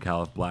got a good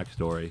Micallef Black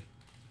story.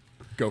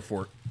 Go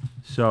for it.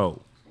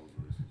 So,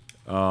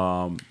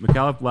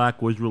 Micallef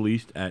Black was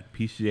released at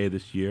PCA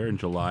this year in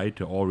July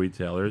to all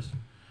retailers,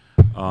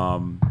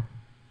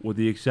 with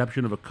the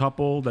exception of a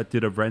couple that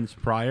did events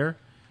prior,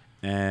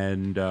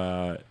 and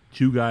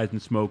 2 guys in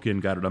Smokin'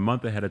 got it a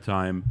month ahead of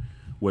time,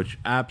 which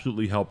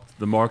absolutely helped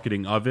the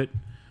marketing of it.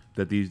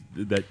 That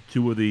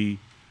 2 of the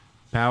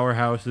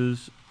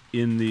powerhouses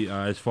in the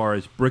as far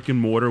as brick and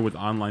mortar with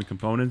online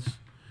components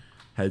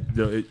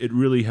it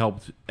really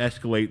helped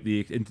escalate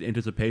the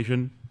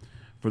anticipation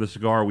for the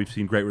cigar. We've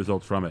seen great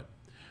results from it.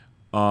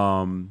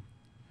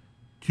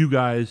 2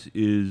 Guys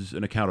is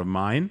an account of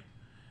mine,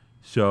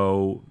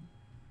 so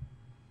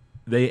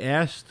they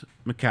asked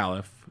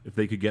Micallef if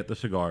they could get the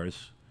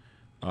cigars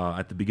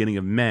at the beginning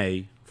of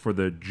May for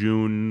the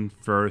June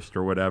 1st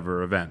or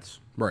whatever events.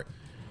 Right.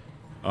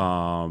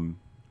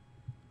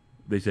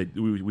 They said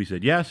we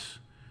said yes.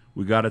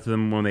 We got it to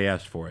them when they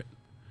asked for it.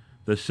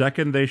 The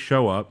second they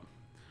show up,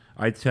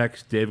 I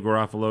text Dave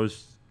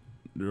Garofalo's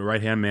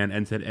right-hand man,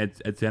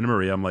 Ed Santa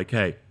Maria. I'm like,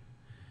 hey,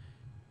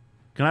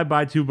 can I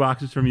buy 2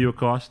 boxes from you at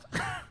cost?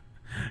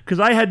 Because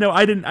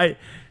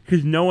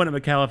because no one at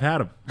Micallef had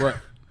them. Right.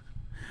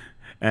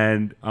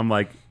 And I'm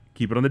like,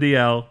 keep it on the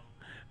DL.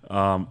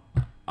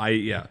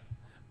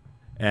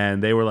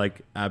 And they were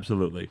like,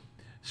 absolutely.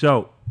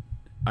 So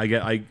I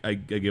give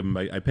them,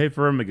 I pay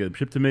for them, I get them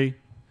shipped to me,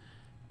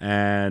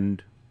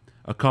 and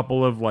a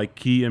couple of like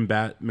key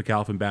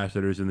Micallef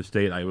ambassadors in the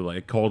state.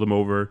 I called one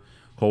of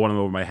them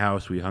over my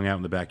house. We hung out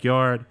in the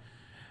backyard,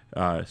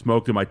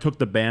 smoked them. I took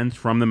the bands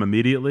from them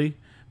immediately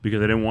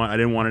because I didn't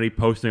want any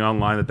posting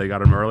online that they got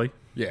them early.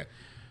 Yeah.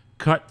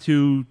 Cut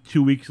to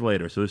 2 weeks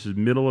later. So this is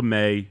middle of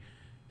May.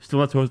 Still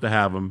not supposed to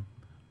have them.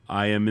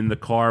 I am in the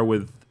car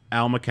with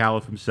Al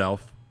Micallef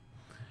himself.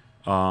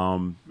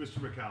 Mr.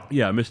 Micallef.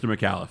 Yeah, Mr.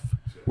 Micallef.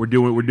 We're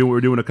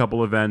doing a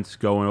couple events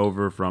going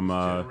over from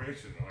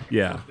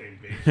yeah.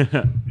 People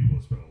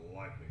spend a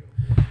lot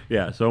of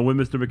Yeah, so with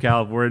Mr.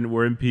 Micallef, we're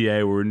in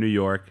PA, we're in New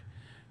York,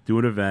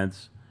 doing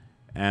events,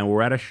 and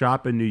we're at a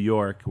shop in New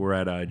York. We're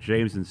at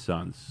James and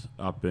Sons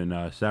up in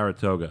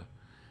Saratoga,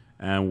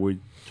 and we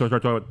start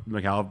talking about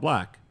Micallef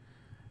Black,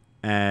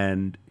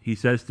 and he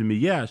says to me,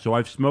 "Yeah, so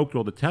I've smoked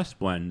all the test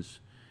blends,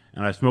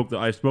 and I smoked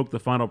the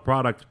final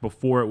product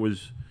before it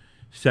was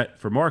set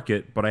for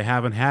market, but I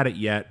haven't had it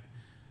yet,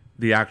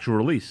 the actual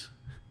release."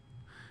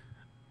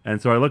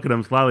 And so I look at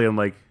him slyly. I'm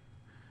like,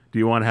 "Do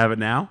you want to have it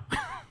now?"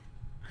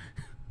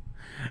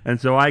 And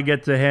so I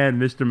get to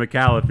hand Mr.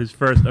 Micallef his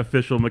first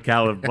official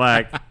Micallef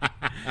Black.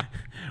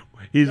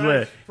 He's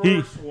one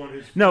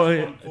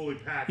fully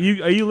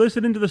packaged. Are you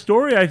listening to the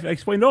story? I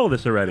explained all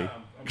this already. Yeah,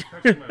 I'm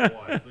texting my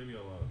wife. Leave me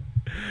alone.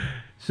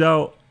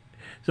 So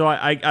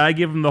I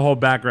give him the whole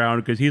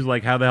background because he's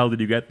like, "How the hell did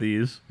you get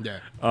these?"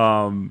 Yeah.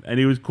 And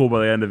he was cool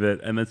by the end of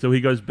it. And then so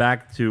he goes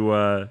back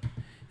to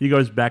he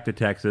goes back to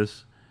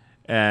Texas,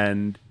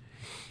 and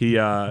he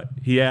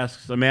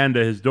asks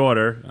Amanda, his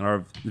daughter,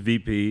 our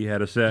VP,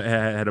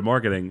 head of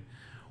marketing,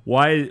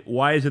 why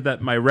is it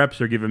that my reps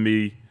are giving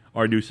me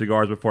our new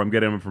cigars before I'm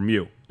getting them from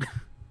you?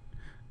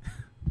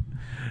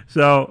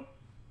 So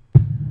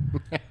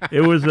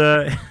it was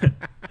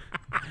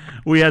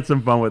we had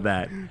some fun with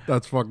that.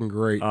 That's fucking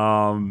great.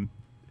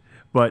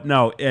 But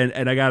no,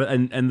 and I got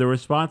and the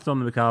response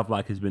on the Micallef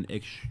Black has been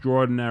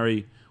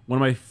extraordinary. One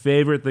of my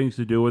favorite things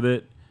to do with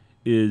it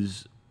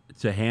is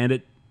to hand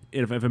it.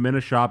 If I'm in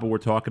a shop and we're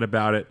talking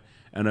about it,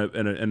 and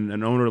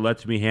an owner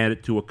lets me hand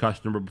it to a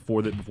customer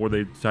before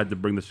they decide to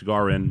bring the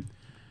cigar in,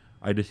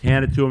 I just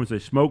hand it to them and say,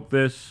 "Smoke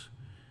this.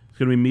 It's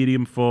going to be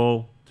medium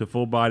full to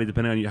full body,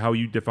 depending on how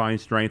you define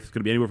strength. It's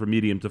going to be anywhere from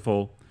medium to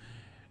full,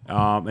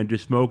 and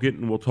just smoke it,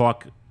 and we'll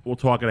talk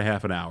at a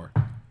half an hour."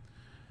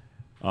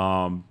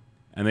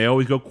 And they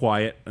always go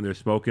quiet, and they're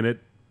smoking it.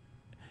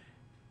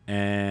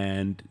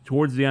 And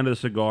towards the end of the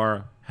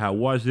cigar, how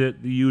was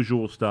it? The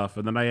usual stuff.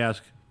 And then I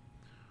ask,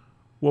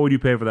 what would you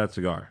pay for that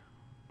cigar?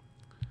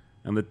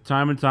 And the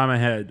time and time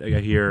ahead, I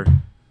hear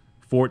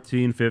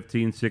 14,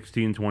 15,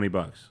 16, 20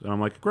 bucks. And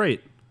I'm like,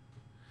 great.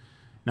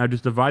 Now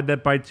just divide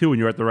that by 2 and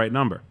you're at the right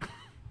number.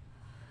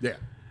 Yeah.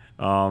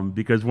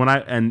 Because when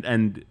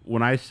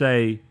I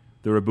say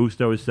the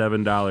Robusto is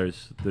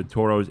 $7, the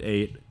Toro is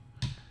 $8,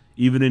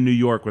 even in New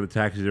York where the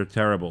taxes are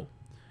terrible,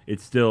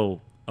 it's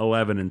still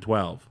 11 and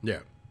 12. Yeah.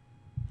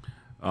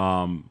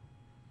 I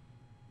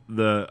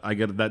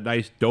get that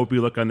nice dopey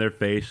look on their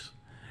face,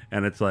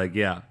 and it's like,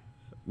 yeah,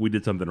 we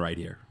did something right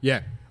here.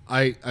 Yeah.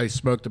 I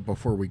smoked it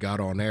before we got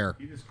on air.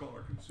 He just called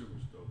our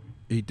consumers dopey.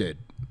 He did.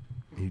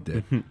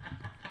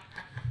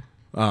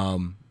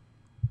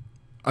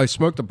 I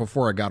smoked it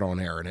before I got on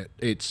air, and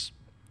it's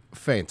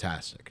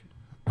fantastic.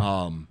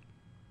 You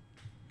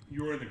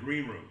were in the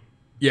green room.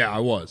 Yeah, I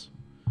was.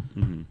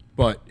 Mm-hmm.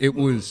 But it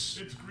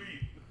was... It's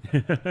green.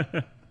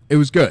 It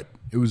was good.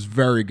 It was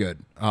very good.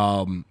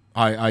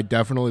 I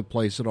definitely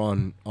place it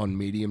on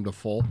medium to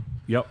full.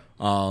 Yep.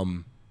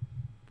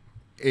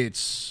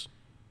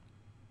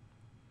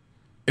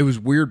 It was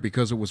weird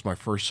because it was my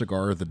first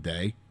cigar of the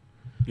day.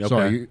 Okay.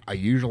 So I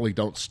usually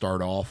don't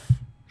start off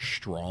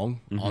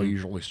strong. Mm-hmm. I'll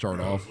usually start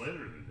off. Later in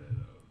the day, though.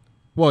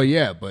 Well,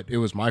 yeah, but it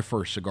was my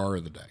first cigar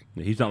of the day.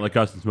 He's not like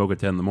us and smoke at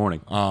 10 in the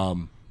morning.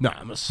 No,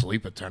 I'm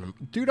asleep at 10.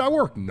 Dude, I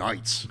work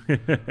nights.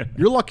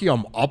 You're lucky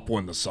I'm up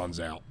when the sun's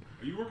out.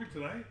 Are you working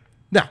tonight?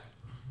 No.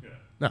 Yeah.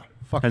 No,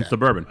 fuck Hence that. the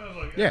bourbon. I was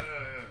like, Yeah.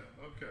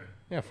 Okay.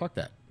 Yeah, fuck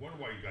that. Wonder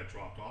why you got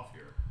dropped off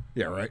here.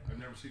 Yeah, right. I've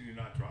never seen you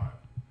not drive.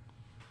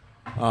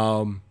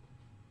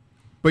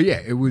 But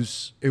yeah, it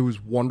was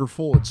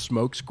wonderful. It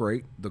smokes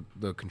great.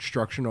 The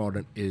construction on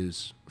it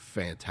is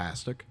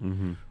fantastic.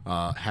 Mm-hmm.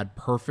 Had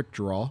perfect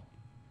draw.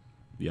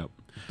 Yep.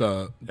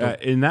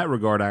 In that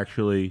regard,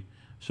 actually,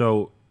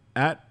 so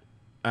at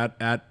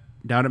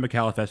down at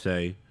Micallef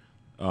SA,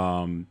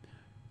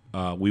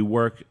 we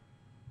work,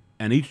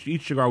 and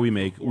each cigar we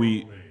make,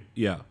 we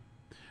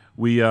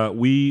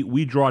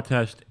draw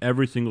test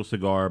every single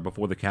cigar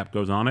before the cap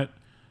goes on it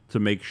to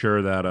make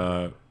sure that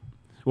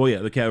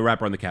the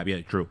wrapper on the cap,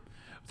 yeah, true,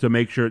 to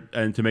make sure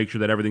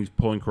that everything's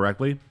pulling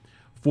correctly.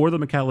 For the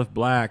Micallef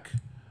Black,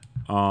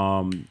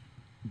 Dan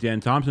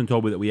Thompson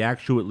told me that we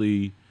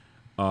actually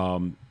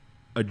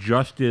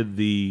adjusted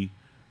the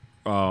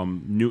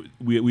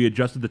we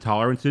adjusted the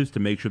tolerances to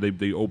make sure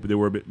they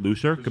were a bit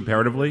looser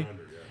comparatively.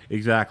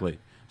 Exactly.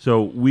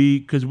 So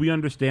because we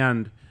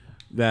understand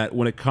that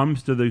when it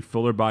comes to the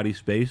fuller body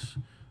space,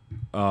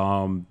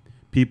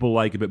 people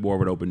like a bit more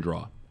of an open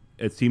draw.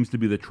 It seems to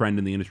be the trend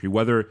in the industry.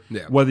 Whether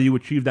you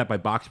achieve that by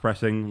box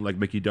pressing, like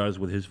Mickey does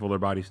with his fuller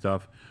body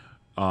stuff,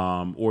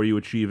 or you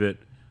achieve it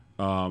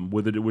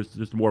with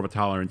just more of a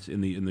tolerance in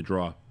the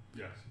draw.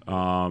 Yes.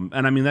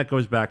 And I mean that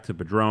goes back to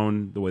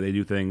Padron, the way they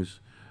do things.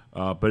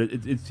 But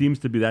it seems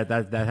to be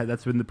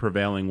that's been the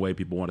prevailing way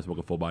people want to smoke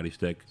a full body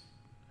stick.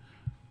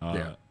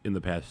 In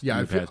the past. Yeah,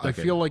 I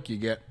feel like you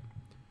get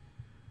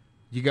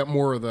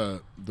more of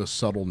the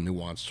subtle,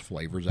 nuanced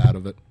flavors out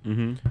of it.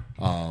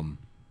 Mm-hmm.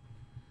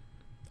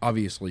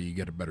 Obviously, you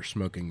get a better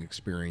smoking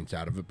experience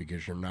out of it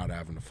because you're not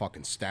having to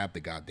fucking stab the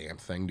goddamn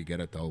thing to get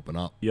it to open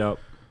up. Yep.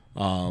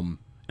 And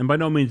by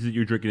no means that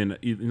you're drinking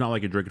it's not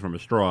like you're drinking from a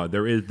straw.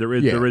 There is the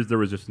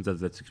resistance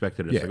that's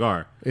expected in a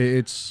cigar.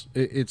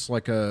 It's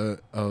like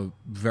a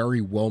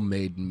very well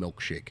made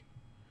milkshake.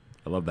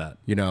 I love that.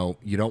 You know,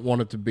 you don't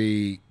want it to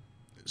be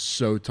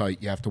so tight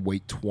you have to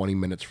wait 20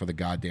 minutes for the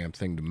goddamn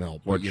thing to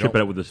melt. Or chip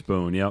it out with a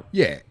spoon, yep.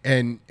 Yeah,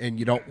 and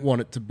you don't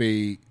want it to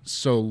be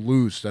so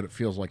loose that it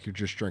feels like you're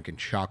just drinking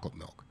chocolate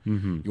milk.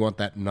 Mm-hmm. You want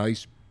that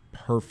nice,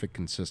 perfect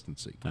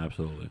consistency.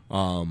 Absolutely.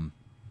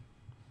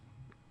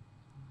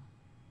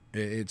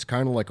 It's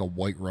kind of like a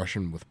White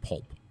Russian with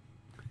pulp.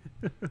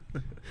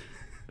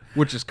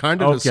 Which is kind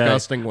of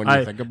disgusting when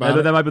you think about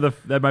it.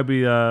 That might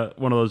be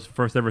one of those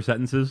first ever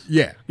sentences.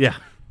 Yeah. Yeah.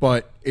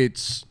 But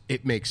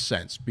it makes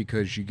sense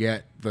because you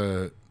get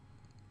that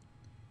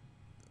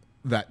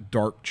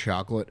dark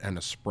chocolate and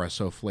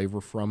espresso flavor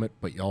from it,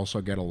 but you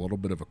also get a little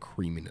bit of a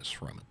creaminess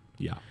from it.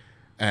 Yeah.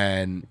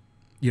 And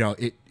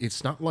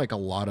it's not like a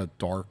lot of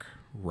dark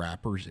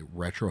wrappers. It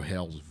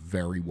retrohales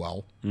very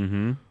well.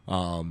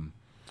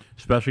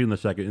 Especially in the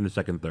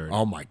second third.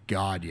 Oh my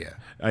God, yeah.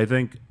 I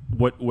think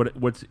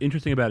what's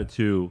interesting about it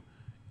too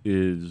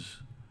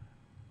is,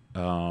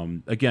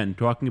 again,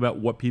 talking about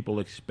what people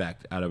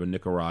expect out of a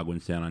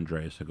Nicaraguan San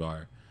Andreas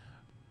cigar.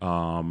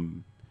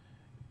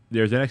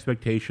 There's an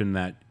expectation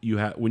that you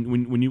have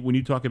when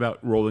you talk about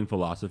rolling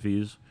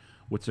philosophies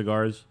with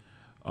cigars.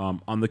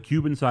 On the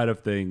Cuban side of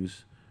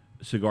things,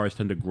 cigars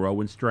tend to grow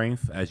in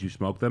strength as you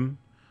smoke them.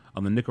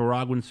 On the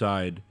Nicaraguan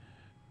side,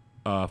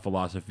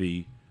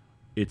 philosophy,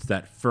 it's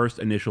that first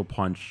initial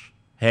punch.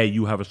 Hey,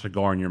 you have a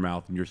cigar in your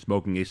mouth and you're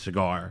smoking a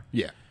cigar.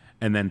 Yeah.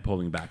 And then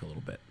pulling back a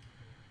little bit.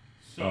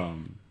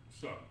 Some,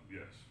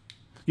 yes.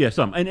 Yeah,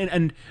 some,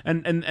 and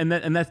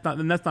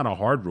that's not a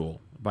hard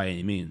rule by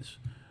any means,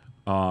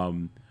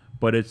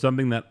 but it's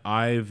something that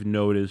I've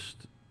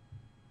noticed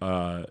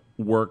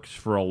works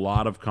for a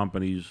lot of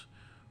companies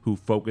who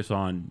focus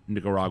on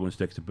Nicaraguan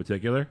sticks in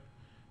particular,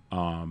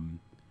 and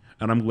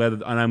I'm glad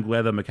that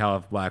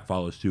Micallef Black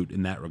follows suit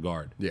in that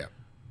regard. Yeah.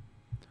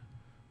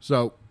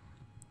 So,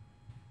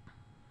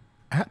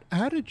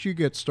 how did you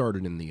get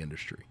started in the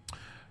industry?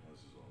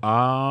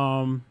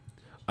 I'll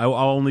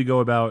only go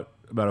about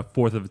a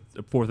fourth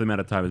the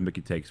amount of time as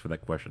Mickey takes for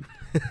that question.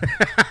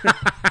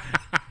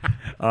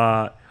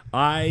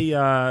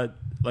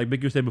 Like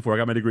Mickey was saying before, I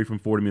got my degree from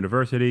Fordham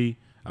University.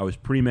 I was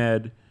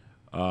pre-med.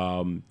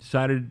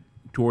 Decided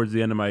towards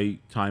the end of my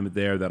time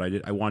there that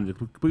I wanted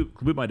to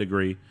complete my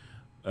degree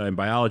in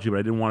biology, but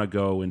I didn't want to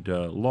go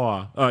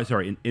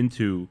into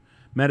into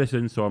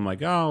medicine. So I'm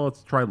like, oh,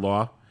 let's try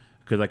law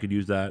because I could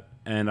use that.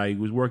 And I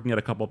was working at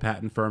a couple of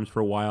patent firms for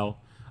a while.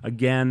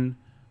 Again,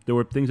 there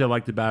were things I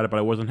liked about it, but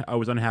I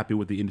was unhappy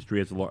with the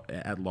industry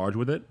at large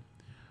with it.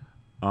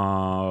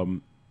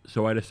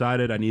 So I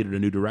decided I needed a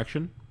new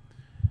direction.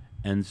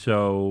 And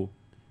so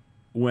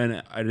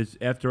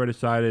after I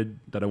decided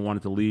that I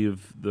wanted to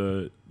leave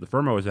the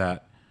firm I was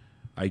at,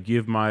 I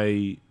give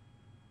my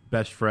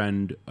best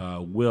friend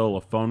Will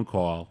a phone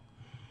call,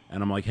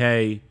 and I'm like,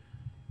 "Hey,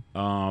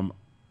 I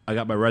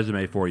got my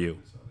resume for you."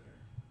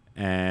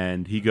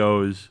 And he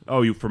goes,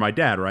 "Oh, you for my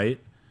dad, right?"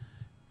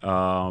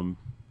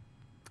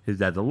 His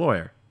dad's a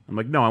lawyer. I'm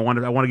like, "No, I want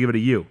to give it to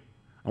you.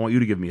 I want you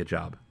to give me a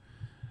job."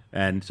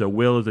 And so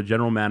Will is the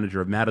general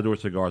manager of Matador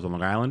Cigars on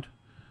Long Island.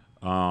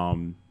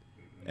 And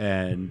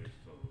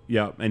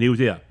he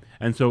was.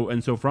 And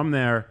so from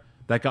there,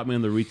 that got me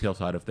on the retail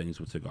side of things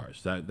with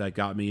cigars. That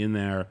got me in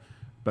there.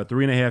 About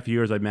 3.5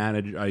 years, I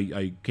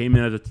came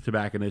in as a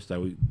tobacconist.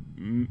 I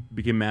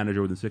became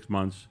manager within 6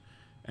 months,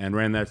 and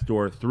ran that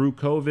store through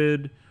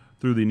COVID,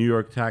 through the New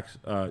York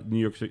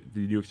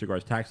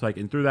Cigars tax hike,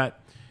 and through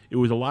that, it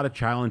was a lot of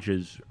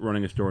challenges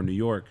running a store in New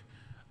York.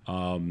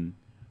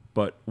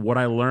 But what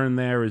I learned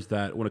there is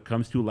that when it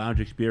comes to lounge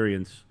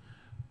experience,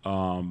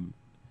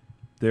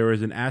 there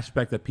is an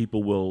aspect that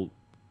people will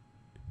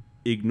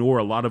ignore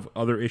a lot of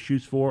other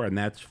issues for, and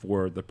that's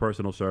for the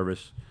personal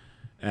service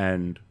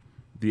and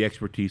the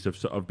expertise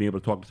of being able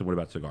to talk to someone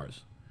about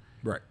cigars.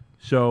 Right.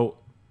 So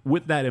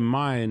with that in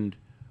mind,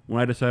 when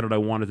I decided I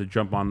wanted to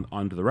jump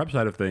onto the rep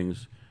side of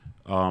things,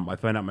 I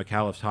found out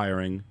Micallef's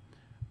hiring.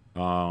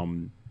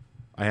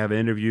 I have an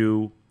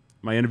interview.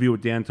 My interview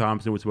with Dan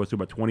Thompson was supposed to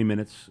be about 20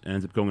 minutes and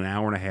ends up going an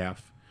hour and a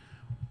half.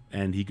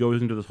 And he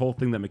goes into this whole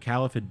thing that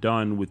Micallef had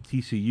done with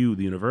TCU,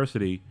 the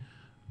university,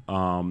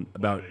 about...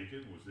 Bob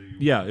Aiken,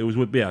 it was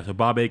with... Yeah, so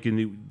Bob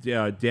Aiken,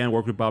 Dan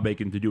worked with Bob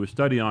Aiken to do a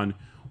study on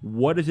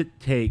what does it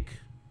take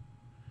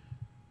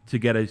to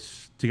get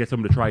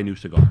someone to try a new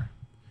cigar.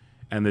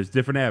 And there's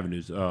different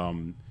avenues. A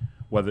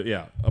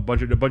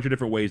bunch of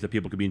different ways that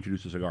people can be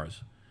introduced to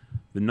cigars.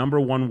 The number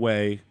one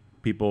way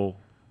people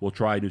will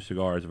try new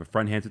cigars if a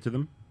friend hands it to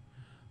them.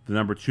 The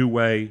number two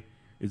way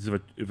is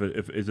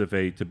if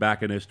a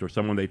tobacconist or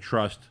someone they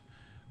trust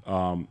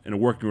in a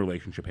working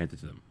relationship hands it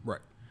to them. Right.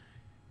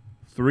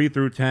 3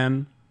 through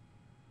 10,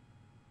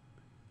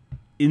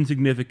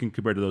 insignificant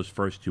compared to those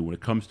first two when it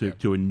comes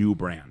to a new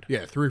brand.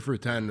 Yeah, 3 through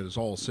 10 is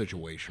all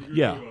situational.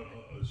 Yeah.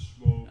 A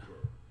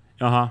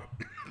smoker.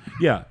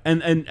 Yeah,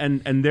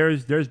 and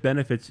there's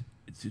benefits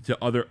to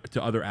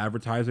other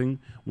advertising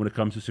when it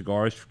comes to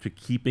cigars, to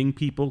keeping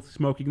people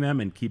smoking them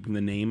and keeping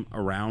the name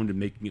around and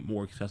making it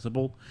more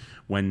accessible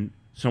when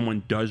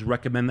someone does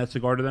recommend that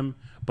cigar to them.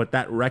 But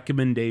that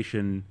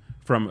recommendation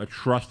from a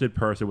trusted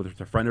person, whether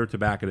it's a friend or a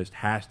tobacconist,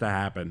 has to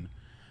happen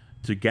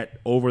to get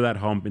over that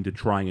hump into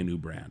trying a new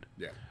brand.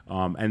 Yeah.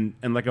 And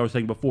like I was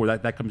saying before,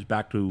 that comes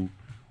back to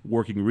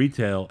working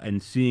retail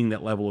and seeing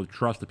that level of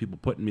trust that people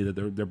put in me,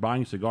 that they're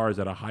buying cigars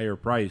at a higher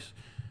price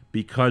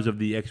because of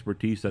the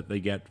expertise that they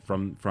get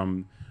from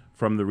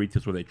the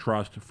retailers where they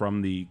trust,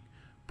 from the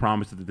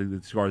promise that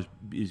the cigars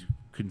is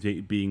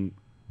being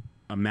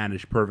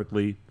managed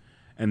perfectly,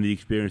 and the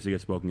experience they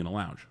get smoking in a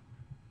lounge.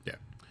 Yeah.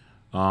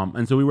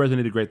 And so we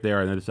resonated great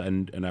there,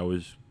 and I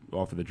was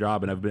offered the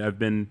job,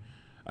 and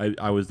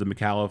I was the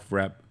Micallef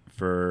rep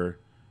for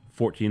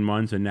 14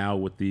 months, and now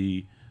with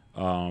the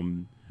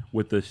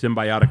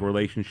symbiotic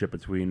relationship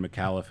between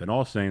Micallef and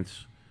All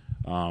Saints,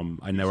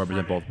 I now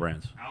represent both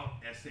brands. Out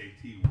SAT word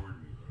me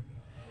right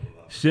now. I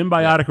love it.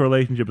 Symbiotic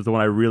relationship is the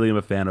one I really am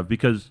a fan of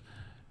because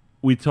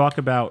we talk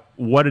about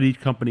what did each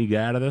company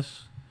get out of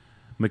this.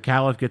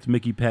 Micallef gets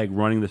Micky Pegg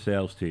running the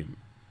sales team,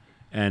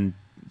 and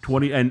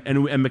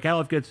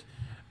Micallef gets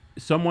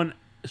someone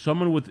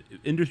with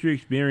industry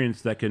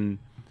experience that can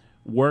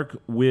work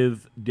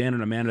with Dan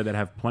and Amanda that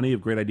have plenty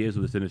of great ideas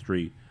of this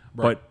industry,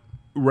 but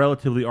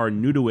relatively are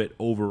new to it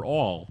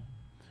overall,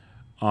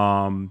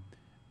 and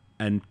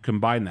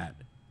combine that.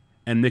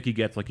 And Micky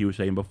gets, like you were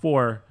saying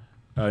before,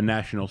 a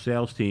national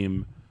sales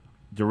team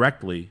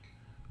directly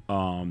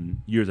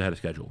years ahead of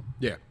schedule.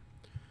 Yeah.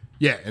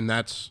 Yeah, and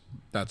that's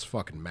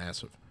fucking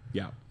massive.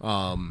 Yeah.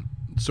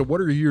 So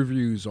what are your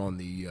views on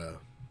the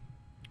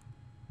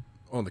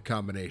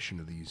combination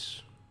of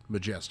these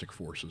majestic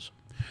forces?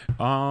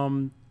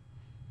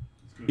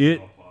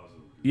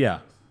 Yeah.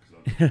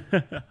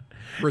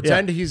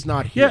 Pretend he's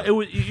not here. Yeah, it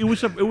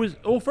was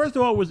well, first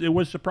of all, it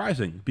was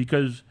surprising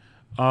because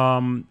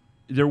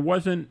there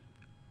wasn't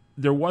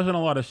a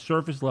lot of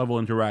surface level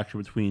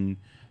interaction between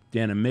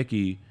Dan and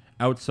Micky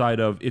outside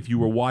of if you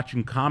were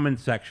watching comment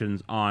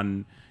sections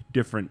on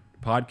different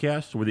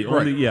podcasts were the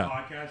only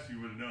Podcast, you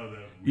would know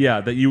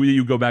that. That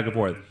you go back and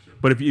forth.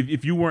 But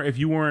if you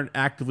weren't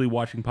actively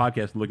watching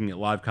podcasts and looking at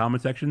live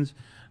comment sections,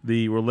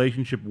 the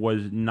relationship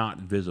was not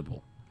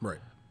visible. Right.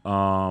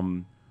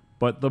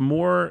 But the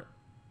more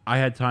I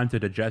had time to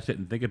digest it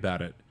and think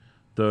about it,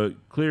 the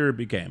clearer it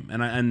became.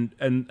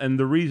 And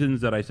the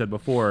reasons that I said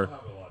before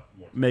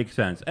make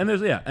sense. And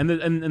there's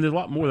there's a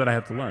lot more that I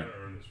have to learn.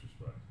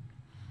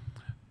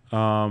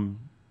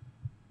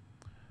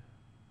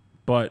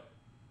 But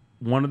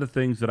one of the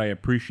things that I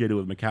appreciated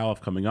with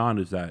Micallef coming on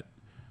is that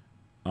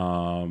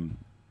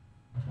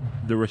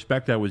the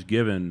respect I was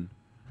given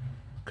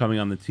coming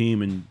on the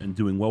team and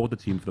doing well with the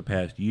team for the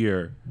past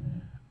year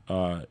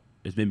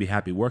has made me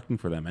happy working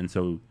for them. And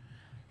so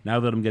now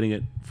that I'm getting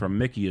it from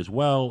Micky as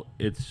well,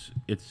 it's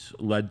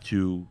led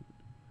to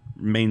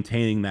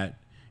maintaining that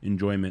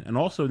enjoyment. And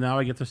also now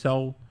I get to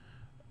sell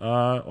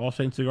All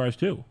Saints cigars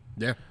too.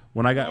 Yeah.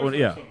 When I got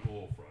something a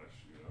little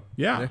fresh, you know?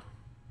 Yeah.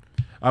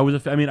 I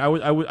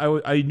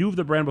knew of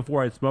the brand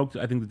before I had smoked.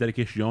 I think the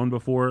Dedication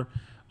before.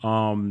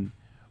 When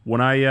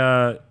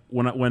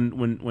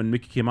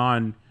Micky came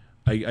on,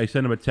 I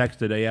sent him a text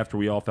the day after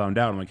we all found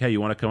out. I'm like, hey, you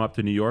want to come up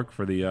to New York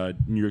for the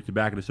New York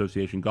Tobacco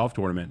Association golf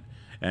tournament?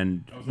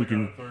 And we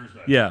can, on a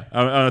Thursday. Yeah,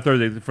 on a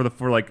Thursday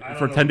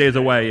for 10 days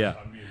away.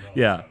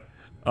 Yeah.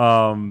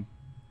 And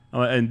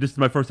this is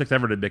my first text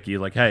ever to Micky. He's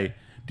like, hey,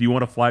 do you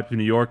want to fly up to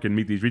New York and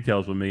meet these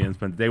retailers with me and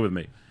spend the day with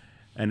me?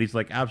 And he's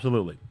like,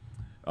 absolutely.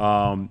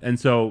 And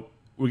so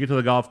we get to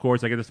the golf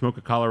course. I get to smoke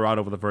a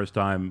Colorado for the first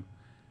time.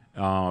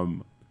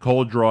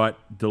 Cold draw it,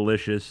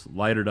 delicious,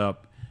 lighted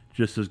up,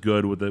 just as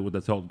good with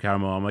the salted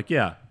caramel. I'm like,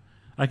 yeah,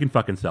 I can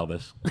fucking sell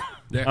this.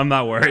 Yeah. I'm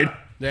not worried.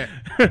 Yeah.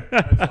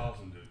 That's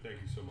awesome, dude. Thank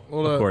you so much.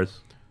 Well, Of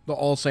course. The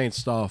All Saints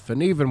stuff,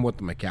 and even with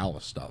the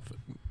Micallef stuff,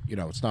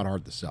 it's not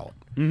hard to sell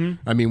it.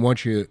 Mm-hmm. I mean,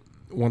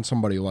 once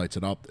somebody lights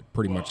it up, it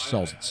pretty much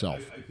sells itself.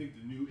 I think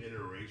the new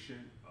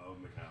iteration of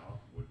Micallef,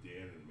 what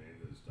Dan and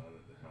Amanda has done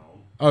at the helm.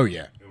 Oh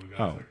yeah. And we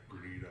got like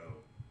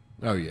Granito.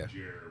 Oh yeah.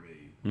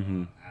 Jeremy,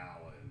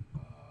 Alan.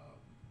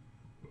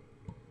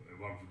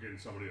 If I'm forgetting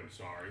somebody, I'm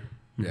sorry.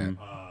 Yeah.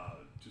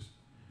 Just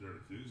their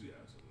enthusiasm.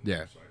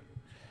 Yeah.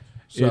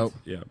 So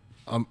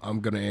I'm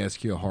going to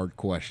ask you a hard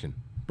question.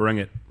 Bring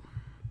it.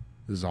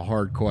 This is a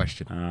hard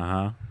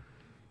question.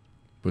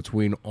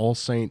 Between All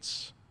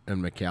Saints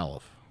and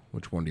Micallef,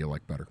 which one do you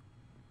like better?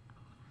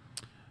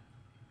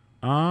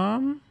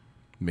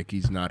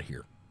 Mickey's not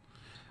here.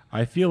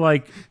 I feel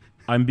like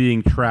I'm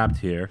being trapped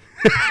here.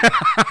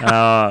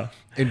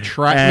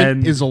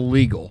 Entrapment is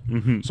illegal,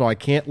 so I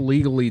can't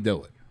legally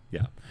do it.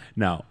 Yeah.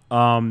 Now,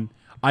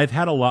 I've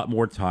had a lot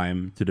more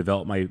time to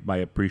develop my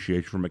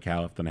appreciation for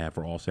Micallef than I have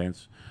for All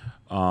Saints.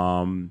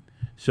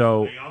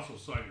 So They also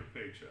sign your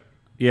paycheck.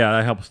 yeah,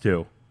 that helps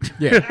too.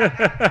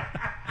 Yeah.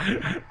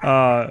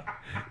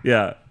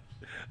 Yeah.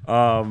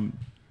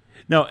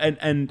 No,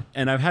 and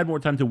I've had more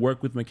time to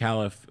work with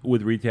Micallef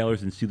with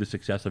retailers and see the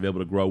success I've been able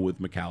to grow with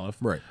Micallef.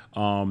 Right.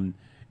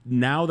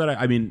 Now that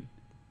I've been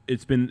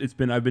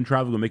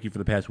traveling with Micky for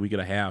the past week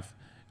and a half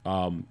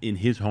in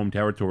his home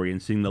territory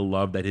and seeing the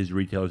love that his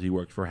retailers he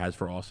works for has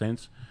for All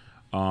Saints,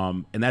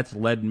 and that's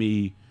led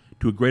me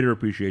to a greater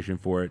appreciation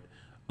for it.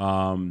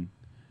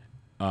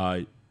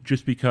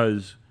 Just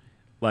because,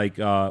 like,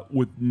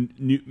 with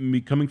me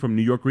coming from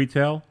New York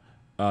retail,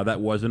 that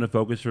wasn't a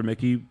focus for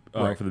Micky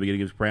Right. for the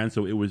beginning of his brand.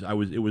 So it was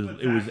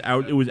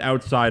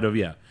outside of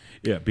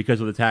because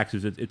of the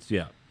taxes. It's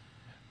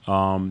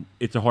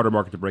a harder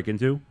market to break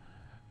into.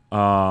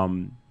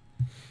 And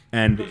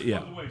There's yeah,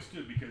 other ways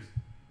too, because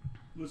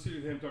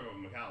listening to him talk about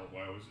Micallef,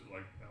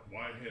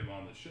 why him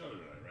on the show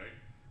tonight, right?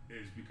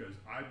 Is because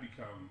I've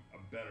become a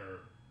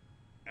better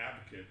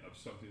advocate of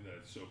something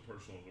that's so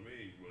personal to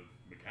me with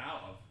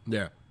Micallef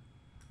Yeah.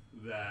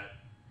 that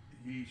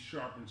he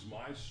sharpens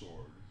my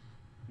sword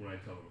when I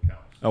tell him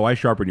Micallef. oh, I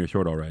sharpen your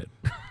sword all right.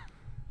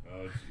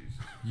 Oh, jeez.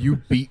 You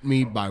beat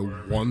me by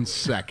 1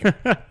 second.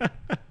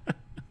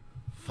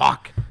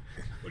 Fuck.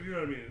 But you know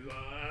what I mean?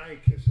 I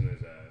ain't kissing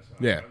his ass.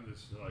 Yeah. I'm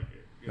just like,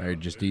 Now you're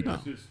just eating.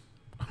 it's just,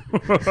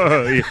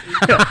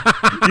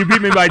 You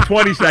beat me by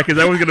 20 seconds.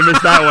 I was going to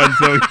miss that one.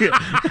 So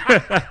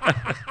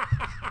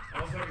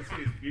all I can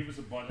see is Beavis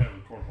and Butthead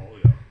with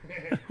Cornholio.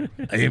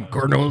 I am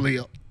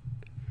Cornelio.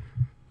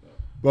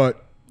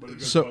 But But it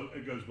goes, so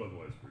it goes both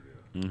ways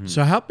for you.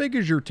 so how big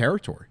is your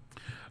territory?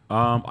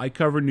 I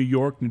cover New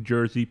York, New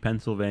Jersey,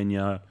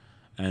 Pennsylvania,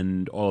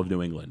 and all of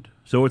New England.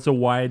 So it's a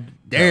wide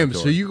Damn, so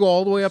territory. you go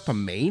all the way up to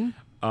Maine?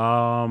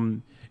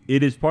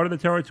 It is part of the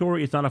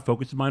territory. It's not a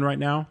focus of mine right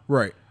now.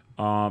 Right.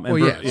 And Well,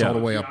 yeah, it's all the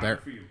way up there.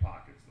 Geography and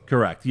pockets, though.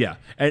 Correct. Yeah,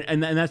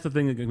 and that's the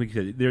thing that we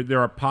said.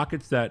 There are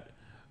pockets that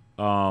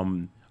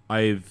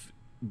I've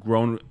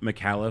grown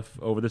Micallef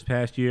over this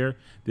past year.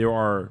 There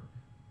are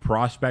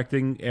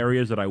prospecting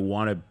areas that I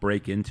want to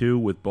break into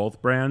with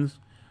both brands,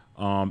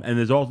 and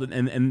there's also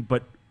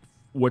but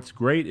what's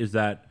great is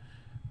that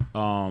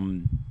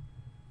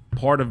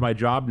part of my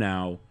job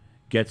now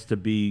gets to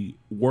be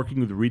working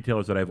with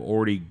retailers that I've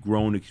already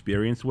grown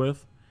experience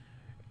with,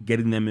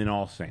 getting them in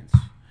All Saints,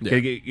 Yeah.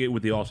 get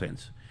with the All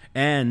Saints,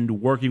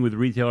 and working with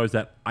retailers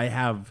that I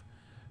have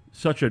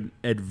such an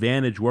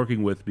advantage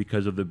working with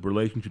because of the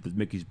relationship that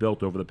Mickey's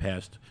built over the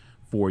past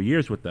 4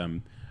 years with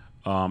them,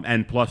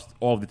 and plus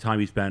all the time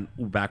he spent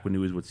back when he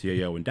was with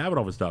CAO and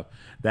Davidoff and stuff,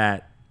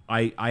 that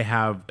I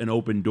have an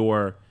open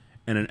door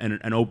and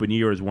an open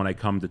ears when I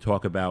come to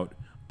talk about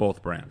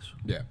both brands.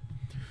 Yeah.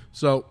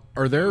 So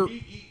are there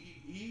He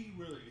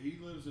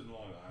lives in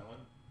Long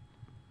Island.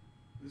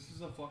 This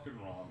is a fucking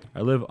ramen. I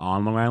live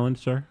on Long Island,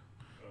 sir.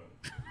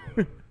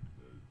 I'm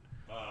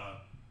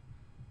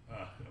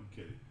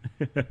kidding.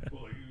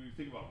 Well, you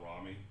think about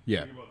Rami.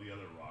 Yeah. Think about the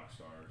other rock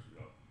stars.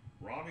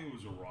 Rami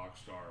was a rock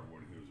star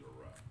when he was a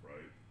rep,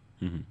 right?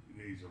 Mm-hmm.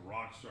 He's a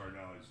rock star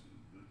now.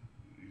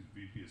 He's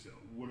VP of sales,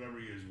 whatever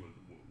he is with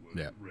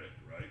Yeah. Rick,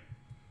 right?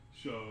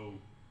 So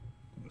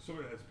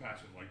somebody that's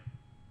passionate, like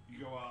you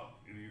go out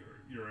and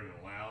you're in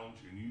a lounge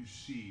and you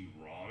see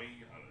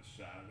Rami on a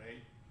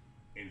Saturday,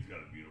 and he's got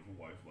a beautiful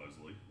wife,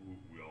 Leslie, who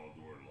we all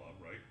adore and love,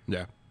 right?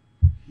 Yeah.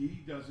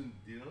 He doesn't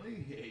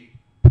dilly hate.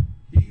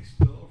 He's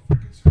still a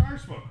freaking cigar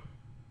smoker.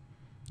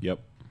 Yep.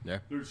 Yeah.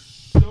 There's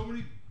so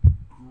many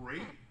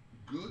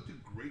good to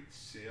great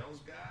sales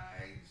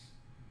guys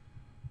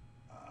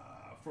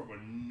from a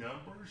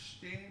numbers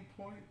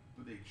standpoint,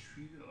 but they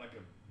treat it like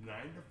a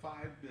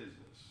 9-to-5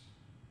 business,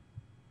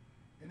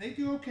 and they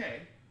do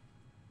okay,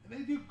 and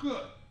they do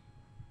good.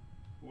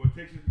 But what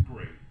takes it to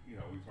great, we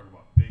talk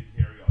about big,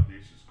 hairy,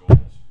 audacious goals.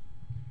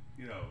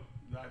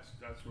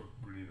 That's what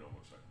Granito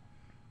looks like.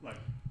 Like,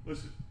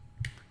 listen,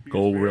 he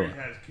Goal gets married, really.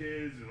 has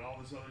kids and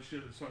all this other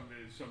shit. And someday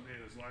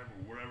in his life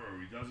or whatever,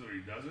 or he does it or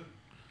he doesn't.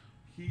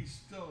 He's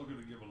still going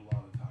to give a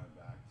lot of time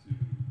back to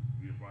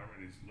the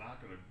environment. He's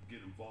not going to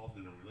get involved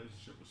in a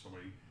relationship with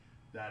somebody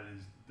that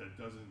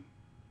doesn't.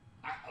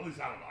 At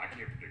least I don't know. I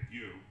can't predict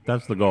you.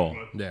 That's the goal.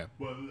 Yeah.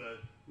 But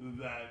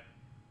that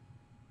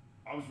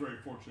I was very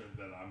fortunate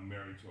that I'm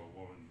married to a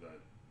woman that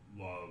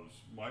loves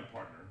my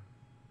partner,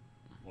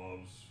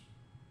 loves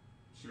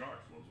cigars,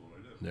 loves what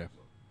I do. Yeah.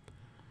 So.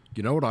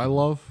 You know what I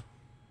love?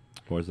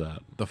 What's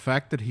that? The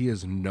fact that he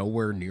is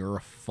nowhere near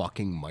a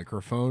fucking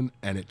microphone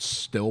and it's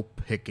still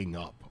picking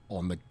up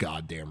on the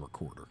goddamn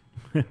recorder.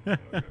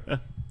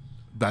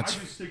 That's I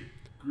just think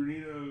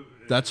Granito.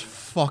 that's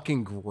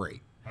fucking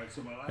great. All right,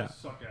 so my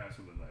last suck ass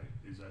of the night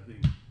is I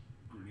think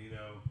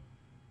Granito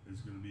is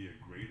going to be a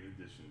great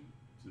addition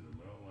to the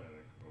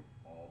Mid-Atlantic of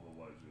all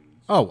the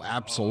legends. Oh,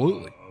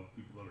 absolutely. Of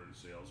people that are in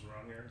sales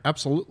around here.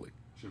 Absolutely.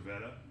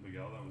 Chavetta,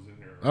 Miguel, that was in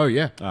here. Oh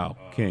yeah. Oh,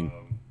 King.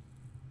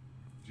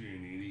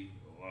 Giannini,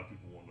 a lot of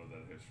people won't know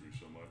that history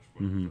so much,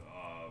 but if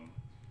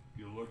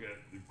you look at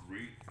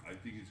I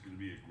think it's going to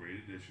be a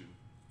great addition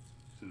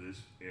to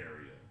this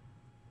area.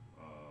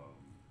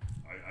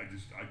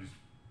 I just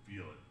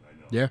feel it. I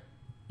know. Yeah.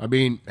 I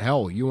mean,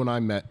 hell, you and I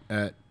met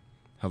at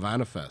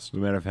Havana Fest. We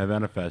might have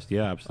Havana Fest.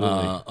 Yeah,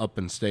 absolutely. Up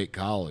in State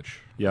College.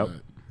 Yep.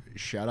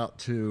 Shout out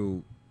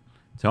to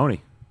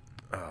Tony.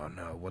 oh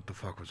no, what the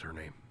fuck was her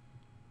name?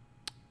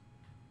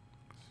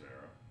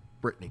 Sarah.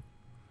 Brittany.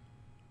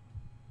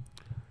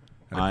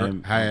 I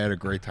had a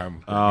great time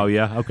with Oh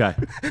yeah. Okay.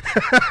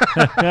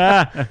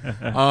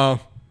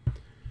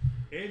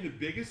 And the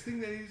biggest thing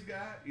that he's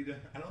got,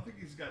 I don't think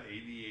he's got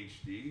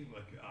ADHD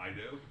like I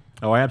do.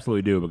 Oh, I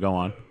absolutely do. But go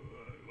on.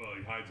 Well,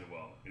 he hides it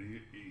well,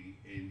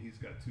 and he's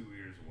got 2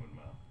 ears and 1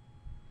 mouth,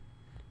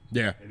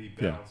 Yeah. and he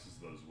balances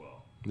those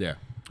well. Yeah.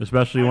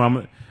 Especially when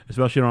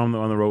I'm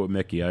on the road with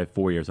Mickey. I have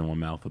 4 ears in one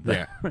mouth with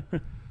that. Yeah.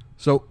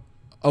 So,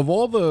 of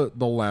all the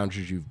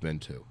lounges you've been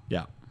to,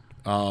 Yeah.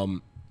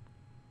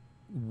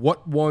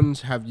 what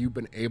ones have you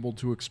been able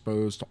to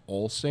expose to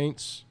All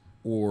Saints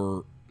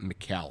or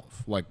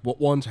Micallef? Like, what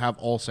ones have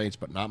All Saints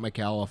but not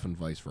Micallef and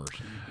vice versa?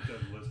 Can you put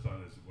that list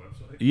on his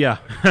website? Yeah.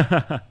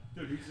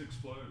 Dude, he's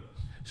exploded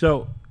us.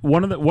 So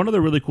one of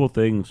the really cool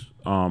things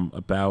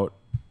about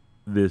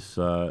this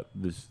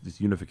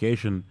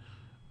unification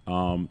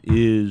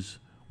is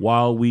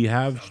while we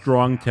have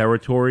strong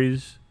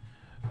territories,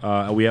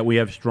 we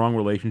have strong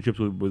relationships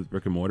with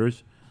brick and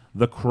mortars,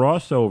 the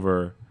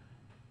crossover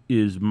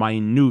is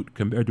minute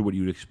compared to what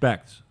you'd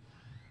expect.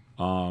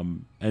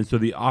 And so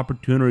the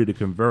opportunity to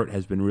convert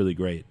has been really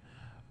great.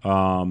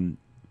 To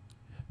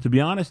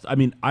be honest, I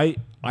mean, I've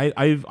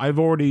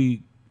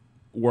already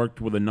worked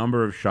with a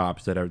number of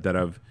shops that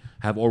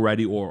have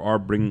already or are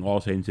bringing All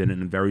Saints in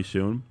and very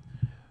soon,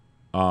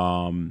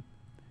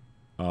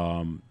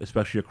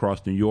 especially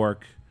across New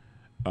York,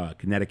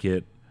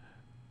 Connecticut,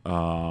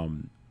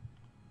 North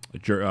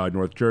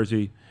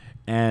Jersey,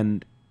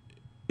 and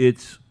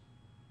it's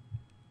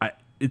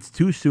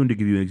too soon to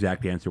give you an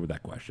exact answer with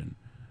that question,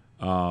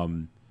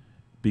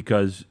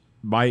 because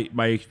my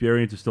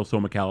experience is still so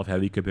Micallef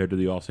heavy compared to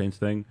the All Saints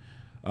thing.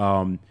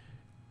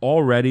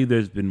 Already,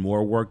 there's been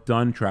more work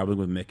done traveling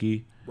with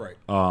Micky, Right.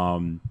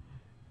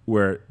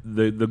 Where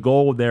the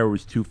goal there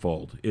was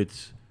twofold.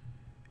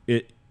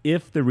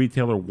 If the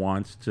retailer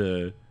wants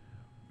to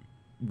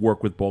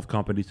work with both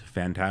companies,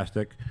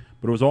 fantastic.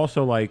 But it was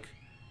also like,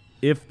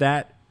 if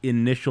that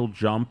initial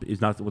jump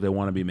is not what they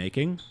want to be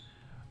making,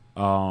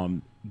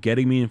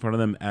 getting me in front of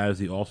them as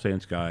the All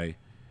Saints guy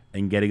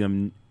and getting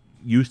them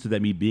used to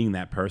me being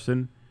that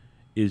person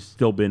is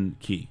still been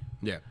key.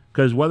 Yeah.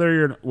 Because whether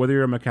you're a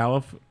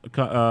Micallef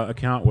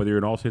account, whether you're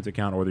an All Saints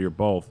account, or whether you're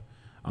both,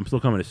 I'm still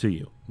coming to see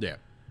you. Yeah.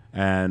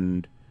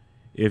 And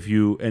if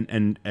you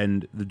and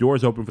the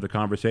door's open for the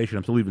conversation,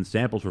 I'm still leaving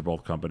samples for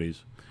both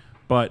companies.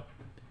 But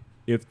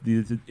if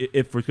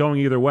we're going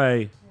either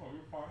way, Oh,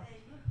 you're fine.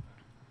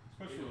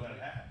 Especially with that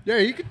hat. Yeah,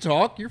 you can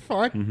talk. You're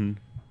fine. Mm-hmm.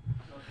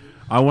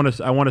 I want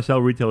to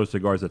sell retailers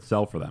cigars that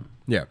sell for them.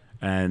 Yeah.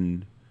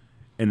 And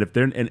if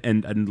they're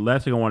and the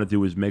last thing I want to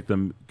do is make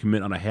them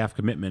commit on a half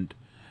commitment,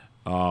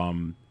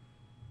 and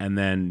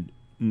then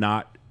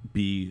not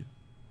be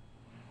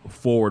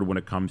forward when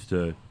it comes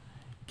to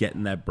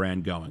getting that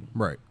brand going.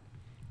 Right.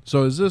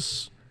 So has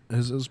this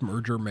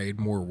merger made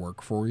more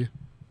work for you?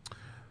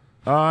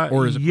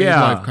 Or is it made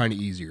life kind of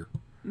easier?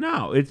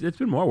 No, it's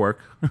been more work.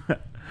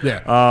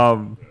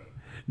 Yeah.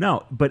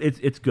 No, but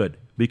it's good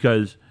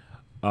because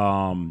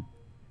I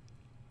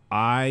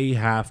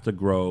have to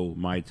grow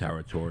my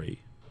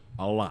territory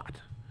a lot.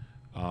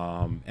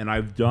 And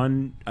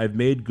I've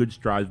made good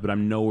strides, but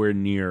I'm nowhere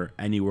near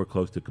anywhere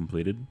close to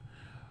completed.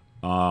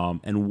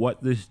 And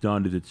what this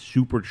done is it's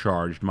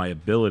supercharged my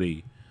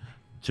ability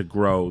to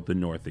grow the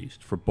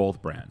Northeast for both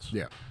brands.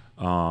 Yeah.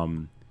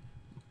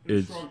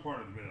 It's a strong part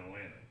of the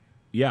Mid-Atlantic.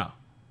 Yeah.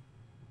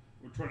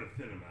 We're trying to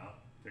thin them out,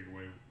 take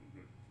away.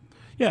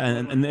 Yeah,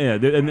 and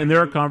there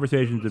are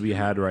conversations to be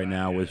had right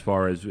now as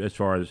far as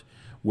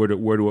where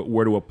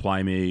to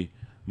apply me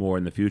more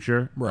in the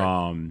future,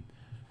 Right.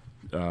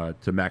 To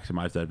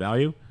maximize that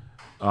value.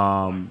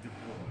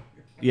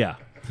 Yeah,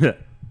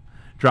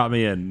 drop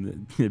me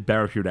in,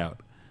 parachute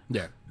out.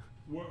 Yeah.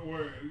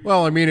 We're,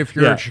 Well, I mean, if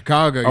you're Yeah. in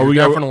Chicago, Are you're we-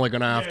 definitely going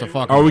to have to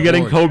fucking. Are we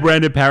getting deploy.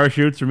 co-branded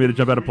parachutes for me to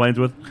jump out of planes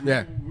with?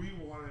 Yeah. We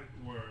want it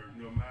where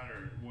no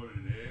matter what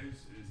it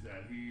is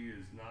that he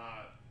is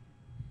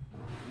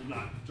will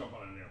not jump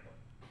on an airplane.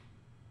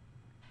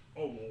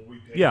 Oh, well, we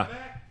pay Yeah. for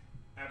that?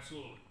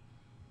 Absolutely.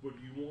 But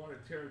you want a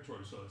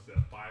territory, so it's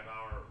that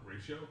 5-hour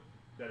ratio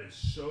that is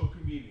so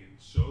convenient,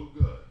 so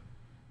good,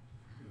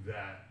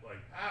 that, like,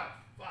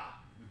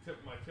 fuck, the tip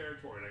of my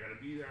territory, and I got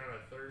to be there on a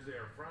Thursday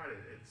or Friday.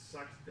 It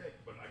sucks dick,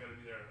 but I got to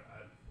be there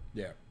at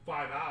Yeah.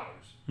 5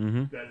 hours.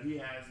 Mm-hmm. That he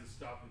has the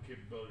stuff and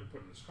capability to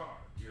put in his car.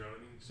 You know what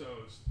I mean? So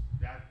it's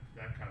that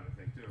kind of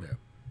thing too. Yeah.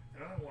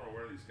 And I don't want to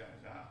wear these guys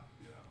out.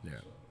 You know.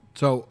 Yeah.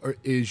 So. So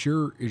is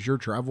your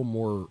travel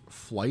more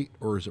flight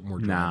or is it more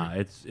Nah,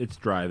 driving? it's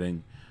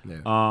driving. Yeah.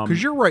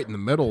 Because you're right in the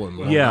middle in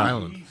Long Yeah.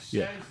 Island. He says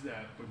Yeah.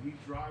 that, but he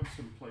drives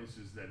some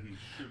places that he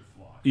should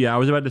fly. Yeah, I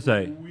was about to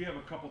say. We have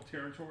a couple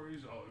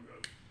territories.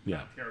 Yeah.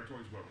 Not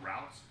territories, but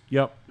routes.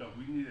 Yep. No,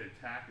 we need to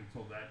attack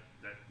until that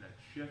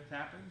shift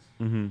happens.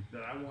 Mm-hmm.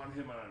 That I want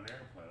him on an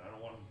airplane. I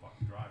don't want him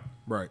fucking driving.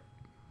 Right.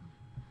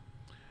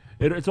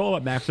 It's all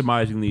about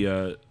maximizing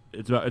the.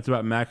 It's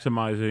about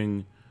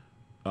maximizing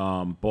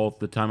both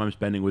the time I'm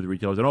spending with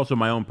retailers and also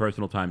my own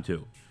personal time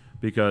too,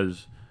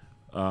 because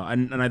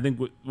and I think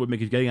what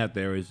Micky's getting at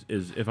there is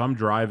if I'm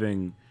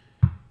driving,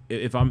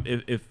 if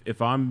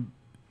I'm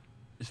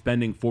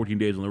spending 14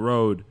 days on the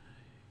road,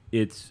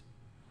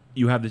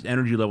 you have this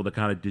energy level that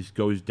kind of just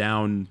goes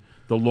down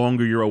the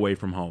longer you're away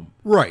from home.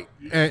 Right.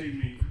 You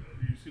And-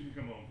 see me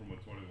come home from a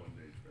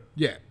 21-day trip.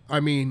 yeah. I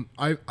mean,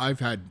 I've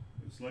had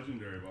It's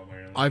legendary about my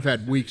airline. I've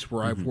had weeks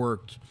where I've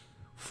worked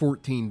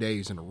 14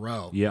 days in a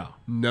row. Yeah.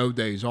 No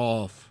days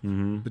off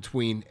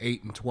between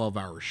 8 and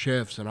 12-hour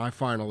shifts, and I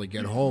finally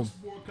get home.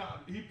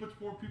 He puts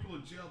more people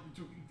in jail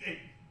between days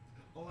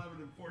 11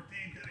 and 14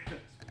 than he does.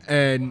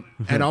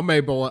 And I'm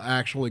able to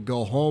actually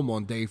go home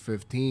on day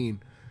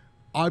 15.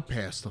 I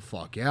pass the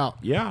fuck out.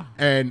 Yeah.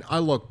 And I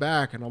look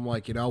back and I'm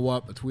like, you know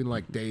what? Between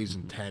like days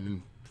and 10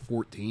 and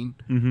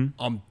 14,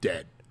 I'm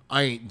dead.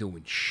 I ain't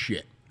doing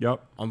shit.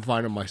 Yep. I'm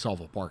finding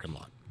myself a parking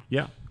lot.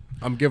 Yeah.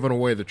 I'm giving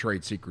away the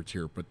trade secrets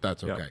here, but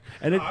that's Yep. okay.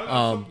 And I've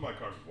slept in my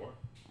car before.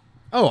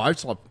 Oh, I've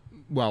slept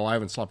well, I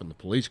haven't slept in the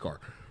police car,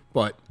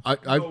 but You know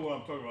what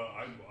I'm talking about?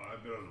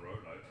 I've been on the road.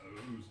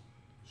 It was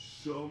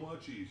so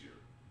much easier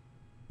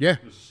yeah.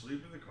 to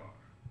sleep in the car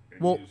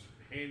and Well- use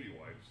handy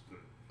wipes.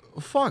 To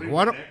Fuck, clean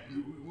why the don't neck.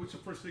 What's the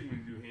first thing when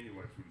you do handy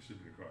wipes when you sleep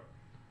in the car?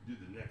 You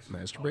do the neck. So the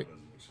Masturbate? top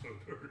doesn't look so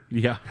dirty.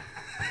 Yeah.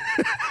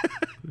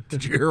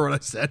 did you hear what I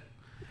said?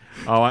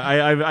 Oh,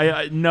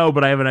 I no,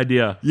 but I have an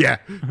idea. Yeah.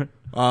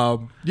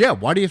 Yeah.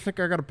 Why do you think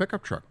I got a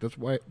pickup truck? That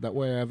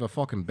way I have a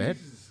fucking bed.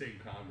 This is the same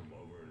condom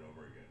over and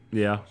over again.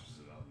 Yeah. Washes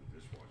it out in the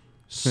dishwasher.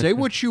 Say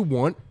what you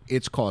want.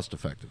 It's cost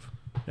effective.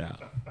 Yeah.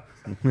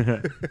 You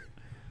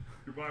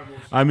buy more.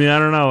 I mean, I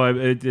don't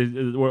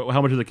know.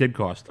 How much does a kid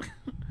cost?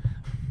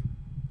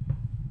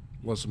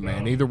 Listen,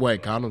 man. Either way,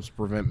 condoms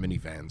prevent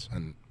minivans,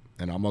 and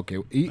I'm okay.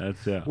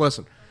 That's yeah.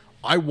 Listen,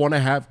 I want to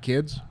have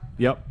kids.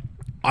 Yep.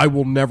 I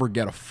will never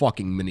get a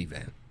fucking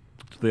minivan.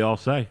 That's what they all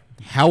say.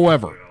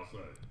 However, I'll say.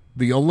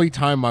 the only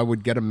time I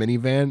would get a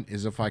minivan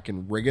is if I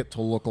can rig it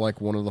to look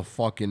like one of the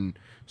fucking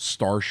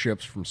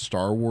starships from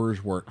Star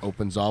Wars where it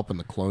opens up and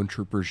the clone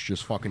troopers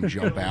just fucking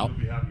jump out. You'll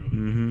be happy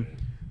with it.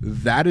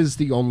 That is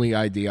the only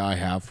idea I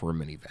have for a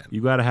minivan.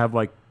 You got to have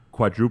like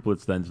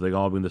quadruplets then, so they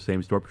all be in the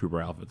same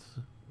stormtrooper outfits.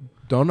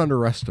 Don't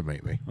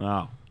underestimate me.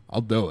 Wow.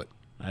 I'll do it.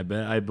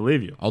 I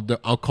believe you.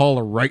 I'll call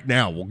her right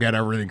now. We'll get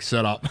everything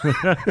set up.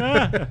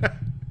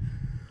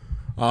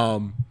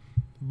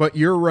 But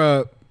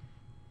your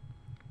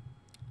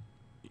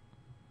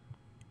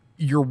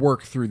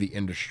work through the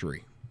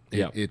industry,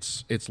 Yeah.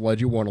 it's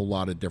led you on a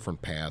lot of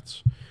different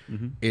paths.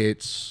 Mm-hmm.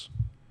 It's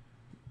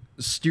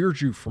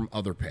steered you from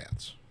other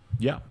paths.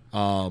 Yeah. He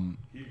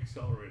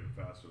accelerated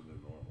faster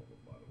than normal,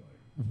 by the way.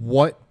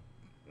 What?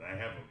 And I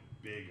have a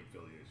big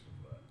affiliation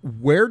for that.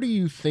 Where do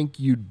you think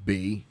you'd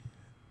be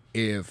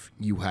if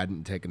you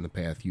hadn't taken the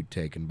path you'd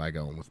taken by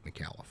going with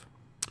Micallef?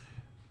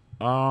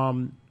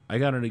 I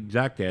got an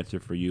exact answer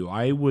for you.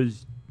 I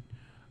was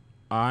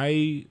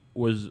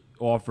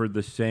offered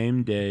the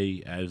same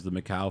day as the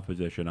Micallef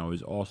position. I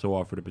was also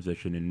offered a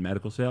position in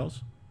medical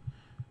sales,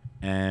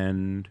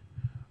 and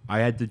I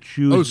had to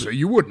choose. Oh, so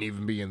you wouldn't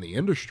even be in the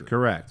industry.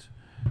 Correct.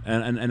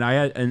 And I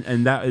had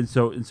and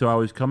so I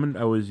was coming.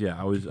 I was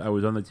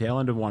on the tail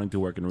end of wanting to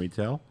work in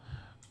retail,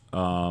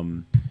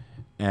 and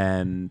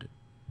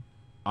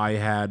I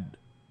had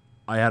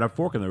a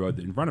fork in the road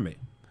in front of me,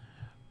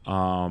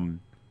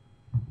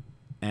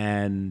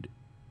 and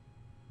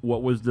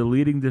what was the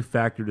leading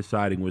factor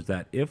deciding was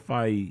that if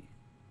I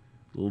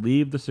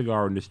leave the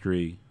cigar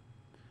industry,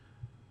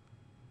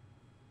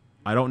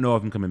 I don't know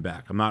if I'm coming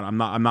back. I'm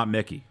not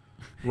Mickey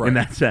in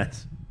that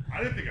sense.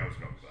 I didn't think I was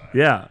coming back.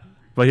 Yeah,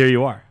 but here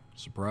you are.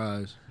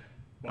 Surprise.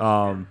 Fucking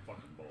balls.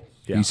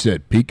 Yeah. He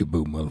said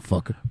peekaboo,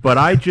 motherfucker. But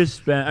I just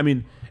spent. I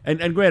mean,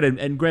 and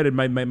granted,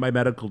 my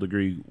medical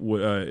degree,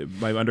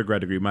 my undergrad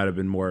degree might have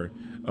been more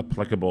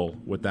applicable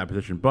with that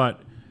position.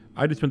 But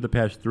I just spent the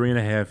past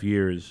 3.5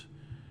 years,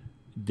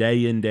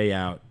 day in, day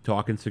out,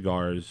 talking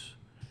cigars,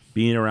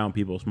 being around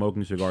people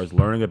smoking cigars,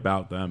 learning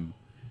about them.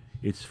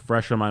 It's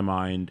fresh on my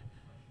mind.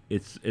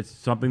 It's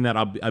something that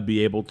I'll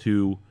be able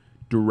to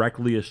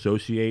directly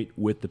associate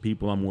with the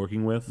people I'm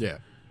working with. Yeah.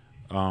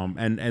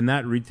 And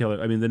that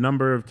retailer, I mean, the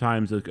number of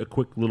times a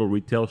quick little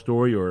retail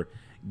story or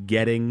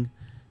getting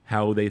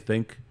how they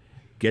think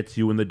gets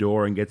you in the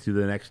door and gets you to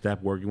the next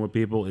step working with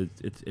people,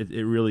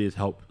 it really has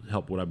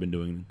helped what I've been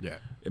doing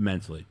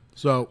immensely.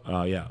 So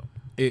Yeah.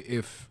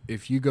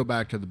 if you go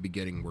back to the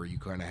beginning where you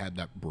kind of had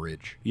that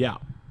bridge Yeah.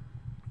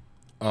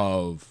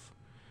 of,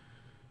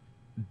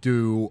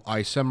 do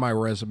I send my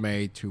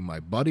resume to my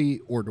buddy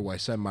or do I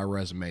send my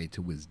resume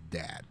to his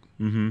dad?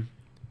 Mm-hmm.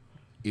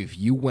 If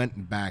you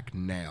went back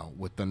now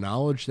with the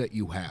knowledge that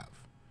you have,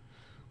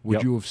 would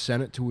Yep. you have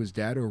sent it to his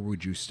dad or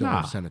would you still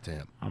Nah. have sent it to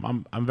him?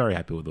 I'm very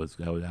happy with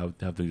how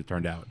things have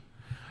turned out.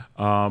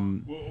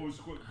 What was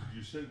quick? Did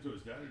you send it to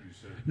his dad or did you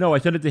send it? No, I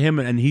sent it to him,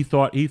 and he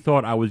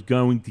thought I was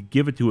going to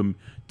give it to him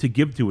to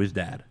give to his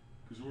dad.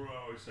 Because what do I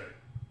always say?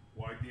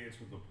 Why dance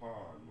with the pawn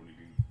when you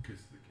can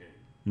kiss the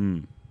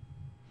king?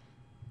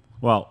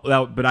 Well,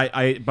 but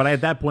I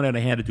at that point I had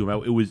to hand it to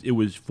him. It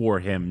was for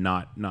him,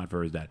 not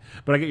for his dad.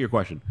 But I get your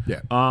question. Yeah.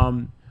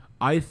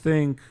 I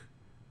think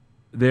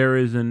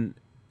there's a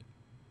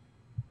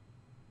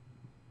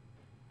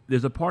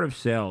part of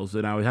sales,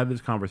 and I had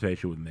this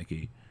conversation with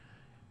Mickey.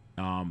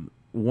 One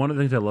of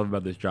the things I love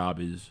about this job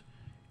is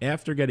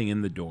after getting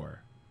in the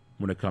door,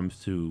 when it comes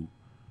to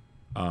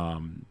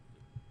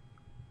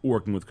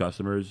working with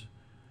customers,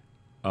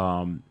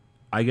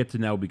 I get to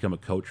now become a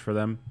coach for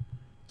them,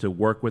 to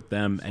work with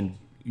them and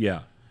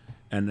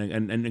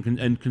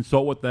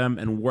consult with them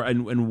and work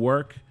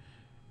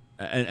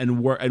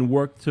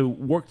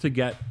to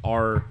get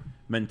our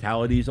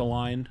mentalities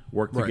aligned.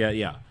 Work to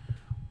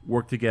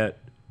get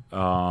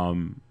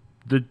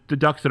the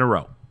ducks in a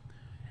row.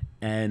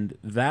 And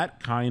that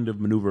kind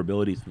of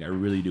maneuverability is something I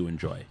really do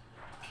enjoy.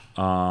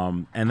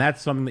 And that's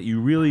something that you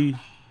really,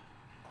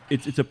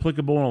 it's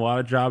applicable in a lot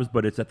of jobs,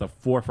 but it's at the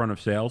forefront of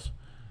sales.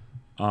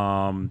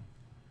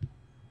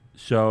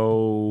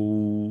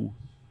 So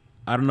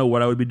I don't know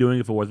what I would be doing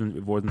if it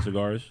wasn't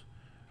cigars.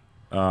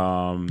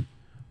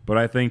 But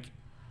I think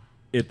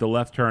if the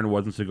left turn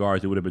wasn't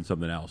cigars, it would have been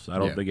something else. I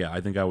don't think. Yeah,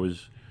 I think I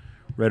was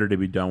ready to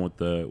be done with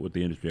the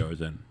industry I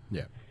was in.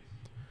 Yeah.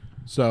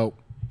 So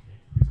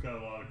He's got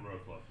a lot of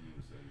growth left in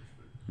this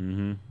industry.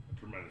 Mm-hmm. A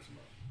tremendous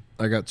amount.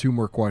 I got 2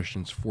 more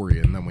questions for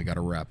you, and then we got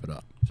to wrap it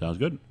up. Sounds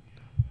good.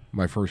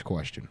 My first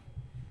question: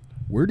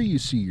 where do you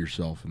see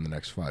yourself in the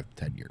next 5 to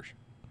 10 years?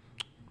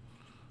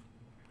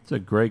 It's a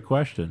great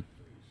question.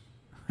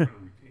 Trying to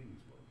retain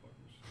these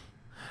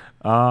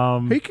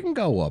motherfuckers. He can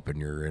go up in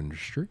your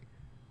industry.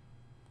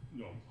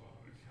 No,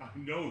 I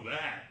know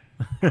that.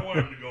 I want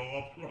him to go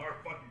up in our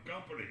fucking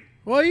company.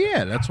 Well,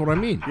 yeah, that's what I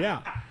mean.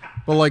 Yeah.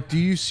 But like, do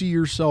you see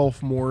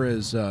yourself more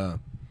as a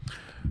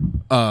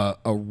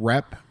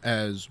rep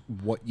as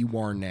what you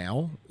are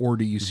now, or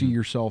do you see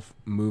yourself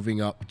moving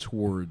up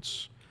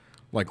towards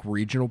like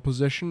regional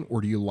position,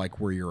 or do you like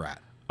where you're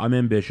at? I'm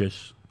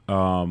ambitious.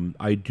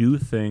 I do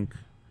think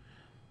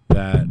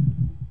that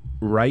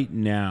right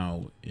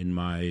now in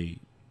my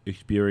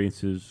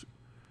experiences,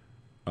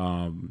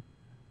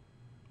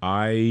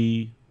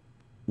 I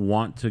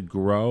want to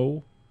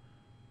grow,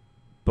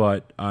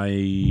 but I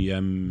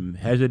am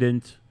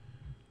hesitant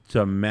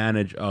to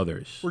manage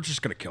others. We're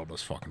just gonna kill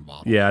this fucking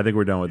bottle. Yeah, I think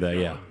we're done with that.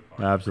 Yeah,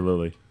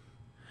 absolutely.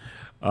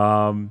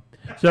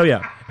 So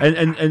yeah,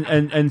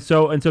 and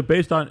so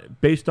based on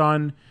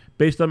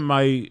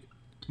my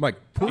Mike,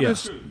 pour Yeah.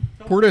 this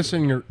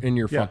in your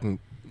Yeah. fucking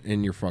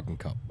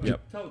cup.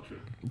 Yep. Tell the truth.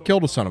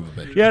 Kill the son of a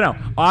bitch. Yeah, no,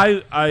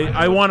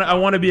 I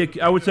want to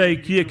be I would say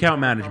key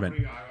account management. I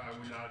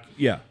would not.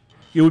 Yeah,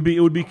 it would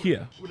be key.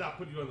 Would not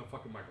put you on the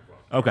fucking microphone.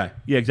 Okay,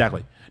 yeah,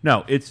 exactly.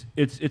 No, it's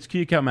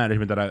key account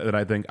management that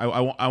I think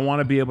I want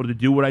to be able to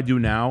do what I do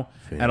now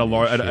at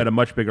a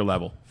much bigger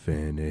level.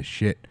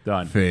 Finish it.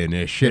 Done.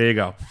 Finish it. There you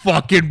go.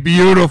 Fucking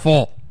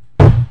beautiful.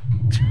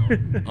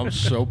 I'm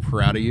so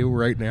proud of you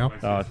right now.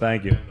 Oh,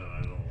 thank you. That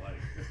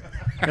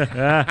I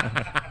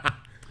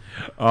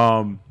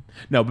don't like.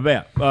 No,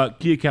 but yeah,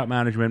 key account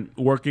management,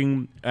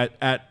 working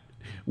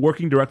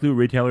working directly with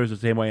retailers the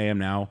same way I am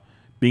now,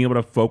 being able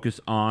to focus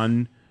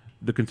on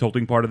the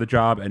consulting part of the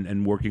job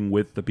and working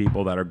with the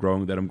people that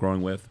I'm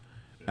growing with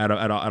at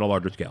a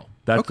larger scale.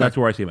 That's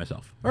where I see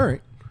myself. All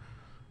right.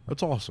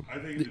 That's awesome. I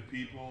think the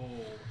people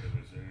in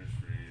this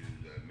industry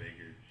that make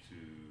it to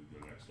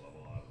the next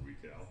level out of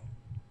retail,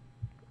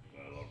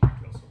 I love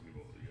retail, some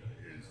people,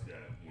 is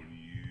that when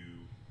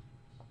you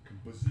can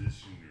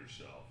position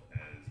yourself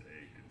as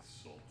a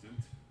consultant,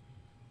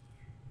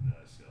 not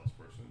a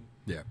salesperson.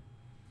 Yeah.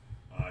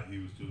 He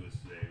was doing this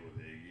today with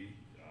Iggy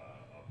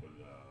up in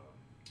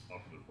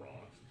the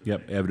Bronx.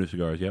 Yep, today. Avenue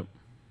Cigars. Yep.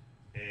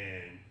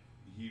 And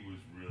he was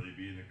really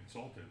being a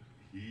consultant.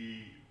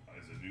 He,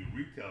 as a new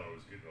retailer,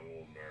 was getting a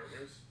little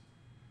nervous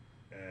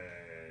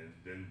and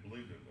didn't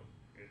believe in them.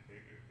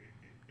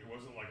 It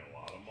wasn't like a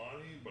lot of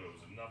money, but it was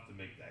enough to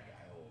make that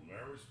guy a little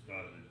nervous.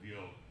 Not a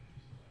deal.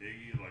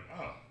 Iggy like,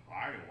 oh,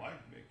 I like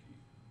Mickey.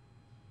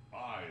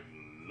 I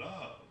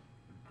love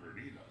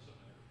Gordita.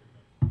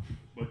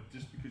 But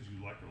just because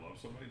you like or love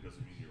somebody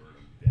doesn't mean you're going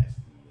to invest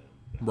in them.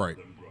 To help Right.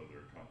 them grow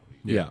their company.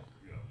 Yeah.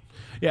 You know?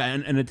 Yeah,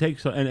 and it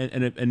takes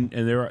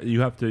and there are,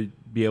 you have to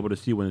be able to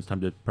see when it's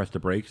time to press the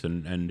brakes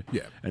and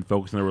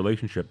focus on the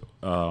relationship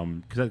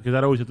because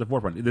that always at the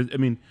forefront. I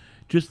mean,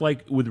 just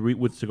like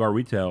with cigar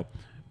retail,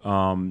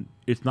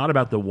 it's not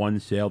about the one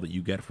sale that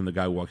you get from the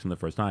guy who walks in the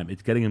first time.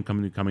 It's getting him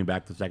coming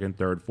back the second,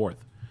 third,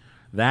 fourth.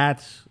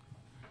 That's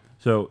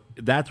what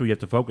you have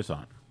to focus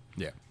on.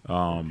 Yeah.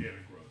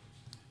 Organic growth.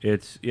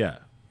 It's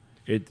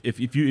if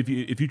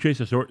you chase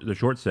the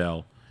short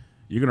sale,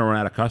 you're gonna run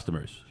out of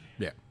customers.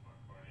 Yeah.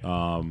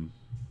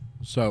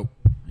 So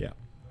Yeah.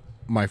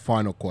 my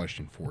final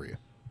question for you.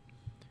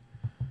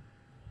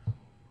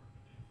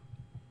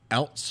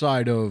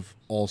 Outside of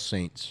All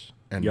Saints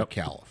and Yep.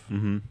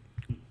 Micallef,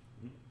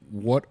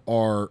 what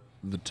are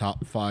the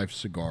top 5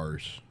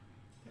 cigars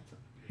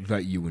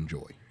that you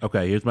enjoy?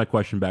 Okay, here's my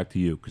question back to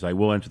you because I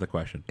will answer the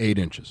question. 8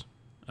 inches.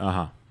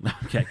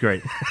 Okay,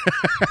 great.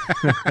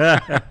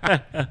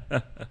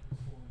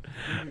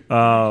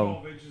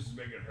 12 inches to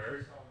make it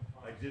hurt.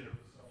 I did it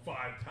 5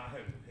 times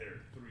and hit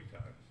her 3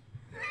 times.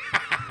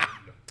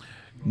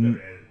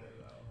 Never edited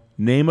that out.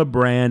 Name a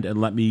brand and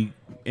let me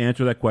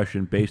answer that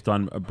question based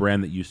on a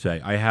brand that you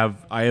say. I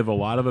have a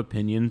lot of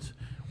opinions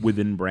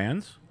within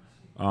brands,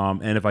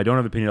 and if I don't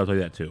have an opinion, I'll tell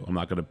you that too. I'm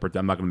not gonna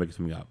make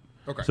something up.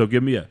 Okay. So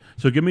give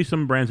me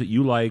some brands that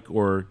you like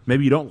or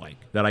maybe you don't like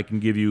that I can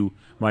give you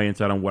my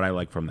insight on what I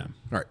like from them.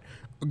 All right.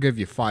 I'll give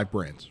you 5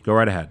 brands. Go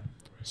right ahead.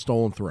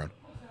 Stolen Throne.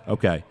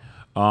 Okay.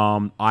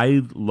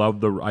 I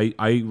love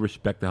I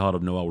respect the hell out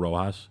of Noel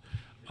Rojas.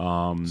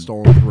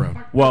 Stolen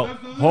Throne. Well,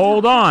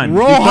 hold on.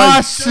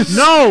 Rojas because- is-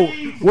 No,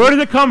 where did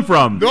it come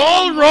from?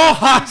 Noel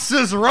Rojas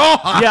is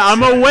Rojas. Yeah,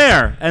 I'm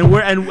aware. And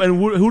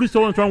who does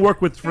Stolen Throne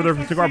work with for their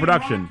cigar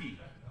production?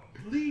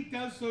 Lee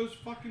does those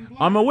fucking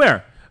blocks. I'm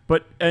aware,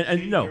 but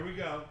and no. Here we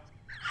go.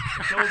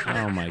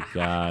 Oh my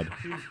God.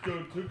 He's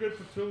doing too good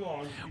for too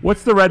long.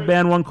 What's the red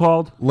band one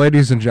called?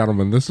 Ladies and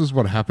gentlemen, this is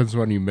what happens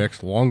when you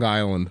mix Long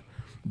Island,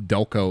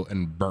 Delco,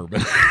 and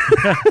bourbon.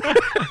 For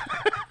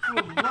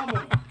the love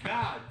of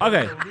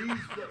Okay. He's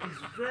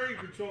very in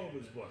control of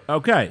his blood.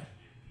 Okay.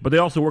 But they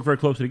also work very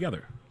closely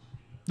together.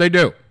 They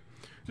do.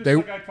 Just They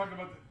like I talked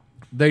about.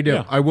 they do.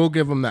 Yeah. I will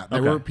give them that. They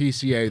Okay. were at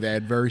PCA. They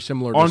had very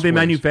similar. Aren't they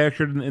displays.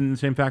 manufactured in the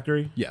same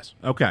factory? Yes.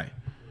 Okay.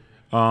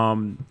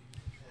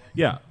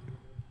 Yeah.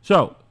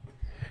 So,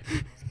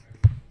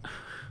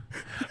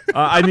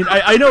 I mean,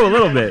 I know a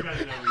little bit.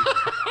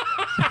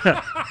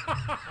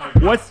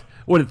 What?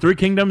 Three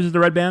Kingdoms is the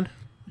red band?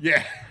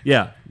 Yeah.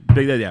 Yeah.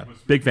 Big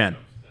fan.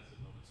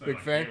 Big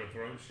fan. Game of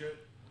Thrones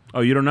shit.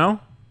 Oh, you don't know?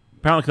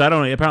 Apparently, I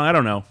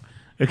don't know.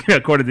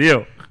 According to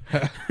you.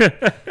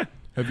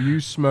 Have you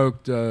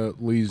smoked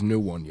Lee's new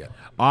one yet?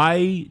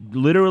 I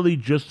literally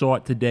just saw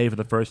it today for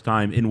the first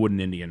time in Wooden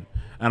Indian,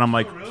 and I'm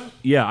like, really?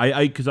 yeah,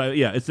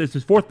 it's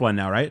his fourth blend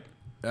now, right?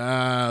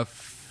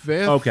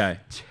 Fifth. Okay.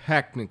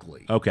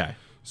 Technically. Okay.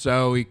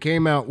 So he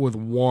came out with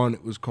one.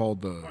 It was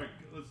called All right,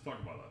 let's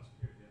talk about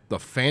that. the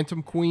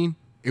Phantom Queen.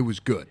 It was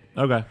good,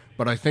 Okay.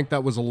 but I think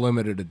that was a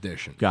limited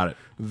edition. Got it.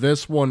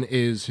 This one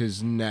is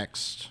his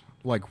next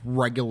like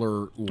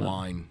regular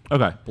line.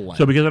 Okay. blend.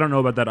 So because I don't know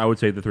about that, I would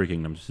say the Three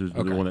Kingdoms is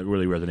Okay. the one that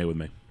really resonated with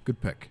me. Good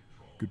pick.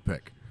 Good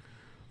pick.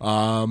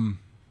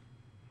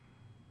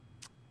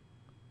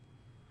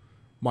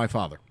 My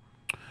father.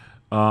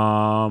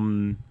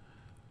 I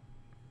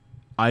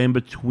am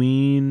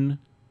between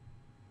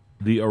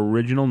the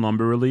original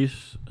number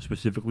release,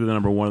 specifically the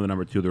number 1 and the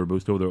number 2, the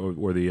Robusto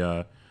or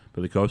the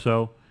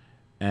Belicoso,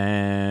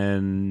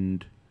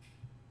 and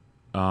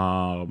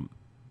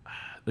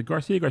the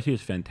Garcia. Garcia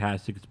is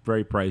fantastic. It's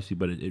very pricey,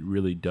 but it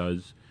really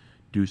does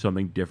do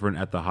something different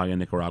at the high-end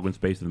Nicaraguan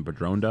space than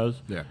Padron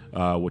does,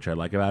 Yeah. which I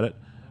like about it.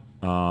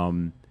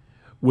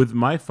 With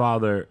my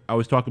father, I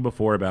was talking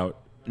before about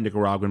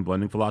Nicaraguan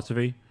blending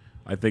philosophy.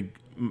 I think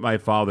my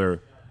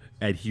father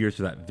adheres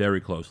to that very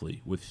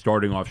closely, with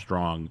starting off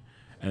strong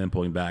and then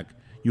pulling back.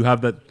 You have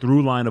that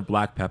through line of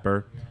black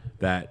pepper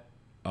that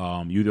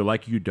you either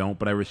like or you don't,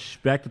 but I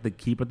respect that they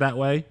keep it that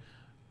way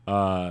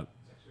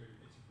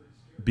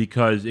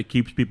because it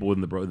keeps people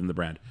within the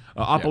brand.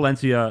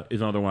 Opulencia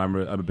is another one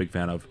I'm a big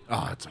fan of.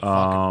 Oh, it's a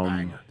fucking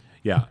banger.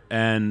 Yeah,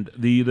 and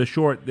the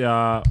short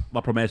La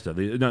Promesa.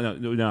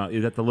 No,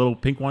 is that the little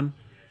pink one?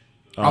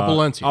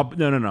 Opulencia.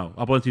 No.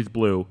 Opulencia's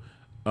blue.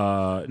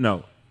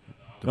 No.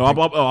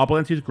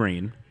 Opulencia's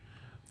green.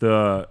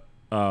 The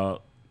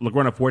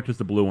Laguna Forte is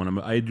the blue one.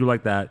 I do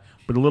like that,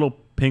 but the little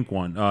pink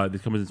one,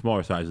 this comes in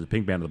smaller sizes.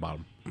 Pink band at the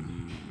bottom.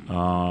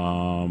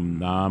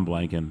 I'm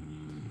blanking.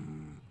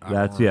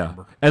 That's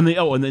remember. and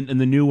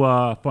the new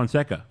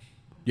Fonseca.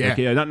 Yeah.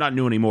 Okay, not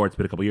new anymore. It's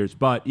been a couple years,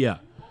 but yeah,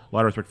 a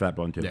lot of respect for that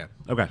blend too. Yeah.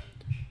 Okay.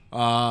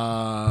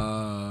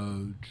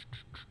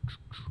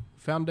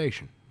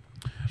 Foundation.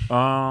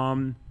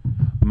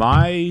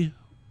 My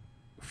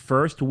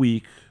first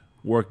week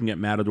working at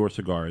Matador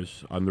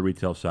Cigars on the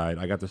retail side,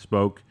 I got to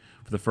smoke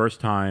for the first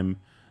time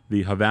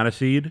the Havana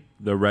Seed,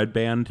 the red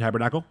band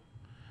tabernacle.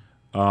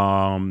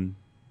 And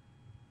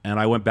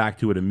I went back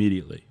to it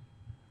immediately,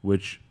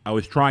 which I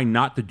was trying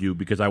not to do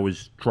because I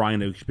was trying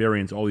to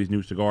experience all these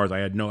new cigars.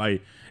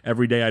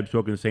 Every day I'd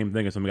spoken the same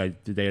thing as something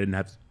today I didn't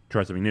have to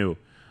try something new.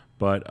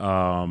 But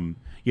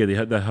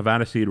the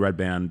Havana Seed red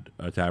band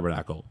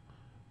tabernacle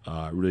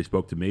really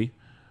spoke to me.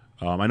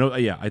 I know.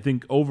 I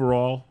think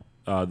overall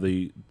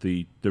the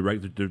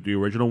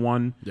original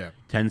one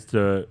tends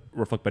to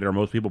reflect better on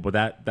most people, but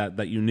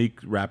that unique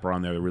wrapper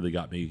on there really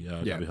got me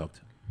hooked.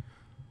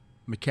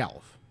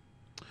 Micallef.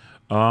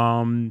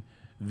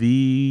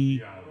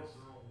 The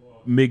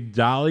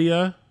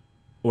Migdalia,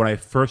 when I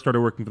first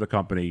started working for the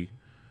company,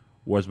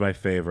 was my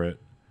favorite.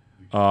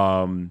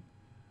 I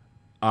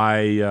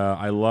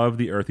love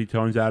the earthy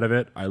tones out of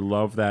it. I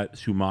love that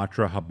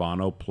Sumatra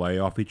Habano play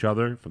off each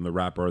other from the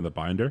wrapper and the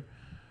binder.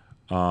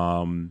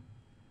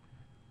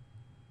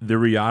 The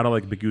Riata,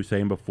 like Micky was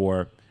saying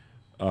before,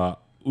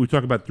 we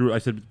talked about through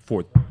lines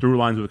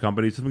with the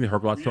company. Something that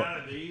Hercules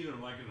talked. They either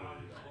like it or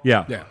they don't.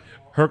 Yeah. Yeah.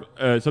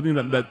 Something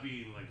that Not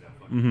being like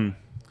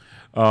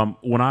that.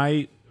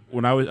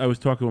 when I was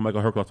talking with Michael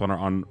Hercules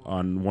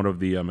on one of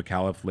the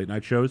Micallef late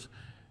night shows,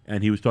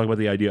 and he was talking about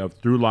the idea of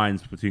through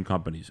lines between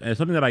companies, and it's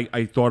something that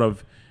I thought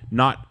of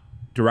not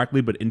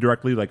directly but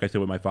indirectly, like I said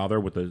with my father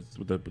with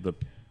the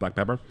black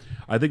pepper.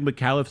 I think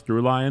Micallef's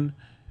through line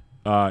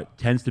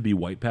tends to be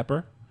white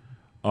pepper,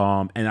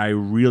 and I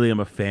really am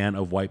a fan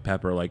of white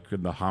pepper, like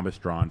the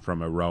Hamastron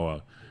from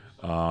Aroa.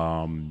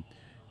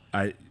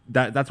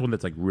 That's one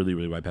that's like really,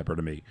 really white pepper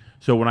to me.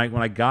 So when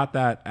I got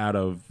that out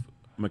of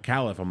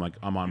Micallef, I'm like,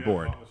 I'm on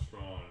board.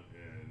 Strong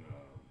and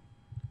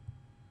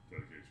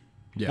dedication.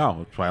 Yeah. Oh,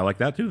 that's why I like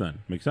that too. Then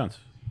makes sense.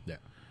 Yeah.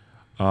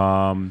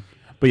 So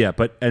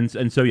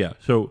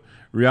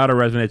Riata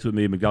resonates with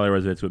me. Migdalia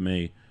resonates with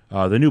me.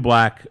 The new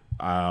black,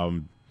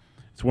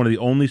 it's one of the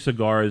only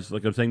cigars,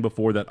 like I was saying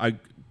before, that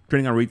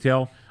training on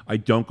retail, I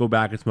don't go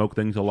back and smoke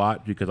things a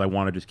lot because I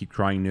want to just keep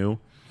trying new.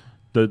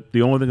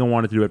 The only thing I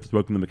wanted to do after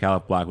smoking the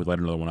Micallef Black was light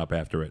another one up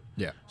after it.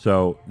 Yeah.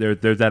 So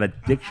there's that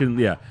addiction.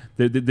 Yeah.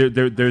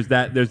 There's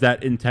that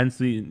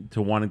intensity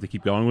to wanting to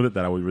keep going with it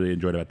that I really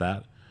enjoyed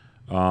about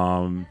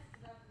that.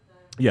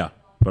 Yeah,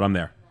 but I'm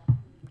there.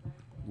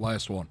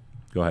 last one.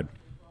 Go ahead.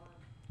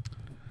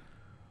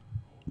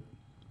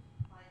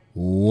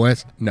 All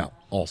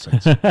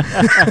Saints.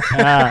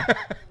 I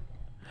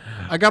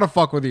gotta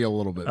fuck with you a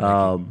little bit.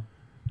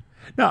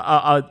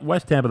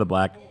 West Tampa the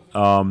Black.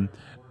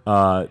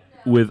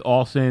 With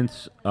All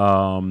Saints,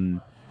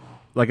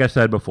 like I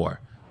said before,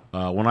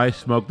 when I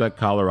smoked that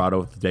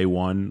Colorado day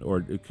one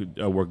or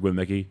worked with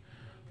Mickey,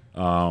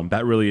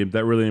 that really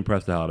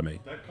impressed the hell out of me.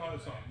 That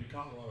Colorado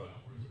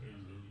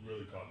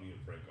really caught me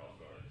and Frank off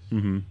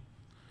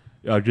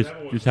guard.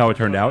 Just how it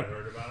turned out. I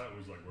heard about it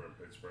was like we're in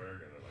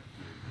Pittsburgh, and they're like,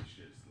 dude, this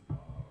shit's the bomb.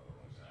 I'm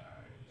like, all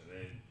right. And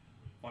then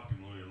fucking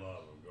Louis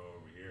Love will go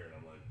over here, and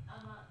I'm like,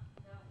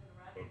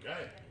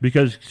 okay.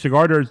 Because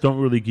cigar nerds don't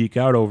really geek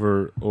out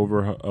over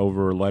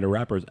lighter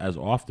wrappers as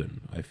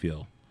often, I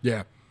feel.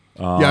 Yeah.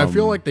 I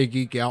feel like they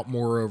geek out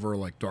more over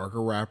like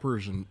darker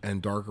wrappers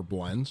and darker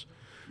blends.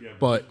 Yeah,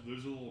 but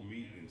there's a little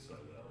meat inside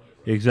that.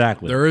 Right?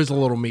 Exactly. There is a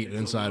little meat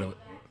inside of it.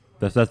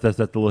 That's the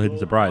little hidden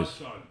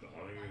surprise.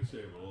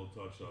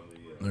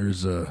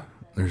 There's a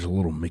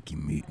little Mickey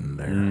meat in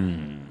there.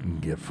 You can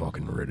get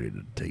fucking ready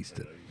to taste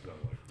it.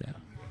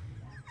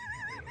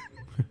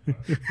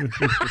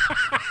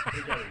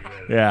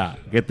 Yeah,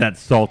 get that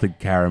salted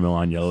caramel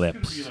on your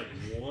lips.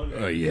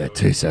 Oh yeah,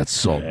 taste that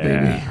salt,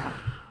 baby.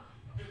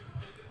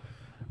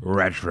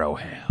 Retro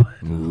hell.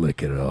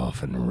 Lick it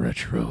off and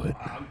retro it.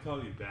 I'm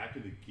telling you, back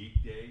in the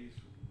geek days,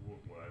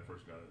 when I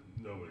first got it,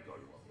 nobody talked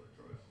about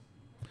retro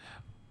hell.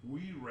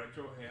 We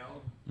retro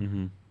held,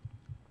 and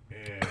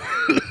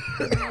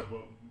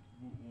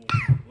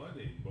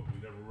but we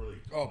never really.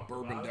 Oh,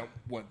 bourbon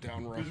went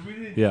down right. We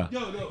didn't, Yeah.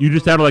 You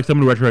just sounded like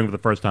someone retroing for the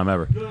first time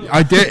ever.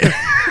 I did. You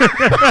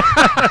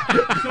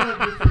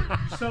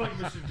sound like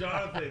Mr.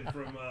 Jonathan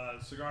from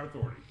Cigar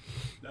Authority.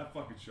 That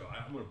fucking show.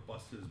 I'm gonna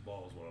bust his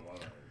balls when I'm on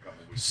it in a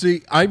couple weeks.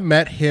 See, I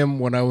met him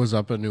when I was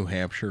up in New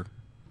Hampshire.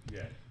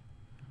 Yeah.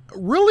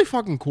 Really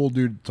fucking cool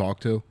dude to talk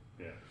to.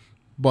 Yeah.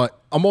 But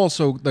I'm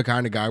also the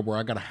kind of guy where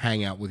I gotta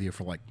hang out with you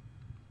for like,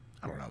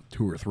 I don't know,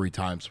 2 or 3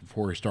 times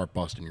before I start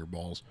busting your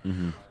balls.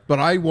 But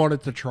I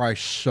wanted to try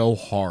so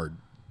hard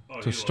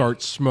to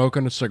start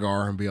smoking a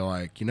cigar and be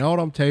like, you know what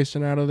I'm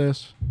tasting out of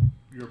this?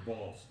 Your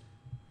balls.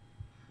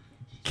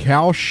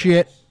 Cow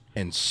shit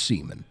and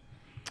semen.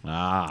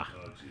 Ah.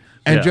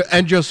 And, Yeah.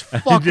 and just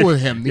fuck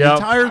with him the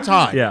entire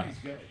time. Yeah.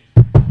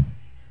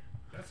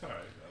 That's all right,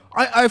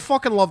 though. I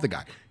fucking love the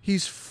guy.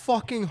 He's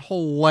fucking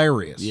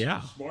hilarious.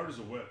 Yeah. Smart as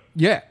a whip.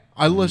 Yeah.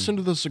 I listen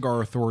to the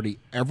Cigar Authority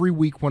every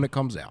week when it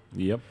comes out.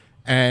 Yep.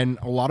 And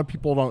a lot of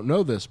people don't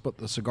know this, but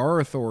the Cigar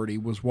Authority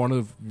was one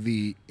of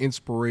the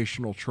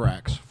inspirational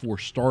tracks for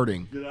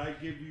starting Did I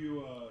give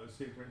you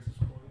St. Francis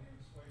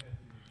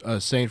coin?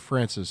 St.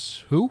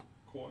 Francis. Who?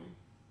 Coin?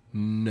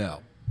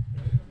 No.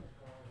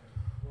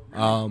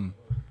 From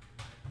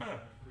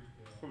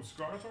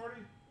Cigar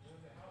Authority?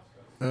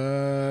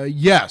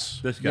 Yes.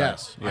 This guy.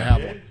 Yes. I Yeah. have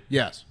You one. did?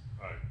 Yes.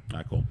 All right.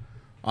 Not cool.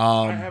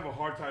 I have a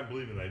hard time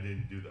believing I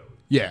didn't do that with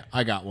you. Yeah,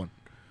 I got one.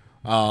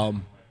 We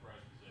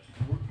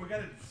got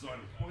to decide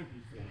the coin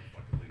before we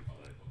fucking leave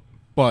today.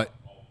 But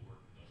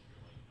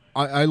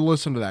I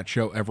listen to that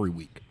show every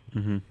week.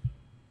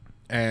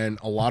 And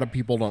a lot of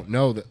people don't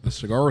know that the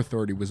Cigar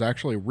Authority was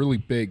actually a really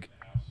big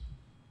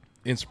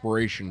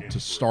inspiration to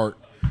start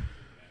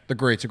the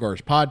Great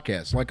Cigars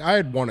podcast. Like, I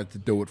had wanted to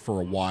do it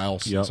for a while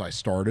since I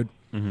started.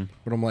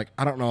 But I'm like,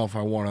 I don't know if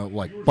I want to,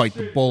 like, bite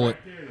the bullet,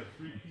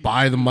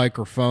 buy the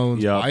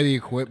microphones, buy the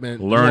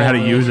equipment. Learn how to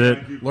use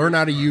it. Learn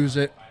how to use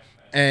it.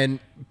 And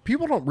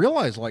people don't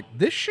realize, like,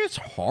 this shit's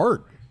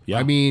hard. Yeah.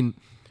 I mean,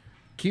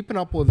 keeping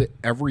up with it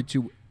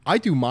I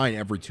do mine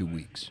every 2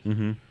 weeks.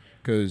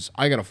 Because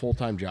I got a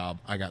full-time job.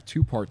 I got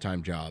 2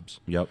 part-time jobs.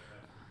 Yep.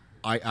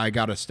 I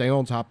got to stay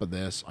on top of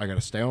this. I got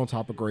to stay on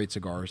top of Great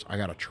Cigars. I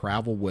got to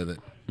travel with it.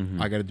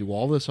 I got to do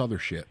all this other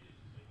shit.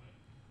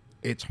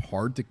 It's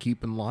hard to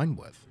keep in line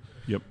with.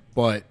 Yep.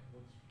 But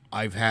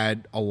I've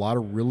had a lot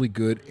of really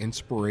good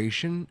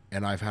inspiration,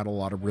 and I've had a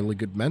lot of really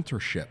good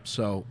mentorship.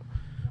 So,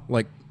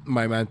 like,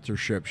 my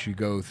mentorships, you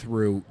go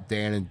through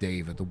Dan and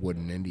Dave at the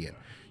Wooden Indian.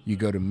 You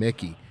go to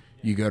Mickey.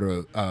 You go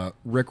to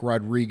Rick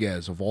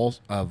Rodriguez of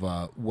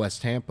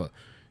West Tampa.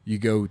 You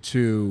go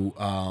to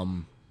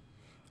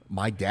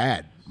my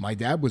dad. My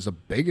dad was the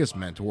biggest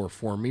mentor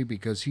for me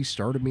because he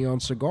started me on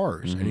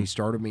cigars, and he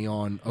started me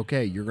on,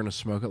 okay, you're going to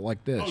smoke it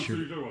like this. Oh, so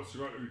you're talking about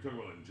cigar, or you're talking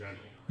about in general?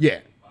 Yeah.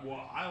 Well,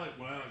 when I like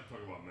to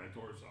talk about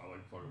mentors, I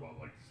like to talk about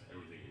like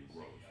everything in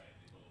growth,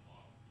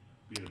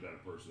 being a better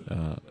person.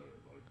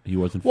 He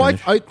wasn't Well,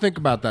 finished. I think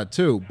about that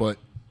too, but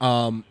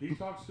He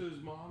talks to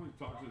his mom. He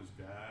talks to his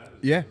dad.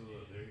 Yeah.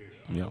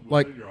 Yeah.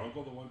 Like- your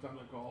uncle the one time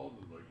I called.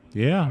 Like,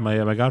 Yeah,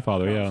 my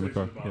godfather. Yeah, on the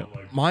car. conversation about,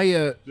 Yeah. like, my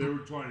they were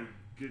trying to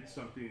get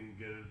something and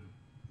get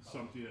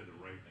something at the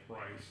right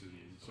price and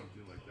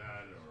something like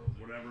that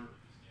or whatever.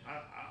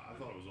 I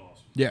thought it was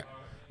awesome. yeah,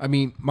 I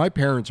mean, my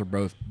parents are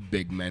both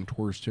big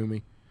mentors to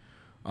me.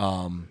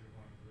 But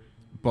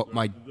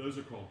Those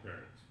are called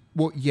parents.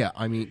 well, yeah,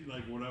 I mean,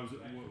 Like when I was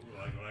when I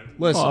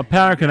listen, Well, a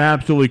parent can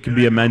absolutely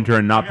be a mentor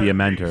and not be a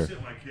mentor.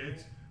 Babysit my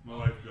kids. My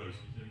wife goes,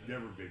 "You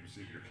never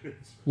babysit your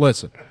kids."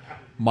 Listen,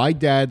 my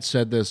dad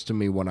said this to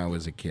me when I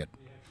was a kid.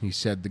 He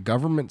said, the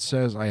government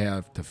says I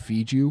have to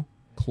feed you,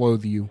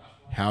 clothe you,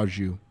 house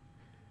you,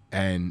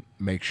 and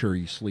make sure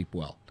you sleep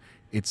well.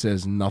 It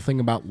says nothing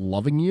about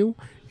loving you.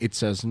 It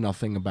says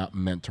nothing about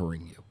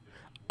mentoring you.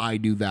 I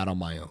do that on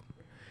my own.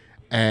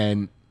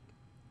 And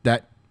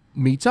that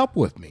meets up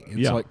with me.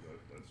 It's like,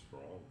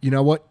 you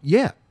know what?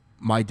 Yeah,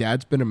 my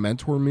dad's been a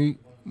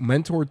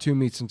mentor to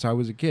me since I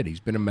was a kid. He's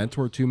been a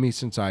mentor to me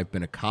since I've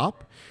been a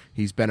cop.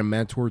 He's been a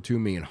mentor to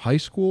me in high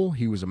school.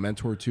 He was a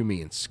mentor to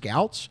me in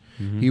Scouts.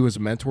 He was a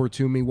mentor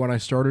to me when I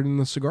started in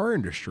the cigar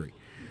industry.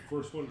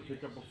 First one to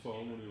pick up a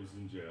phone when he was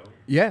in jail.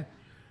 Yeah.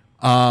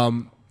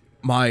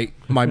 My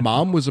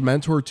mom was a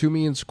mentor to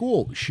me in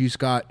school. She's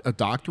got a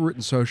doctorate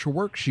in social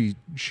work. She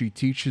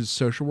teaches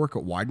social work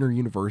at Widener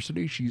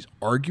University. She's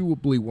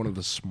arguably one of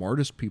the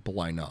smartest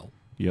people I know.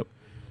 Yep.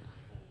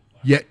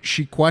 Yet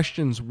she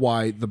questions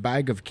why the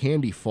bag of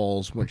candy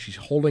falls when she's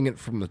holding it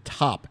from the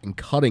top and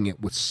cutting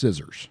it with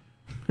scissors.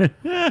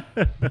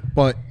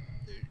 But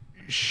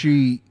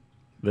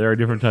there are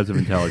different types of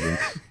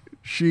intelligence.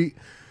 she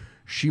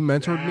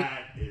mentored me.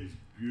 That is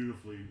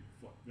beautifully.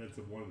 That's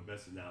one of the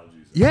best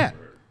analogies. Yeah. I've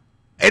ever heard.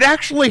 It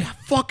actually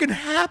fucking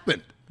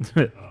happened.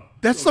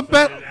 That's the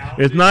best.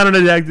 It's not an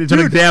it's an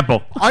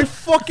example. I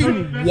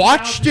fucking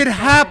watched it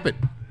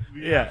happen.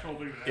 Yeah.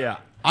 Yeah.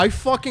 I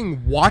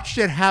fucking watched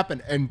it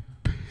happen and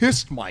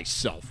pissed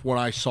myself when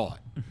I saw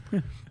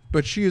it.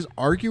 But she is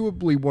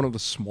arguably one of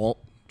the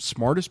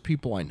smartest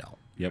people I know.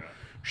 Yep.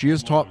 She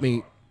has taught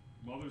me.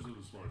 Mothers are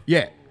the smartest.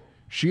 Yeah.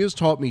 She has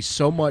taught me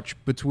so much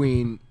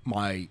between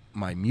my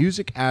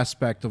music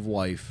aspect of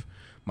life,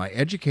 my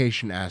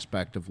education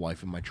aspect of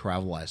life, and my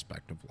travel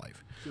aspect of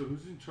life. So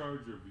who's in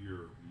charge of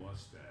your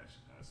mustache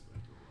aspect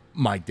of life?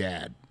 My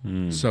dad.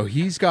 So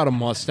he's got a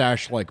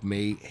mustache like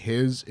me.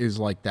 His is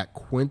like that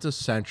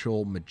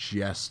quintessential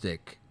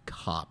majestic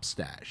cop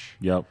stash.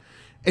 Yep.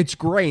 It's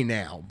gray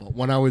now, but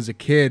when I was a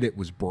kid, it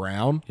was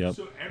brown. Yep.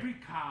 So every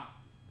cop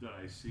that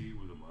I see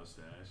with a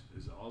mustache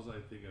is all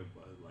I think of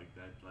like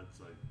that. That's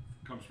like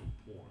comes from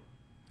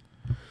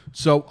porn.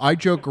 So I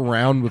joke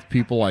around with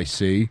people I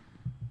see,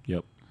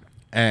 Yep.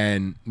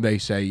 and they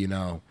say, you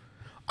know,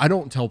 I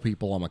don't tell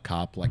people I'm a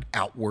cop like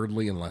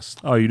outwardly unless.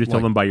 Oh, you just tell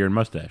like, them by your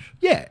mustache.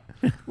 Yeah,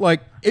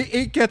 like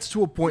it gets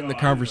to a point in the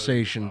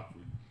conversation.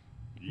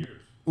 Years.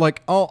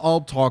 Like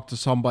I'll talk to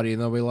somebody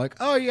and they'll be like,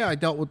 "Oh yeah, I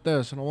dealt with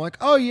this," and I'm like,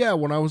 "Oh yeah,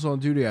 when I was on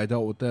duty, I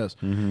dealt with this."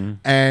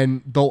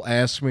 And they'll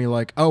ask me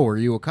like, "Oh, are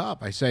you a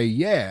cop?" I say,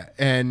 "Yeah,"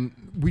 and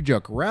we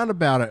joke around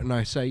about it, and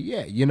I say,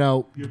 "Yeah, you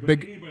know, Yeah, but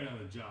big." anybody on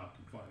the job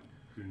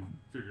can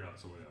figure out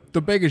somebody else.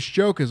 The biggest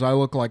joke is I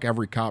look like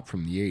every cop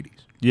from the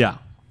 80s. Yeah.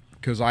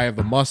 Because I have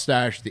the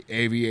mustache, the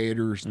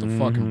aviators, the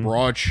fucking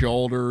broad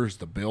shoulders,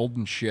 the build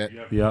and shit. You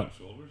have Yeah. broad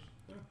shoulders?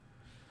 Yeah.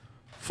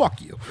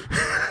 Fuck you.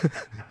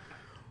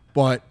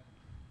 But,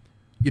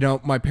 you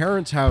know, my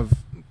parents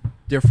have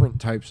different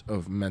types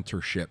of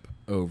mentorship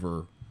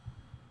over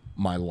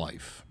my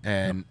life.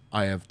 And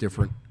I have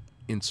different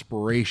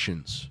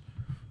inspirations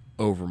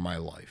over my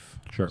life.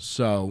 Sure.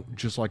 So,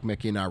 just like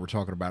Mickey and I were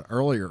talking about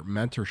earlier,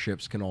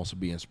 mentorships can also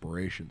be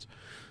inspirations.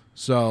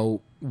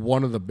 So,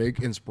 one of the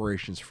big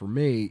inspirations for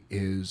me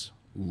is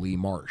Lee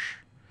Marsh.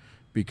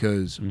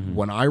 Because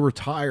when I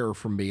retire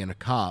from being a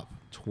cop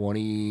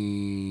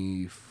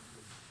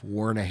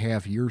 24 and a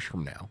half years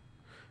from now,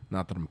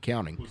 not that I'm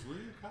counting. Was Lee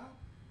a cop?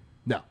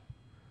 No.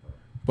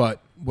 But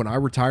when I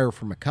retire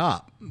from a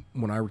cop,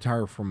 when I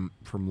retire from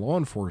law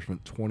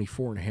enforcement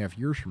 24 and a half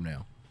years from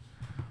now,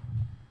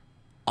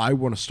 I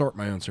want to start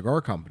my own cigar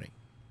company.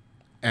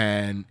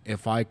 And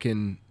if I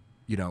can,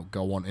 you know,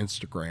 go on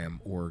Instagram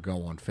or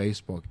go on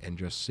Facebook and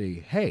just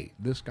see, hey,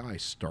 this guy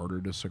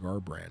started a cigar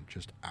brand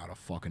just out of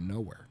fucking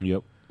nowhere.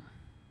 Yep.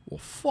 Well,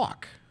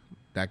 fuck.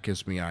 That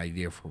gives me an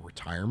idea for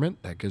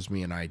retirement. That gives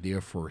me an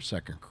idea for a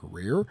second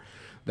career.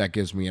 That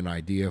gives me an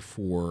idea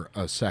for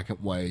a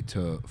second way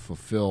to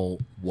fulfill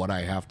what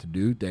I have to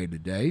do day to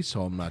day,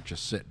 so I'm not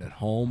just sitting at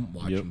home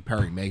watching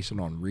Perry Mason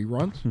on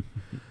reruns.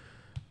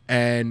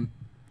 And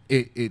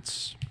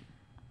it's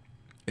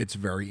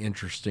very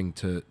interesting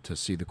to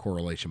see the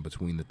correlation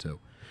between the two.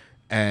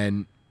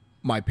 And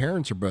my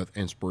parents are both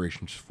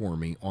inspirations for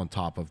me on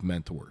top of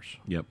mentors.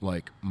 Yep.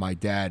 Like my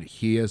dad,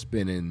 he has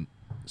been in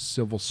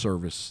civil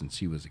service since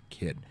he was a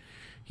kid.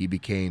 He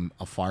became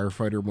a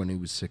firefighter when he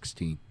was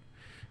 16.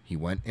 He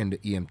went into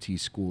EMT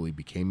school. He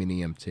became an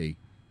EMT.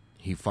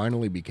 He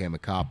finally became a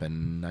cop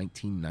in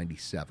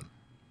 1997.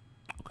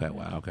 Okay.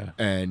 Wow. Okay.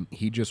 And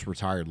he just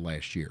retired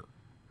last year.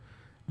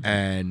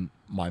 And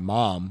my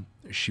mom,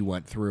 she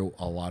went through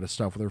a lot of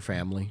stuff with her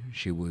family.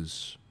 She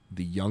was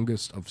the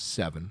youngest of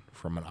 7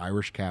 from an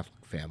Irish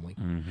Catholic family.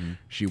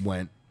 She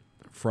went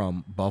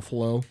from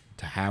Buffalo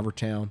to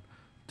Havertown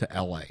to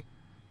L.A.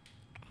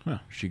 Huh.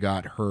 She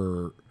got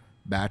her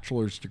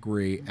bachelor's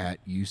degree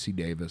at UC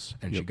Davis,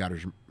 and she got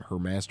her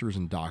master's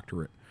and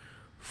doctorate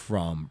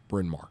from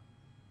Bryn Mawr.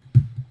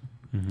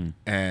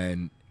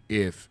 And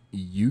if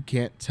you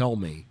can't tell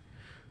me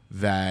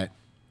that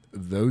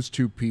those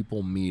two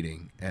people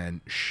meeting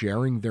and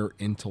sharing their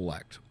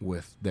intellect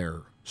with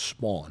their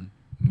spawn,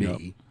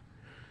 me,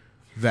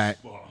 that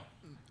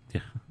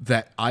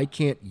I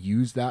can't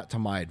use that to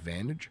my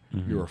advantage,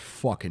 you're a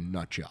fucking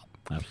nut job.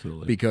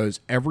 Absolutely. Because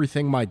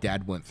everything my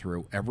dad went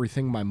through,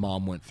 everything my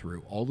mom went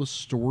through, all the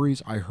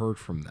stories I heard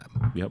from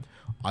them,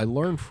 I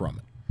learned from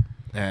it.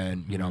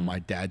 And, you know, my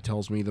dad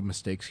tells me the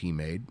mistakes he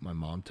made. My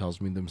mom tells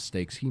me the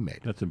mistakes he made.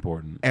 That's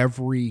important.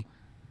 Every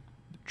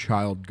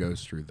child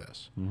goes through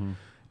this.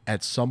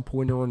 At some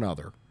point or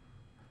another,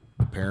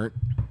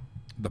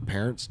 the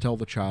parents tell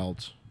the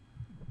child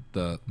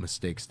the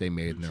mistakes they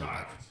made in their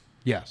life.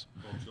 Yes.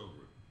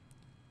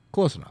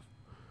 Close enough.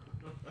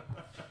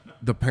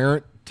 The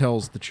parent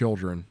tells the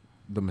children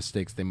the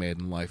mistakes they made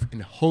in life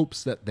in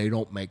hopes that they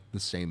don't make the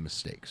same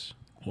mistakes.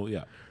 Well,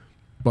 yeah.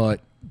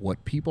 But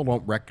what people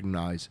don't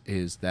recognize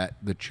is that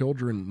the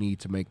children need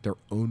to make their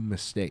own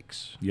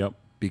mistakes. Yep.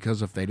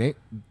 Because if they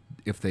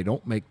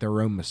don't make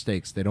their own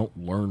mistakes, they don't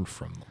learn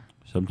from them.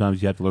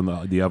 Sometimes you have to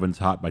learn the oven's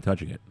hot by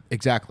touching it.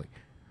 Exactly.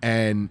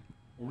 And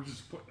We're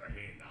just putting our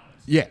hand on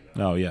it. yeah,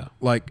 Oh, yeah.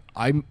 like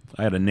I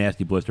had a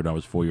nasty blister when I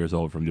was 4 years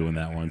old from doing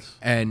that once.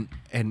 and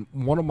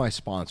one of my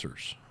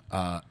sponsors,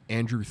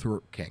 Andrew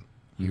Thorpe King,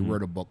 he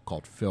wrote a book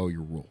called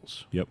Failure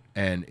Rules. Yep.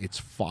 And it's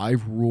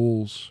 5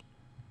 rules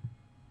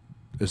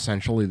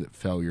essentially that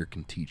failure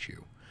can teach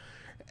you.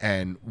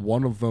 And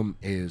one of them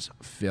is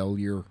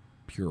failure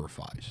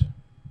purifies.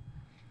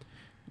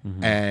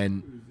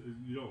 And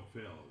You don't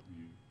fail,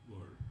 you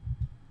learn.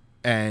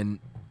 and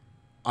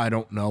I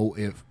don't know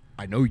if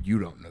I know you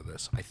don't know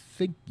this. I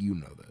think you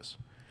know this.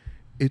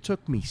 It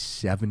took me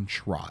 7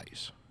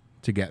 tries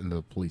to get into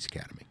the police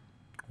academy.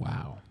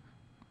 Wow.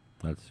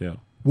 That's, yeah.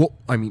 Well,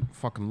 I mean,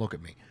 fucking look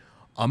at me.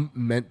 I'm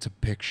meant to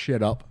pick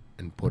shit up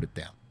and put it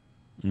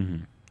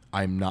down.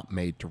 I'm not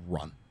made to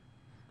run.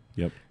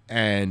 Yep.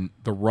 And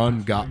the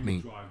run got me.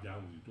 Drive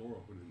down with your door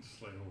open and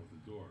slam over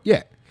the door.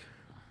 Yeah.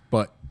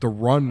 But the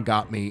run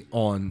got me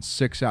on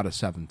 6 out of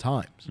 7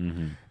 times.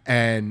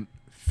 And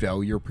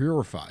failure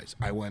purifies.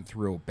 I went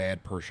through a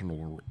bad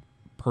personal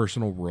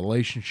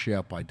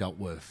relationship. I dealt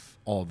with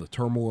all the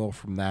turmoil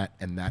from that,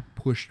 and that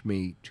pushed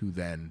me to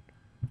then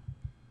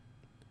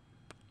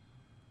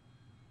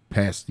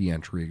pass the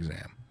entry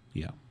exam.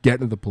 Yeah. Get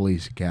into the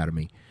police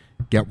academy,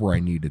 get where I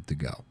needed to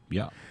go.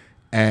 Yeah.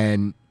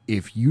 And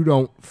if you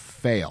don't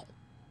fail,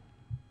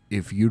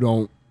 if you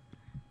don't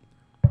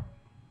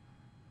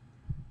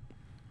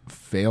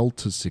fail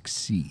to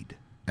succeed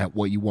at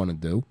what you want to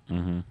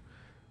do,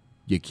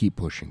 you keep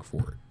pushing for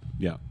it.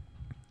 Yeah.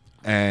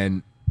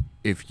 And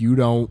if you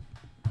don't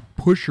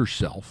push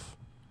yourself,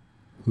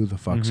 who the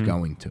fuck's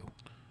going to?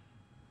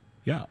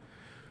 Yeah.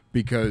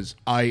 Because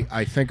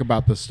I think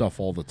about this stuff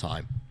all the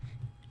time.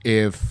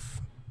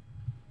 If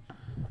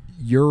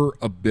your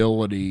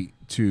ability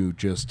to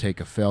just take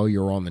a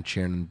failure on the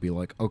chin and be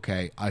like,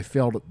 okay, I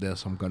failed at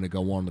this, I'm going to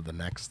go on to the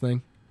next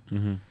thing.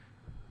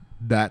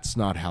 That's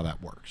not how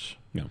that works.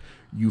 Yeah.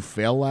 You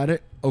fail at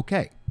it,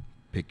 okay,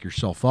 pick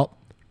yourself up,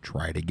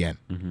 try it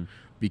again.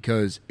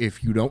 Because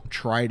if you don't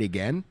try it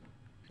again,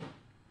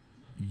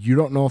 you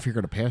don't know if you're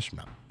going to pass or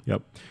not.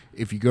 Yep.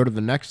 If you go to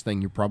the next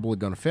thing, you're probably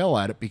going to fail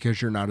at it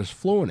because you're not as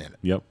fluent in it.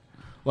 Yep.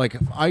 Like,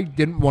 if I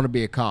didn't want to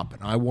be a cop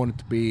and I wanted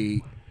to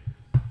be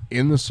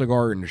in the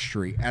cigar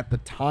industry, at the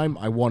time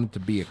I wanted to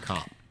be a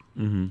cop,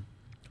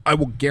 I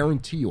will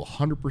guarantee you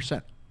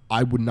 100%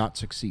 I would not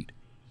succeed.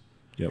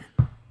 Yep.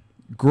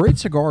 Great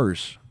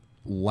Cigars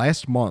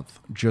last month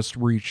just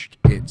reached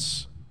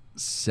its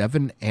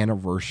 7th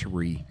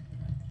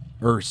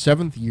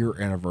year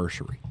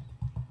anniversary.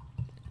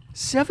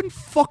 7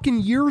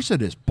 fucking years of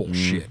this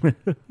bullshit.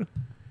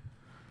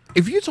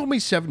 If you told me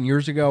 7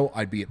 years ago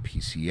I'd be at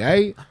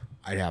PCA,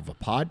 I'd have a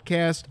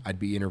podcast, I'd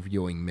be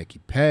interviewing Micky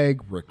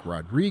Pegg, Rick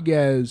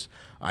Rodriguez,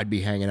 I'd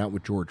be hanging out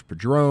with George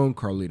Padron,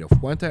 Carlito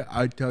Fuente,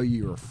 I'd tell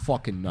you you're a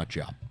fucking nut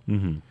job.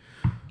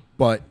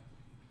 But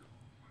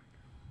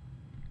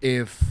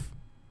if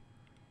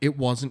it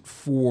wasn't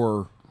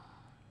for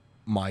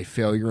my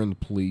failure in the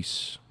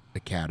police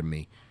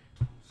academy,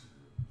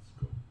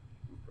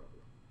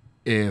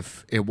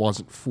 if it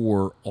wasn't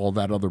for all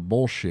that other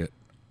bullshit,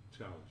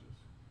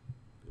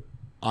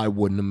 I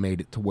wouldn't have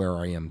made it to where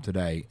I am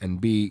today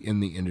and be in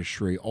the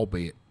industry,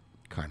 albeit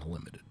kind of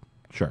limited.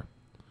 Sure.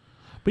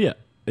 But yeah.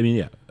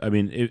 I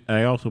mean,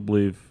 I also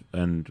believe,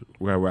 and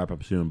we're going to wrap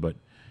up soon, but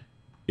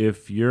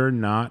if you're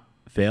not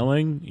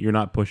failing, you're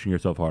not pushing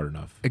yourself hard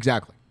enough.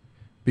 Exactly.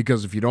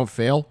 Because if you don't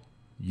fail,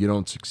 you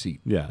don't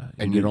succeed. Yeah.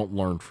 And you don't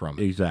learn from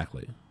it.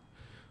 Exactly.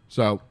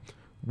 So,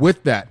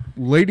 with that,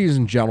 ladies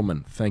and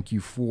gentlemen, thank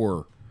you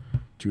for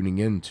tuning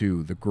in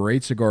to the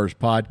Great Cigars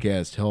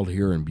podcast held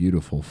here in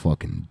beautiful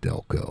fucking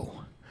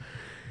Delco.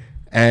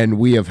 And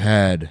we have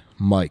had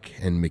Mike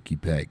and Micky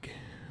Pegg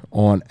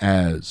on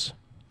as...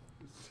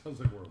 Sounds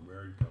like we're a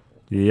married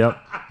couple.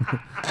 Yep.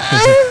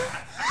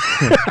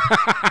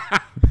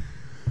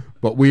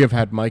 But we have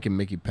had Mike and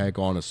Micky Pegg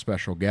on as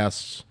special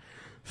guests.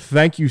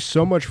 Thank you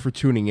so much for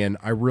tuning in.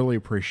 I really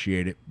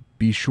appreciate it.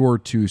 Be sure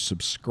to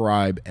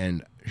subscribe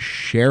and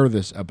share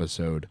this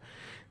episode.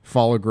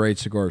 Follow Great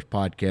Cigars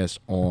Podcast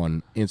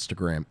on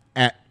Instagram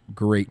at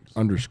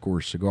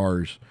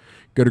great_cigars.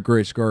 Go to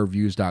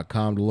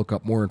greatcigarreviews.com to look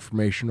up more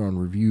information on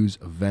reviews,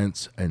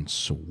 events, and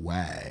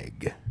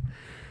swag.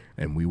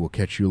 And we will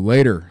catch you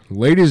later.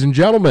 Ladies and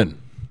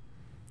gentlemen,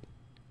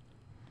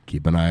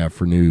 keep an eye out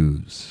for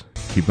news.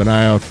 Keep an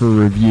eye out for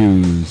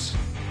reviews.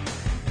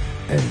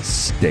 And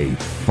stay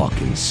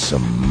fucking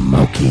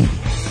smoky.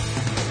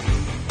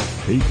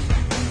 Peace.